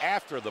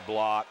after the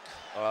block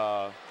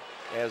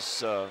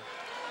as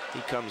he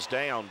comes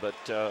down. But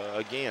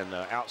again,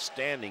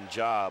 outstanding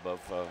job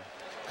of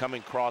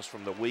coming across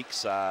from the weak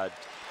side.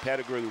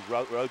 Pettigrew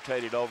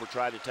rotated over,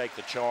 tried to take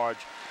the charge.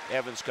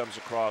 Evans comes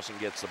across and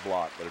gets the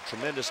block. But a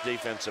tremendous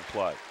defensive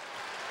play.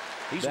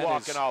 He's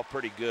walking off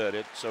pretty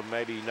good, so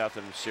maybe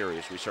nothing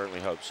serious. We certainly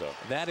hope so.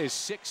 That is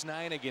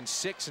 6'9"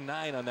 against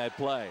 6'9" on that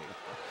play.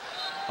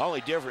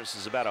 Only difference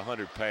is about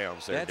 100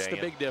 pounds there, That's Dan.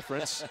 the big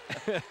difference.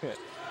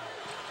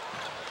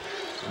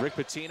 Rick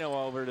Pitino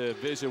over to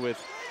visit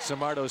with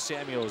Samardo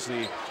Samuels,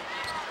 the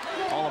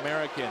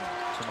All-American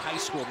from high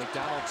school,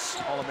 McDonald's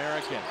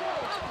All-American.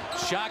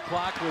 Shot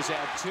clock was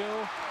at 2.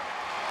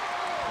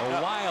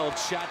 A wild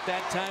shot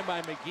that time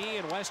by McGee,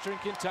 and Western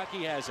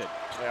Kentucky has it.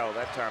 Well,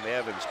 that time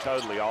Evans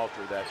totally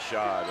altered that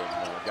shot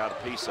and got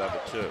a piece of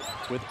it too.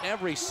 With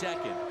every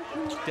second,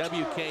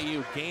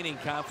 WKU gaining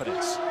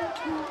confidence.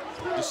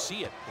 Just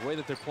see it, the way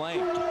that they're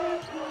playing.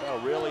 Well,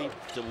 really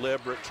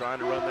deliberate, trying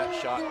to run that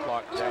shot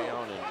clock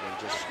down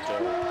and just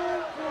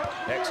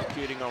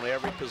executing on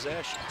every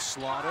possession.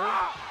 Slaughter.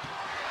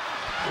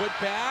 Put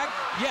back.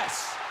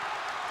 Yes.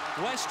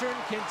 Western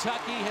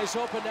Kentucky has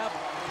opened up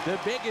the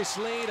biggest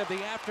lead of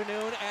the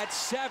afternoon at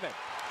 7.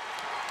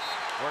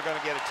 We're going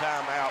to get a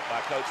timeout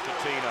by Coach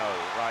Pitino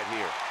right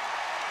here.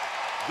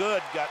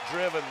 Good got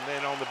driven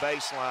then on the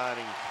baseline,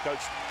 and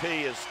Coach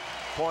P is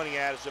pointing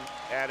at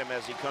him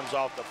as he comes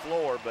off the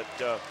floor. But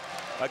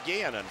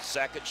again, a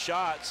second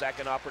shot,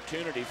 second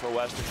opportunity for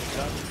Western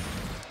Kentucky.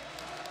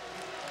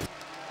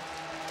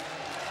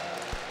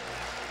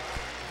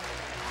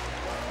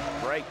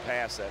 Great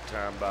pass that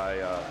time by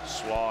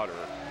Slaughter.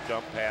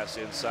 Dump pass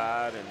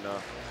inside, and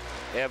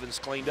Evans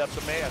cleaned up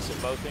the mess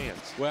at both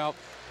ends. Well,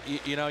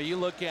 you know, you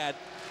look at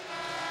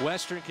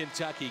Western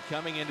Kentucky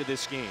coming into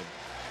this game,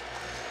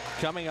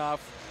 coming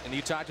off, and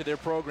you talk to their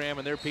program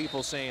and their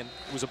people saying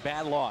it was a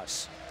bad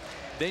loss.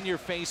 Then you're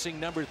facing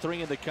number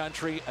 3 in the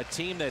country, a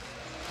team that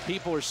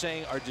people are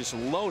saying are just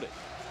loaded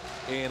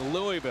in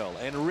Louisville,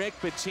 and Rick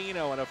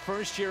Pitino, and a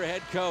first-year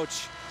head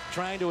coach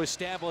trying to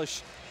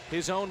establish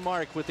his own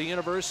mark with the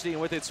university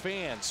and with its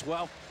fans.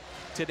 Well,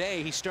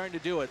 today he's starting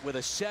to do it with a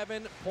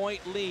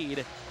 7-point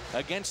lead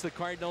against the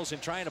Cardinals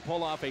and trying to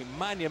pull off a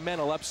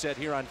monumental upset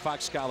here on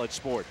Fox College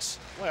Sports.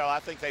 Well, I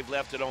think they've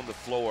left it on the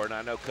floor, and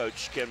I know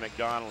Coach Ken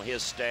McDonald,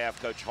 his staff,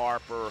 Coach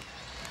Harper,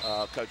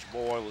 Coach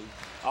Boyle,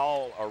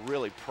 all are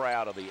really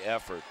proud of the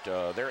effort.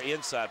 Their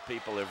inside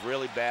people have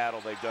really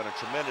battled. They've done a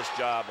tremendous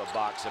job of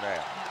boxing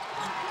out.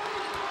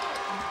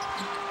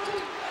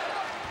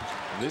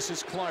 This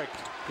is Clark,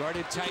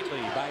 guarded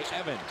tightly by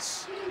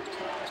Evans.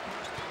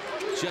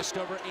 Just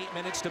over 8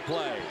 minutes to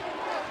play.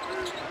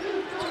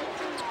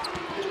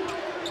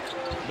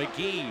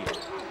 McGee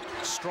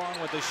strong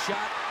with the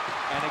shot,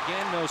 and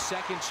again no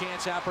second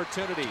chance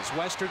opportunities.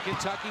 Western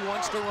Kentucky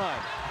wants to run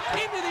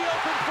into the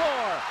open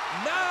floor.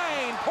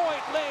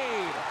 9-point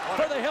lead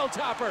for the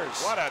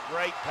Hilltoppers. What a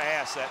great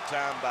pass that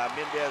time by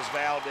Mendez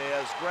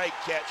Valdez. Great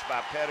catch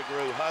by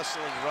Pettigrew,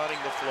 hustling,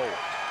 running the floor.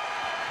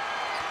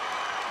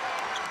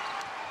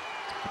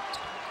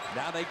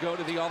 Now they go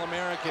to the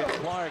All-American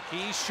Clark.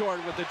 He's short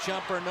with the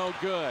jumper, no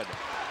good.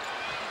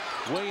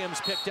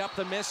 Williams picked up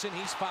the miss, and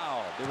he's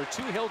fouled. There were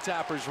 2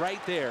 Hilltoppers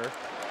right there.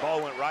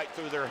 Ball went right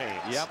through their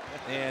hands. Yep,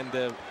 and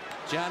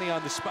Johnny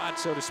on the spot,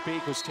 so to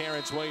speak, was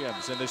Terrence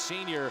Williams. And the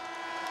senior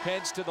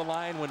heads to the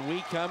line when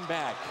we come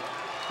back.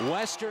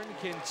 Western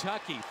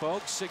Kentucky,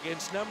 folks,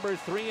 against number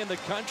 3 in the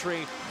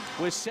country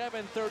with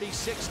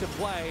 7:36 to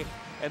play,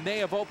 and they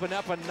have opened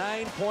up a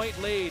 9-point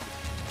lead.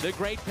 The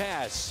great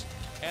pass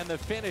and the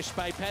finish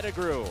by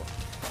Pettigrew.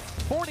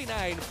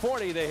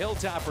 49-40, the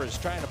Hilltoppers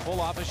trying to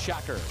pull off a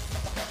shocker.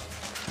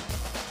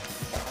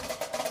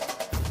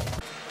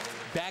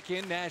 Back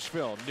in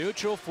Nashville,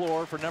 neutral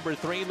floor for number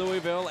 3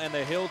 Louisville and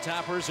the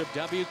Hilltoppers of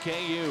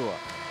WKU.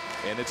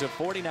 And it's a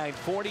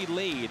 49-40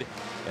 lead.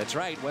 That's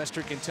right,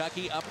 Western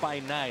Kentucky up by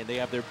 9. They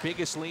have their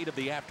biggest lead of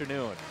the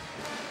afternoon.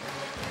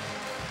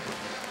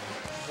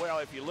 Well,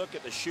 if you look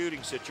at the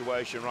shooting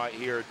situation right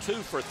here, 2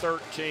 for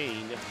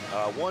 13,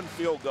 1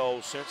 field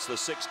goal since the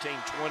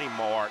 16-20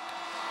 mark.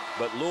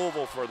 But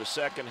Louisville for the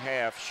second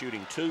half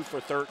shooting 2 for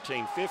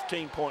 13,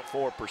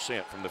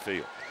 15.4% from the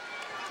field.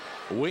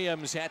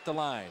 Williams at the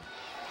line.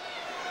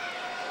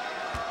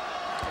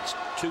 It's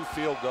 2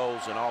 field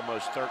goals in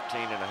almost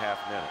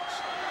 13.5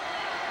 minutes.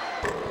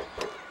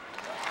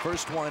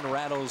 First one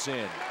rattles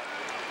in.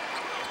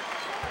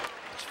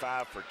 It's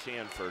 5 for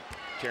 10 for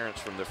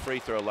Terrence from the free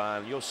throw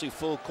line. You'll see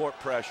full court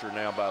pressure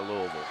now by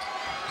Louisville.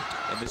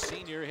 And the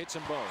senior hits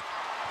them both.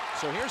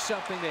 So here's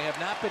something they have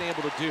not been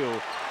able to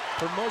do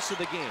for most of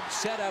the game.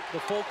 Set up the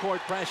full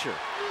court pressure.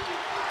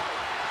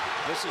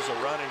 This is a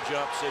run and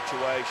jump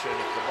situation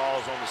if the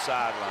ball's on the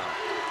sideline.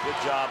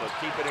 Good job of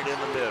keeping it in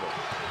the middle.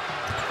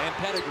 And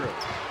Pettigrew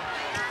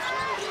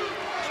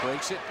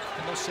breaks it,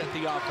 and they'll set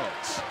the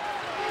offense.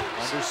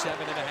 Under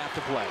 7.5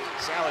 to play.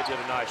 Sally did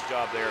a nice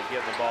job there of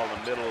getting the ball in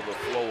the middle of the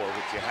floor,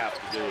 which you have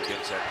to do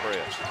against that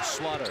press.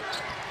 Slaughter.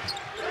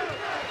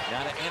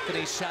 Now to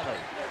Anthony Selley,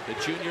 the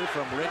junior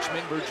from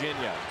Richmond,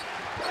 Virginia.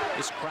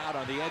 This crowd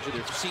on the edge of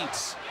their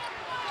seats.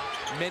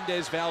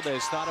 Mendez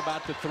Valdez thought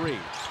about the 3.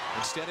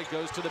 Instead it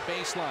goes to the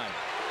baseline.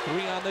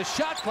 3 on the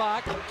shot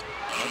clock.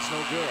 That's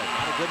no good.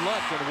 Not a good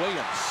look. And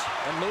Williams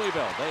and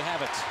Louisville, they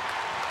have it.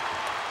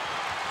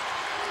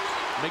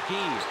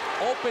 McGee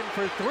open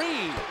for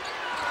 3.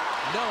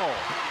 No.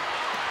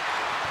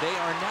 They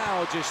are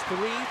now just 3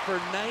 for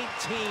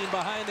 19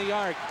 behind the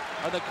arc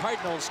of the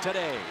Cardinals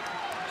today.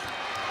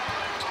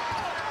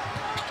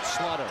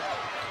 Slaughter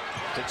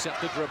picks up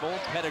the dribble.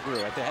 Pettigrew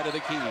at the head of the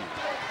key.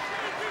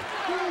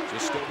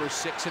 Just over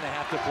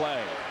 6.5 to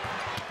play.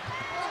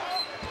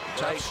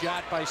 Tough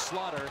shot by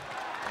Slaughter,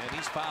 and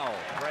he's fouled.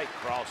 Great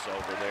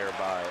crossover there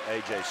by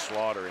A.J.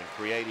 Slaughter in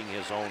creating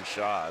his own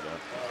shot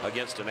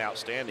against an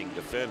outstanding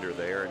defender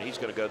there, and he's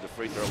going to go to the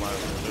free throw line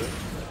for 2.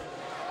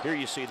 Here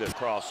you see the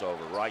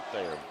crossover right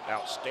there.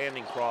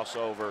 Outstanding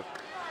crossover,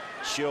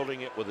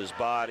 shielding it with his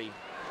body.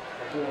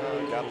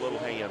 Got a little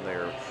hand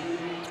there.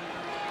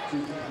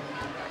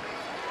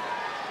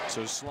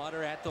 So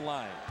Slaughter at the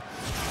line.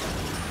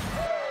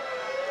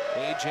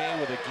 A.J.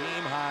 with a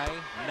game-high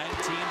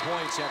 19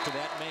 points after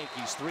that make.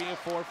 He's 3 of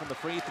 4 from the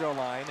free throw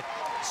line,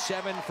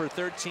 7 for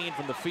 13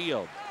 from the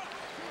field.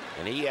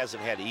 And he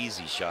hasn't had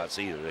easy shots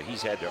either.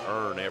 He's had to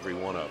earn every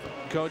one of them.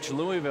 Coach,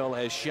 Louisville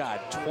has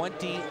shot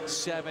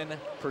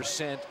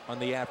 27% on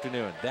the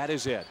afternoon. That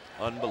is it.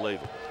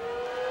 Unbelievable.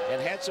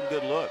 and had some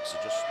good looks.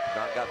 Just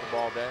not got the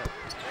ball down.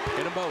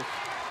 Hit them both.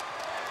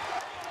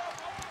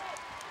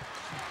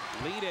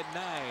 Lead at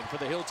 9 for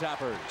the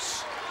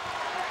Hilltoppers.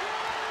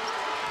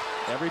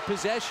 Every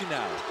possession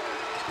now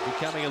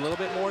becoming a little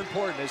bit more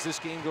important as this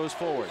game goes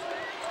forward.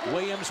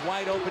 Williams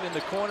wide open in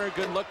the corner.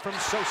 Good look from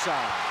Sosa.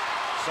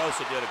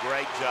 Sosa did a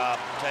great job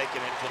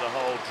taking it to the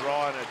hole,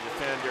 drawing a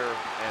defender,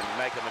 and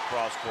making the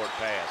cross-court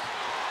pass.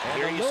 And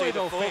here the you see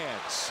the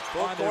fans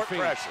full on their court feet.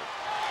 pressure.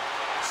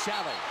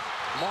 Sally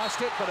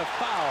lost it, but a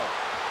foul.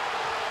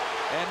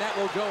 And that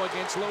will go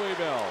against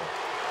Louisville.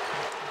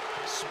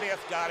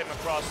 Smith got him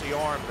across the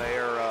arm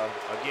there.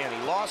 Again,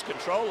 he lost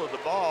control of the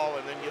ball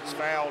and then gets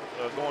fouled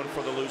going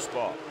for the loose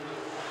ball.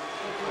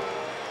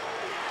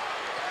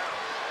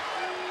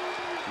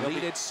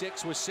 Lead at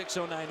 6 with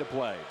 6:09 to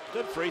play.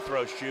 Good free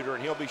throw shooter,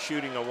 and he'll be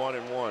shooting a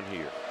 1-and-1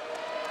 here.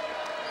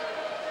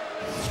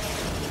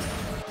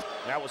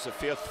 That was the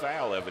 5th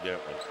foul,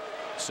 evidently.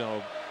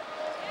 So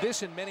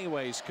this in many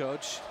ways,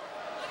 Coach,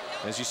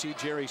 as you see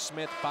Jerry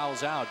Smith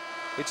fouls out,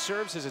 it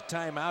serves as a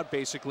timeout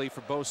basically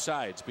for both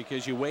sides,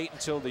 because you wait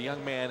until the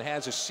young man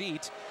has a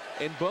seat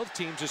and both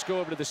teams just go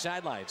over to the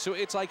sideline. So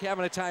it's like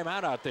having a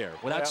timeout out there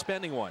without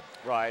spending one.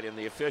 Right, and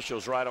the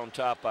officials right on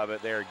top of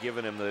it there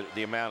giving him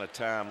the amount of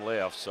time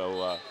left.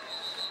 So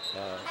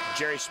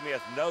Jerry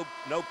Smith, no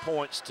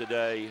points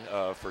today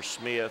for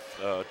Smith,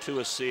 2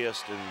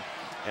 assists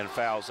and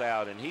fouls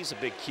out, and he's a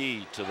big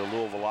key to the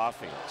Louisville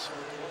offense.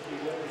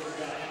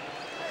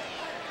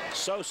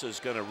 Sosa's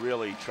going to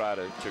really try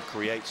to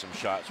create some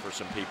shots for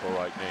some people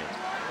right now.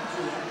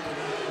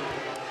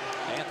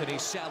 Anthony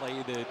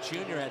Sally, the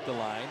junior at the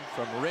line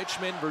from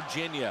Richmond,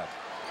 Virginia.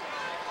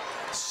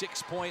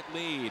 6-point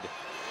lead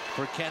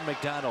for Ken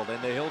McDonald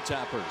and the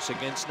Hilltoppers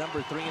against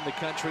number 3 in the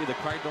country, the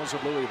Cardinals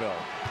of Louisville.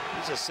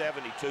 He's a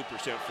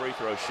 72% free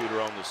throw shooter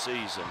on the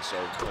season. So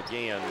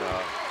again,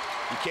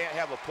 you can't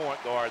have a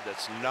point guard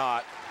that's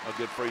not a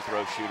good free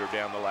throw shooter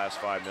down the last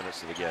 5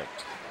 minutes of the game.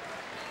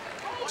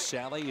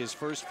 Sally, his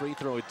first free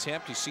throw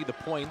attempt. You see the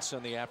points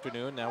on the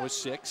afternoon. Now is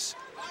 6.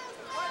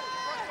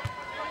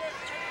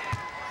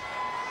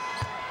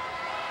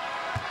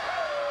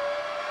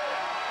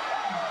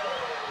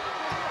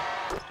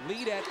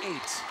 Lead at 8.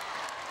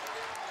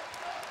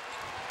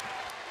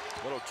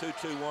 Little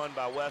 2-2-1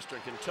 by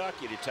Western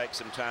Kentucky to take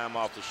some time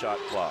off the shot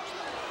clock.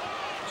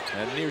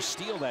 And near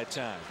steal that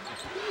time.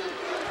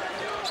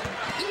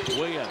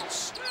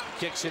 Williams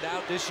kicks it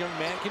out. This young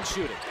man can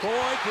shoot it.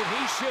 Boy, can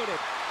he shoot it.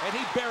 And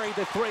he buried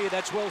the 3.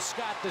 That's Will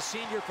Scott, the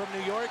senior from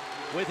New York,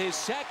 with his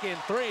second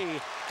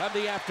 3 of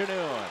the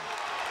afternoon.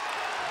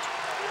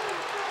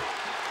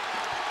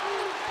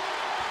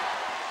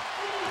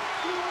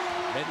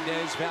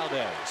 Mendez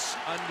Valdez,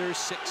 under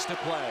 6 to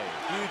play.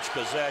 Huge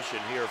possession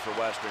here for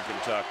Western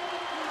Kentucky.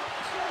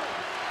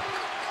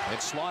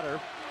 And Slaughter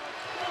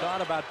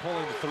thought about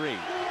pulling the 3.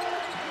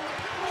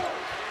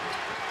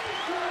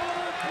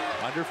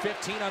 Under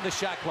 15 on the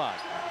shot clock.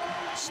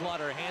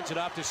 Slaughter hands it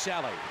off to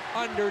Sally.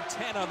 Under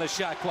 10 on the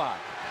shot clock.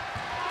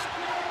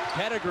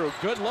 Pettigrew,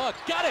 good look,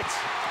 got it!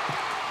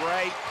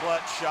 Great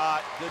clutch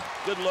shot,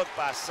 good look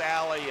by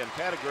Sally, and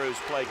Pettigrew's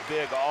played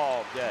big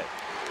all day.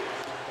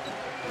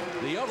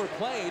 The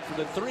overplayed for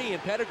the 3,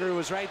 and Pettigrew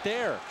was right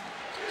there.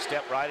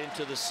 Step right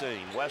into the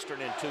scene. Western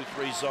in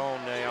 2-3 zone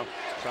now,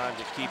 trying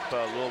to keep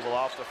Louisville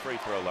off the free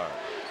throw line.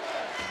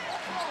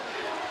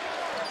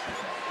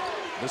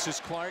 This is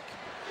Clark.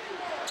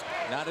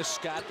 Now to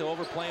Scott, to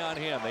overplay on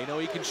him. They know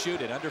he can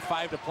shoot it. Under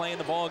 5 to play in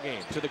the ball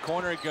game. To the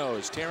corner it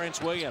goes.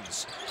 Terrence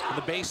Williams on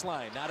the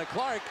baseline. Now to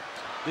Clark.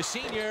 The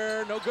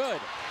senior, no good.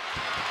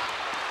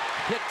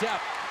 Picked up.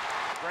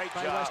 Great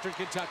by job. Western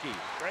Kentucky.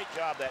 Great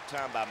job that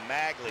time by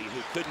Magley,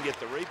 who couldn't get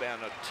the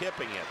rebound of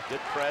tipping it. Good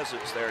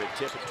presence there to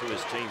tip it to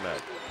his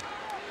teammate.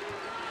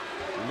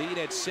 Lead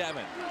at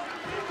 7.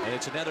 And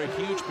it's another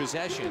huge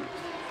possession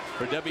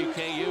for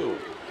WKU.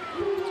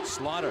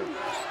 Slaughter.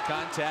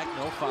 Contact,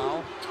 no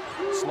foul.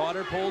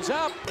 Slaughter pulls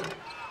up.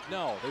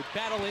 No, they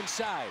battle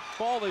inside.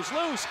 Ball is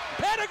loose.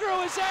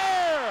 Pettigrew is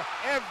there!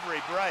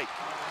 Every break.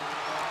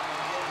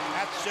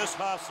 That's just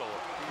hustle.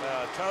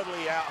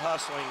 Totally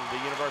out-hustling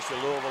the University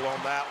of Louisville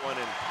on that one,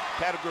 and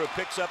Pettigrew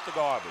picks up the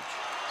garbage.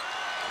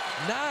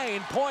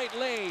 9-point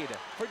lead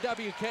for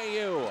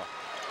WKU.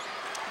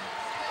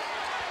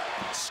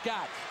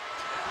 Scott.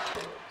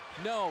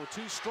 No,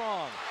 too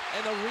strong.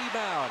 And the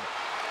rebound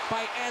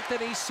by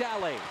Anthony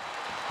Sally.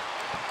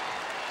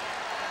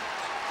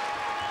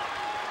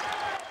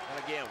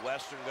 And again,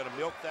 Western going to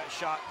milk that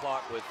shot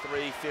clock with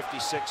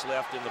 3:56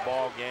 left in the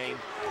ball game.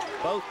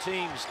 Both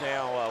teams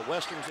now,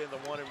 Western's in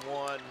the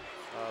 1-and-1,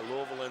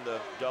 Louisville in the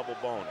double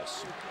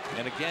bonus.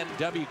 And again,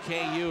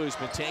 WKU has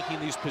been taking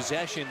these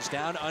possessions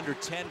down under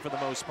 10 for the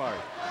most part.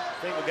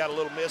 I think we've got a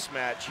little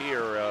mismatch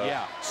here.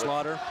 Yeah,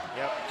 Slaughter.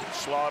 Yep,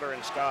 Slaughter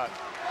and Scott.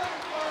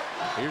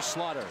 Here's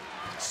Slaughter.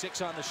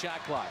 6 on the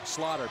shot clock.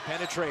 Slaughter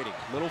penetrating.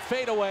 Little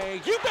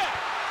fadeaway. You bet!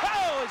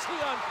 Oh, is he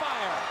on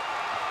fire?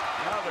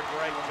 Another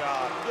great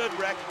job. Good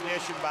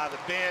recognition by the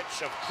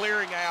bench of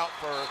clearing out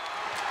for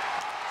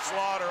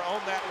Slaughter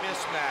on that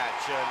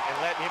mismatch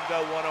and letting him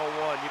go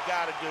one-on-one. You've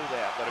got to do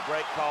that, but a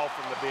great call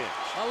from the bench.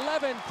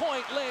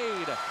 11-point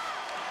lead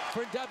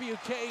for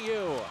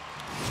WKU.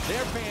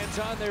 Their fans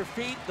on their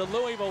feet. The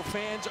Louisville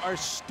fans are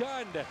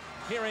stunned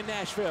here in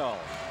Nashville.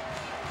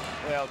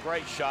 Well,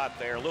 great shot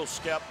there. A little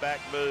step back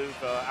move.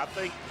 I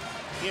think,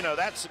 you know,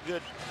 that's a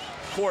good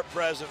court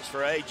presence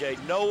for A.J.,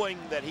 knowing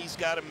that he's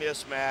got a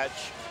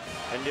mismatch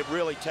and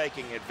really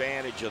taking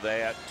advantage of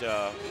that.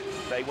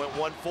 They went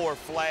 1-4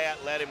 flat,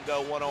 let him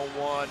go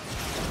one-on-one,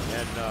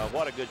 and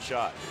what a good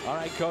shot. All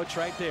right, Coach,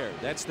 right there.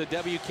 That's the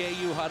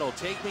WKU huddle.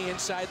 Take me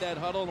inside that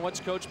huddle, and what's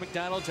Coach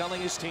McDonald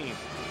telling his team?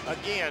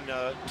 Again,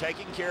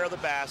 taking care of the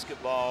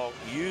basketball,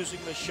 using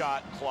the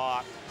shot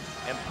clock,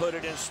 and put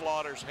it in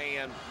Slaughter's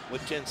hand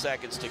with 10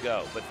 seconds to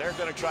go. But they're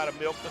going to try to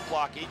milk the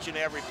clock each and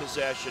every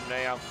possession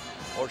now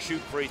or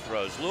shoot free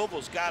throws.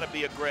 Louisville's got to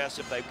be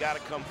aggressive. They've got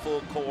to come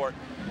full court.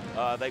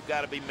 They've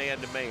got to be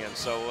man-to-man.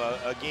 So,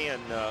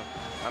 again,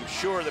 I'm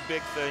sure the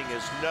big thing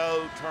is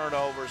no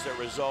turnovers that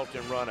result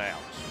in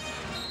run-outs.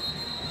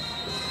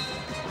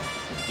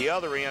 The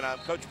other end,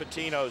 Coach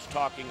Pitino is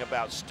talking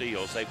about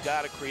steals. They've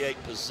got to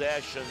create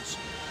possessions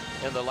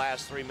in the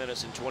last 3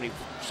 minutes and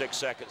 26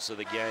 seconds of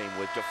the game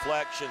with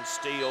deflections,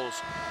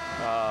 steals,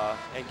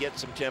 and get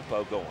some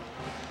tempo going.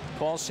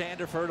 Paul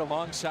Sanderford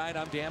alongside.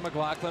 I'm Dan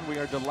McLaughlin. We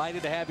are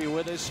delighted to have you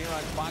with us here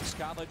on Fox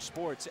College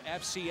Sports,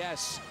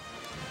 FCS.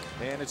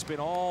 And it's been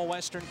all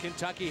Western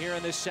Kentucky here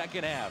in this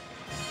second half.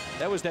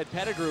 That was that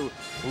Pettigrew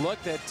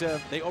look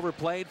that they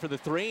overplayed for the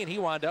three, and he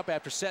wound up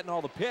after setting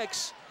all the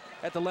picks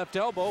at the left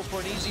elbow for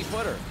an easy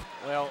footer.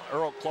 Well,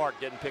 Earl Clark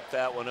didn't pick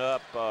that one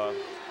up,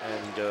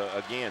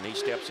 again, he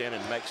steps in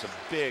and makes a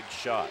big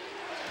shot.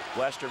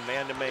 Western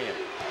man-to-man.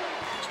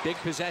 Big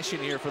possession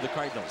here for the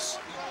Cardinals.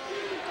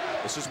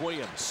 This is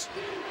Williams.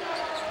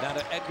 Now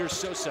to Edgar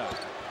Sosa.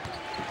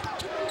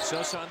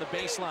 Sosa on the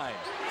baseline.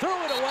 Threw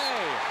it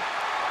away.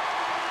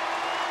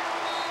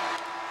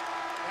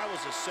 That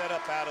was a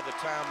setup out of the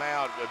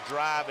timeout, a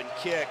drive and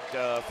kick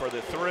for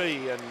the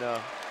three, and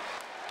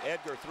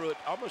Edgar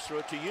almost threw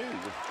it to you,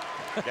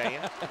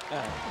 Dan.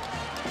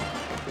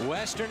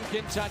 Western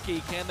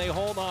Kentucky, can they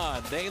hold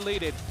on? They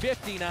lead it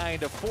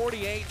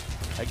 59-48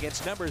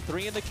 against number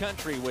 3 in the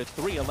country with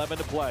 3:11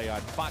 to play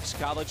on Fox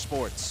College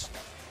Sports.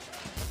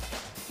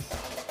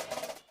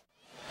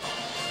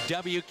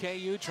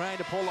 WKU trying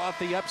to pull off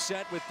the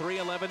upset with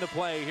 3:11 to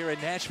play here in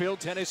Nashville,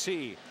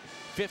 Tennessee.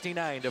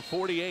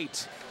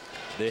 59-48.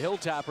 The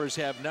Hilltoppers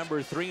have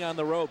number 3 on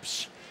the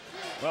ropes.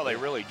 Well, they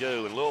really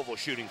do. And Louisville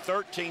shooting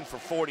 13 for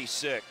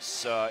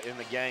 46 in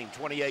the game,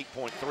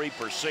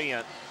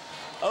 28.3%.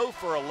 0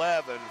 for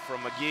 11 from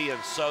McGee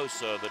and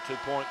Sosa, the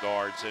 2-point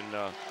guards.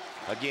 And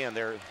again,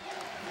 they're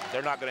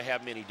not going to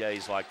have many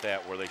days like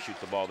that where they shoot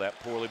the ball that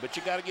poorly. But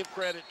you got to give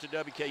credit to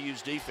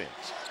WKU's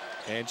defense.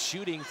 And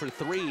shooting for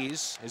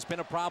threes has been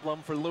a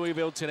problem for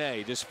Louisville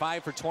today. Just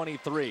 5 for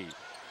 23.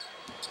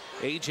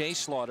 A.J.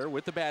 Slaughter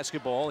with the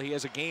basketball. He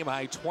has a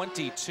game-high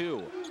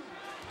 22.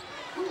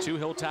 2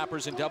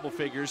 Hilltoppers in double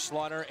figures,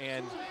 Slaughter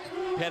and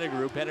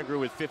Pettigrew. Pettigrew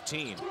with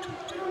 15.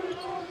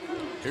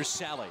 Here's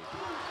Sally.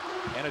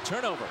 And a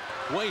turnover.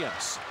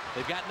 Williams.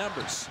 They've got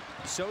numbers.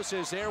 Sosa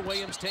is there.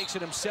 Williams takes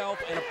it himself,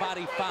 and a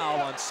body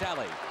foul on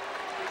Sally.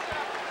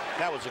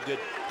 That was a good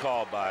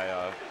call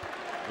by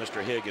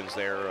Mr. Higgins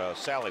there.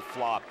 Sally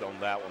flopped on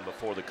that one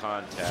before the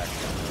contact.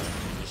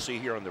 You see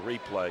here on the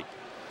replay,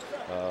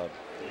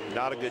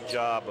 not a good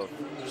job of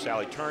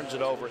Sally. Turns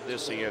it over at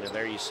this end, and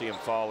there you see him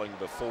falling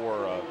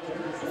before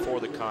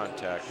the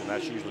contact, and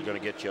that's usually going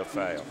to get you a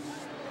foul.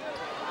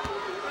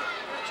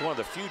 It's one of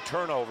the few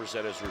turnovers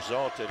that has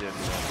resulted in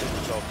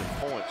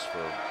points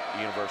for the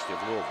University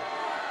of Louisville.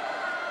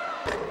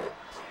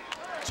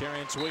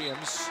 Terrence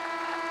Williams,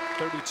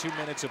 32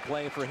 minutes of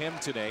play for him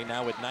today,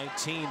 now with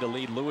 19 to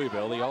lead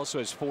Louisville. He also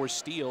has 4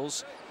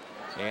 steals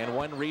and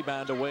 1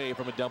 rebound away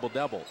from a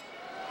double-double.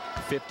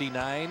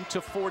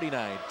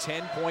 59-49,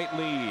 10-point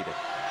lead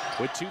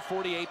with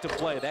 2:48 to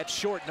play. That's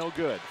short, no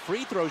good.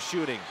 Free throw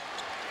shooting,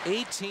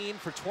 18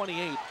 for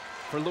 28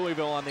 for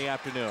Louisville on the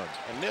afternoon.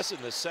 And missing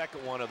the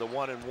second one of the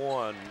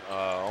 1-and-1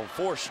 on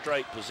 4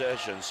 straight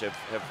possessions have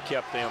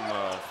kept them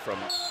from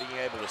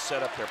being able to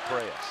set up their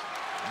press.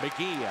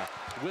 McGee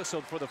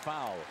whistled for the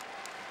foul.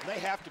 They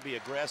have to be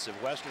aggressive.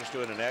 Western's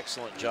doing an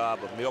excellent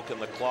job of milking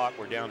the clock.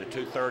 We're down to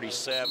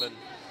 2:37.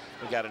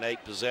 We got an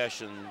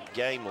 8-possession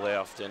game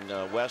left, and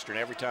Western,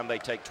 every time they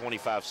take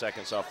 25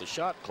 seconds off the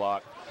shot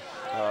clock,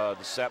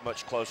 it's that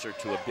much closer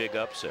to a big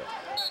upset.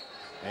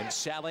 And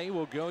Sally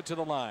will go to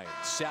the line.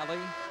 Sally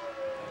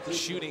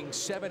shooting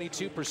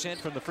 72%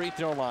 from the free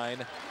throw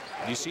line.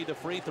 You see the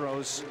free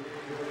throws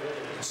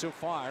so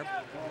far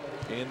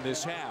in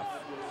this half.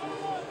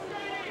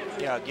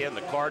 Yeah, again,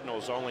 the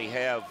Cardinals only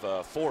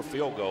have 4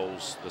 field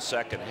goals the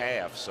second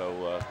half,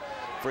 so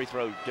free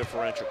throw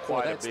differential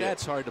quite a bit.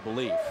 That's hard to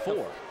believe.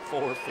 4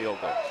 field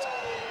goals.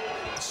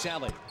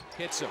 Sally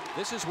hits him.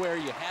 This is where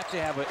you have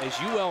to have, as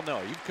you well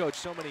know, you've coached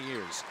so many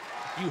years,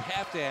 you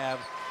have to have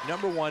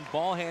number 1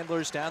 ball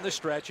handlers down the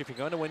stretch if you're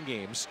going to win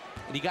games,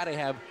 and you got to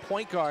have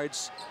point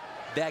guards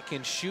that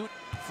can shoot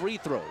free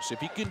throws.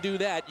 If you can do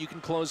that, you can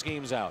close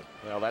games out.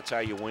 Well, that's how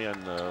you win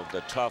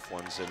the tough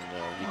ones, and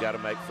you got to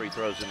make free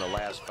throws in the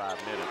last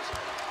 5 minutes.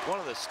 One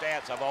of the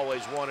stats I've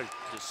always wanted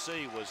to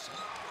see was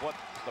what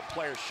the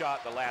players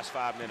shot the last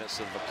 5 minutes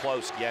of a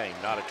close game,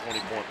 not a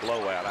 20-point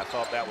blowout. I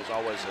thought that was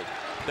always a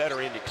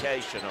better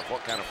indication of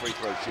what kind of free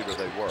throw shooter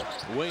they were.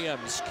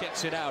 Williams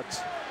kicks it out.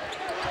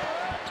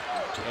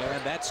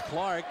 And that's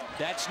Clark.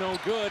 That's no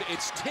good.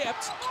 It's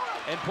tipped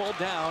and pulled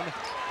down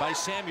by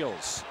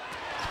Samuels.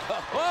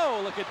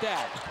 Whoa, look at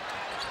that.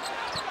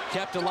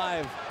 Kept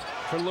alive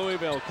for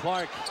Louisville.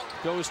 Clark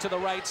goes to the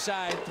right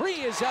side.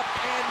 Three is up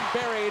and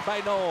buried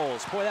by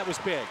Knowles. Boy, that was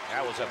big.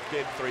 That was a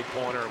big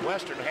three-pointer.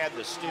 Western had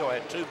the steal,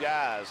 had two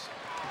guys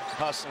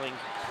hustling.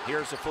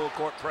 Here's the full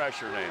court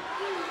pressure now.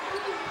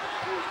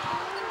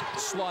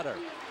 Slaughter,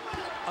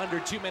 under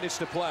 2 minutes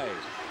to play.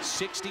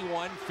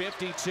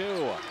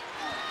 61-52.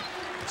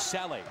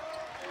 Selly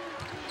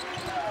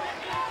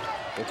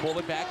will pull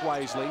it back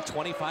wisely.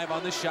 25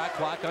 on the shot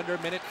clock, under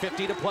a minute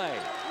 50 to play.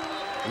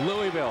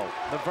 Louisville,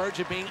 the verge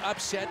of being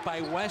upset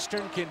by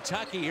Western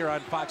Kentucky here on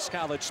Fox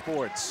College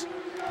Sports.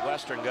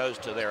 Western goes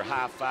to their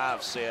high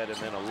five set and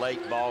then a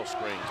late ball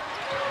screen.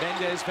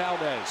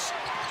 Mendez-Valdez.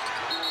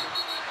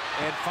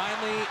 And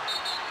finally,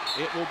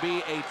 it will be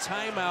a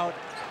timeout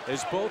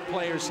as both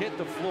players hit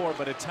the floor,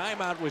 but a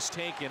timeout was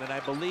taken, and I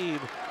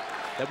believe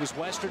that was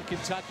Western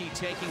Kentucky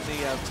taking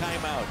the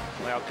timeout.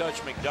 Well,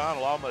 Coach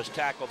McDonald almost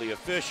tackled the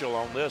official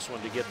on this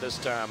one to get this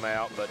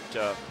timeout, but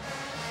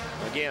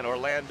again,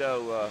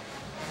 Orlando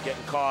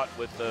getting caught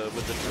with the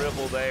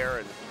dribble there,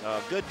 and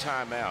good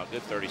timeout,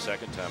 good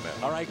 30-second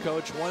timeout. All right,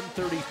 Coach,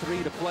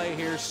 1:33 to play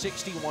here,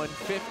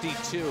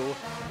 61-52.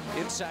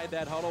 Inside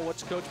that huddle,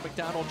 what's Coach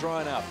McDonald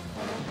drawing up?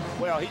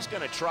 Well, he's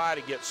going to try to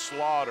get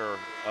Slaughter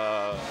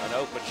an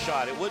open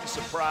shot. It wouldn't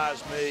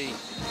surprise me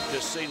to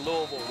see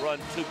Louisville run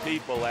two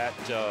people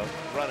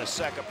run a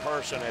second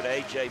person at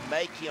AJ,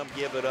 make him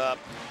give it up,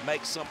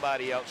 make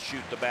somebody else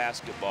shoot the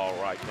basketball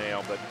right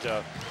now. But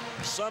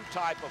some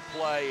type of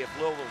play,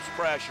 if Louisville's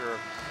pressure,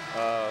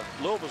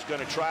 Louisville's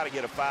going to try to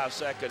get a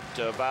 5-second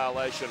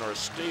violation or a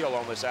steal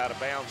on this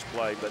out-of-bounds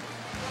play. But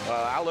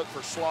I look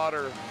for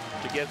Slaughter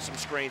to get some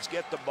screens,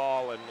 get the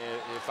ball, and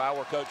if I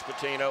were Coach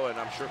Pitino, and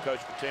I'm sure Coach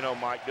Pitino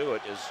might do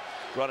it, is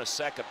run a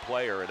second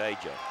player at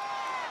AJ.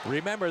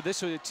 Remember,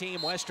 this was a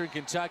team, Western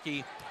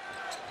Kentucky,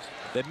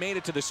 that made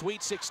it to the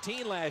Sweet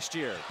 16 last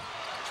year.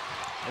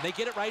 And they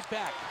get it right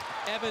back.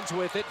 Evans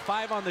with it,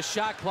 5 on the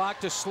shot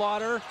clock to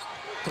Slaughter,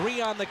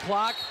 3 on the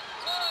clock,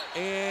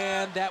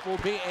 and that will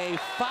be a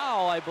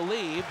foul, I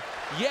believe.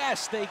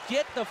 Yes, they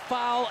get the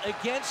foul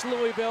against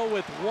Louisville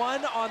with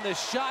 1 on the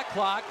shot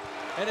clock,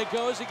 and it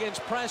goes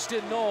against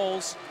Preston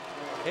Knowles.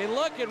 And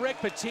look at Rick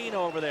Pitino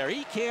over there.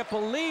 He can't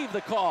believe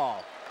the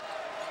call.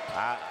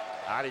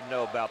 I didn't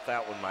know about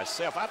that one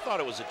myself. I thought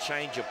it was a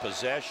change of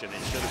possession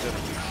and should have been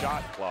a new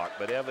shot clock,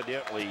 but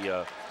evidently,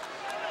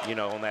 you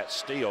know, on that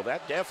steal,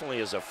 that definitely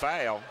is a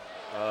foul.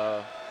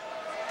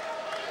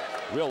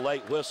 Real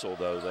late whistle,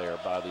 though, there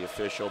by the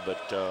official,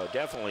 but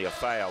definitely a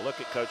foul. Look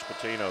at Coach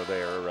Pitino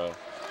there.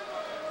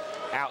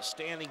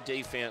 Outstanding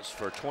defense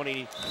for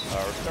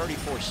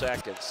 34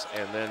 seconds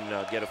and then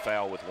get a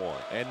foul with 1.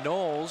 And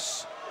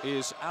Knowles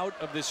is out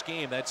of this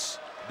game. That's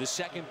the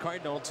second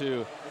Cardinal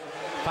to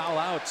foul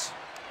out.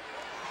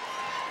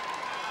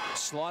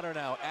 Slaughter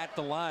now at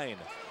the line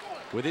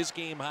with his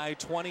game high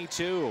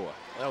 22.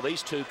 Well,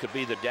 these two could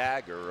be the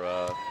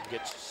dagger.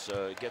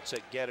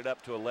 Get it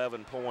up to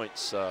 11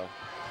 points.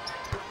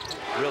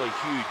 Really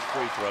huge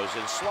free throws.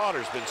 And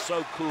Slaughter's been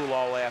so cool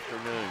all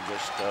afternoon.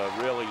 Just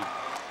really,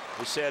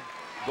 we said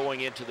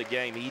going into the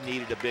game he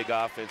needed a big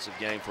offensive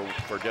game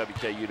for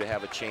WKU to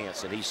have a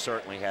chance, and he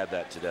certainly had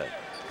that today.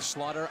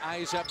 Slaughter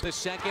eyes up the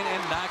second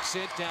and knocks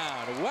it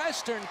down.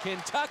 Western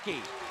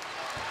Kentucky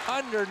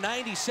under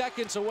 90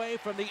 seconds away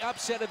from the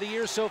upset of the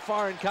year so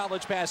far in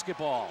college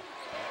basketball.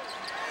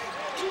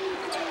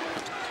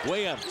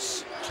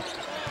 Williams,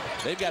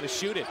 they've got to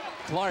shoot it.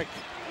 Clark,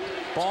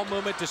 ball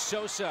movement to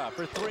Sosa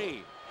for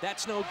 3.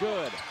 That's no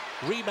good.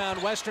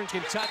 Rebound Western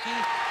Kentucky.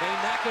 They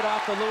knock it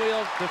off the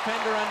Louisville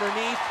defender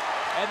underneath,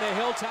 and the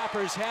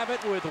Hilltoppers have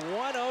it with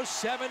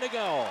 1:07 to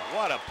go.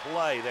 What a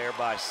play there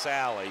by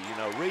Sally, you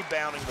know,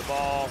 rebounding the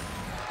ball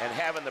and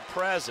having the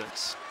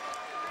presence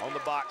on the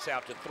box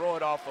out to throw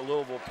it off a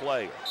Louisville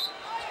player.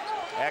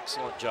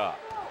 Excellent job.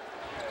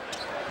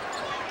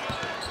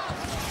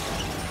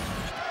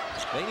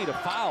 They need a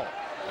foul.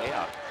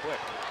 Yeah, quick.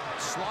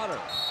 Slaughter.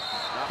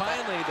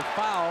 Finally the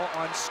foul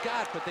on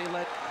Scott, but they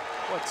let,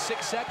 what,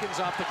 6 seconds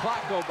off the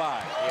clock go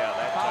by. Yeah,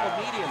 that foul time.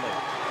 Immediately.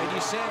 And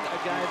you send a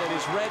guy that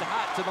is red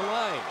hot to the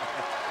line.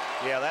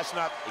 Yeah, that's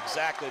not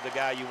exactly the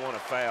guy you want to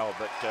foul,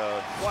 but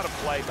what a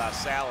play by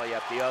Sally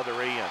at the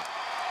other end.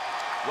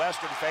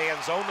 Western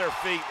fans on their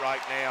feet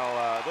right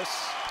now. This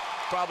is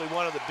probably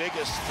one of the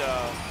biggest,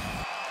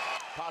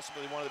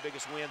 possibly one of the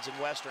biggest wins in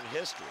Western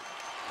history.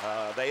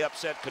 They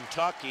upset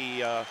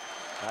Kentucky,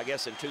 I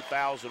guess in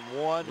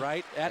 2001.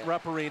 Right, at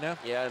Rupp Arena.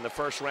 Yeah, in the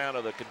first round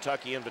of the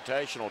Kentucky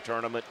Invitational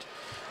Tournament.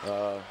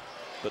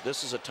 but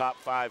this is a top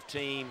 5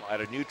 team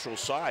at a neutral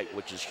site,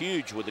 which is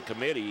huge with the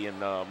committee in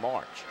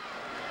March.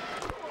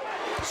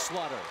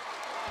 Slaughter,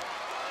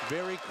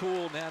 very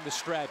cool down the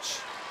stretch.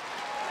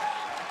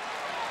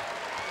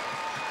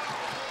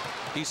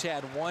 He's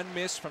had 1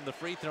 miss from the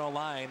free throw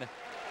line,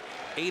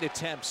 8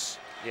 attempts.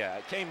 Yeah,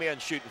 it came in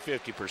shooting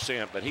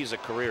 50%, but he's a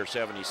career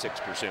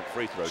 76%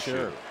 free throw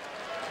shooter.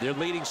 Their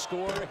leading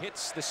scorer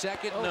hits the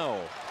second, no.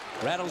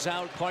 Rattles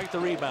out, Clark the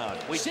rebound.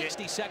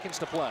 60 seconds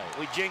to play.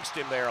 We jinxed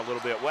him there a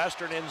little bit.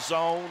 Western in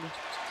zone.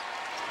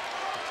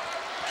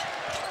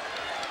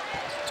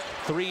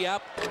 3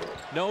 up,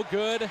 no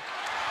good.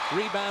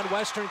 Rebound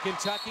Western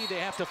Kentucky. They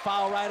have to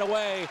foul right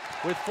away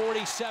with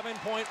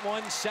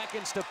 47.1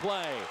 seconds to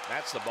play.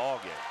 That's the ball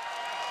game.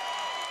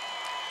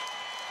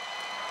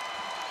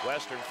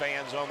 Western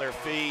fans on their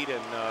feet,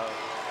 and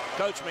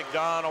Coach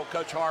McDonald,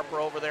 Coach Harper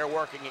over there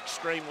working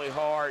extremely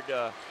hard,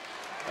 the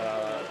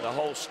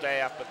whole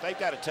staff, but they've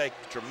got to take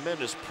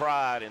tremendous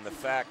pride in the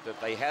fact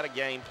that they had a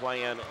game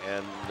plan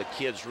and the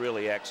kids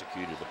really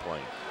executed the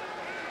plan.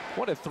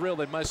 What a thrill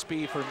it must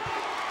be for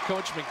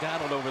Coach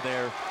McDonald over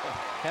there,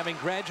 having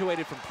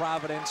graduated from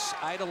Providence,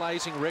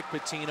 idolizing Rick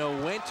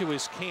Pitino, went to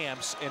his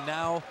camps, and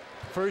now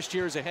first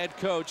year as a head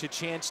coach, a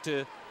chance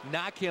to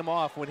knock him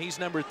off when he's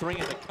number 3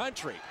 in the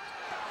country.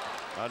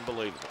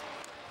 Unbelievable.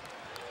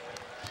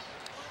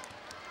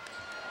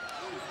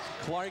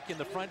 Clark in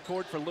the front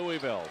court for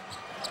Louisville.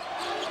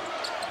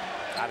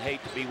 I'd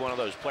hate to be one of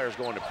those players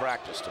going to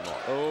practice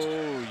tomorrow.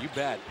 Oh, you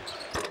bet.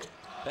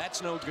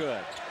 That's no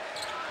good.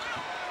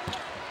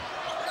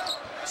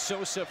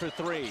 Sosa for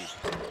 3.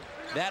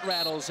 That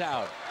rattles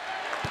out.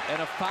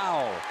 And a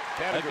foul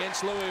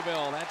against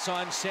Louisville. That's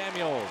on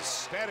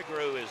Samuels.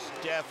 Pettigrew has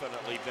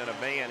definitely been a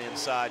man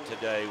inside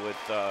today with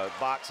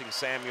boxing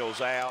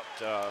Samuels out.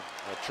 A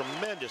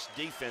tremendous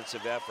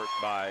defensive effort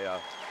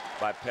by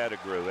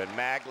Pettigrew. And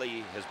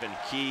Magley has been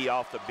key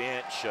off the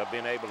bench,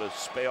 being able to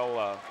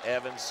spell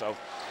Evans. So,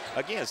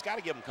 again, it's got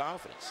to give them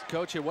confidence.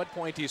 Coach, at what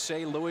point do you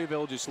say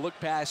Louisville just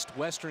looked past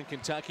Western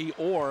Kentucky,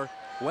 or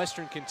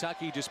Western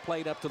Kentucky just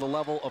played up to the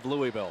level of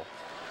Louisville?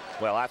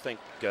 Well, I think,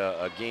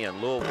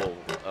 again, Louisville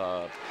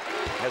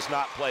has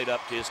not played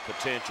up to his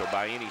potential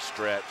by any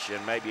stretch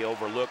and maybe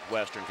overlooked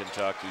Western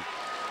Kentucky.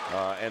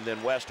 And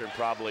then Western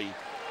probably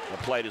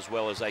played as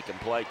well as they can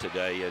play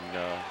today. And,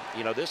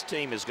 you know, this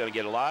team is going to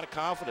get a lot of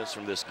confidence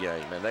from this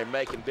game. And they're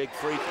making big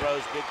free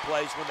throws, big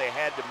plays when they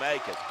had to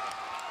make it.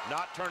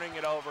 Not turning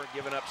it over,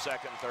 giving up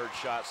second and third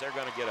shots. They're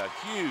going to get a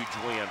huge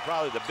win,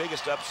 probably the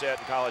biggest upset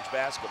in college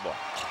basketball.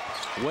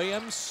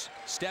 Williams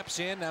steps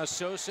in. Now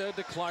Sosa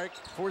to Clark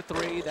for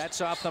 3.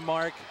 That's off the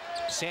mark.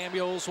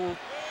 Samuels will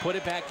put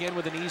it back in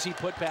with an easy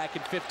putback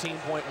in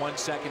 15.1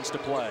 seconds to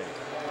play.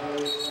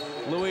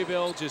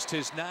 Louisville just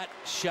has not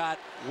shot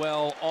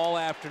well all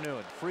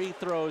afternoon. Free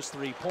throws,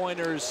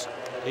 3-pointers.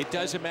 It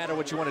doesn't matter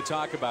what you want to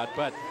talk about,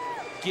 but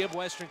give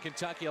Western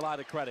Kentucky a lot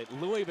of credit.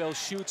 Louisville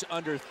shoots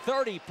under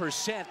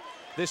 30%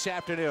 this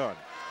afternoon.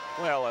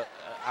 Well,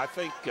 I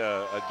think,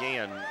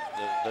 again,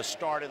 the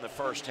start in the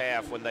first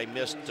half when they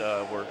missed,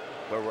 were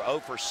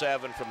 0 for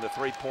 7 from the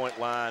 3-point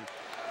line.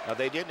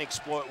 They didn't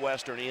exploit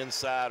Western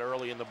inside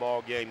early in the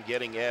ball game,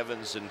 getting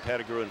Evans and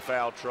Pettigrew in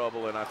foul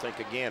trouble, and I think,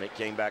 again, it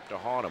came back to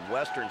haunt them.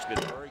 Western's been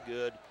very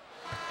good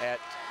at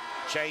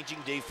changing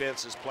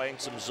defenses, playing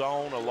some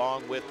zone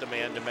along with the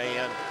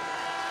man-to-man.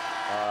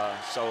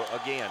 So,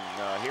 again,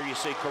 here you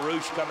see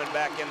Carouche coming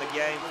back in the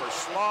game for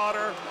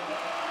Slaughter.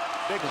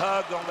 Big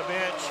hug on the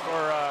bench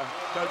for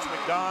Coach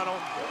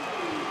McDonald,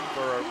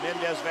 for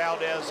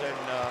Mendez-Valdez and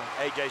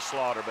A.J.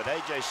 Slaughter. But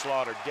A.J.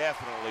 Slaughter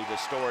definitely the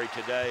story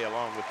today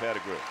along with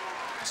Pettigrew.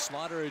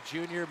 Slaughter, a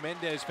junior.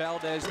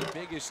 Mendez-Valdez, the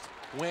biggest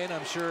win,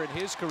 I'm sure, in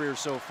his career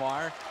so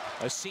far,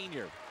 a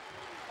senior.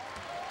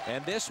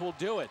 And this will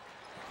do it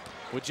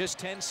with just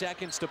 10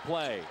 seconds to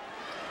play.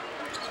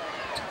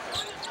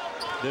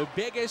 The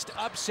biggest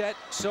upset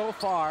so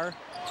far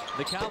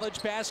the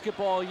college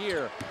basketball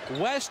year.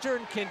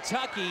 Western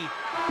Kentucky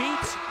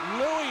beats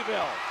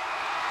Louisville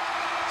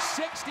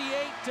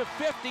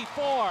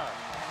 68-54.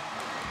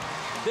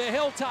 The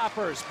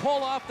Hilltoppers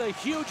pull off the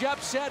huge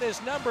upset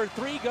as number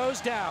 3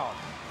 goes down.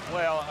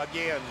 Well,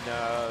 again,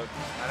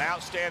 an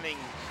outstanding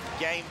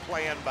game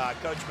plan by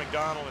Coach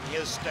McDonald and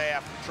his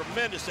staff.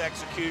 Tremendous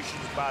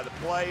executions by the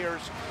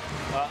players.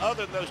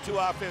 Other than those 2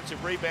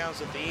 offensive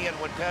rebounds at the end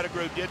when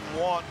Pettigrew didn't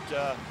want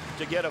to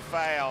get a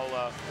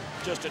foul,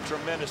 just a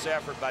tremendous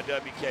effort by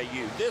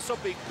WKU. This will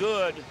be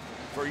good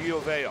for U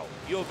of L.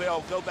 U of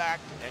L go back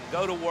and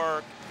go to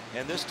work,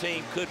 and this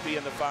team could be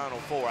in the Final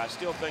Four. I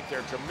still think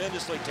they're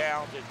tremendously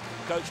talented.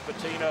 Coach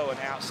Pitino, an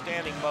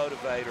outstanding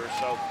motivator.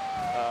 So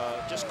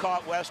just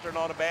caught Western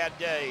on a bad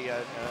day.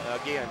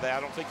 Again, I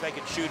don't think they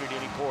can shoot it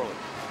any poorly.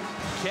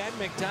 Ken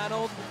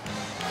McDonald,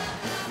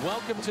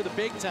 welcome to the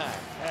big time.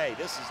 Hey,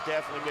 this is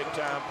definitely big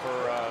time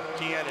for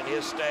Ken and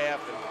his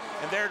staff,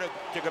 and they're to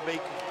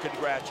be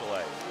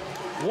congratulated.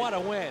 What a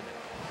win.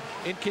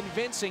 In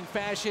convincing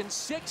fashion,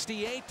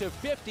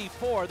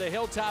 68-54, the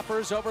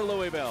Hilltoppers over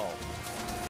Louisville.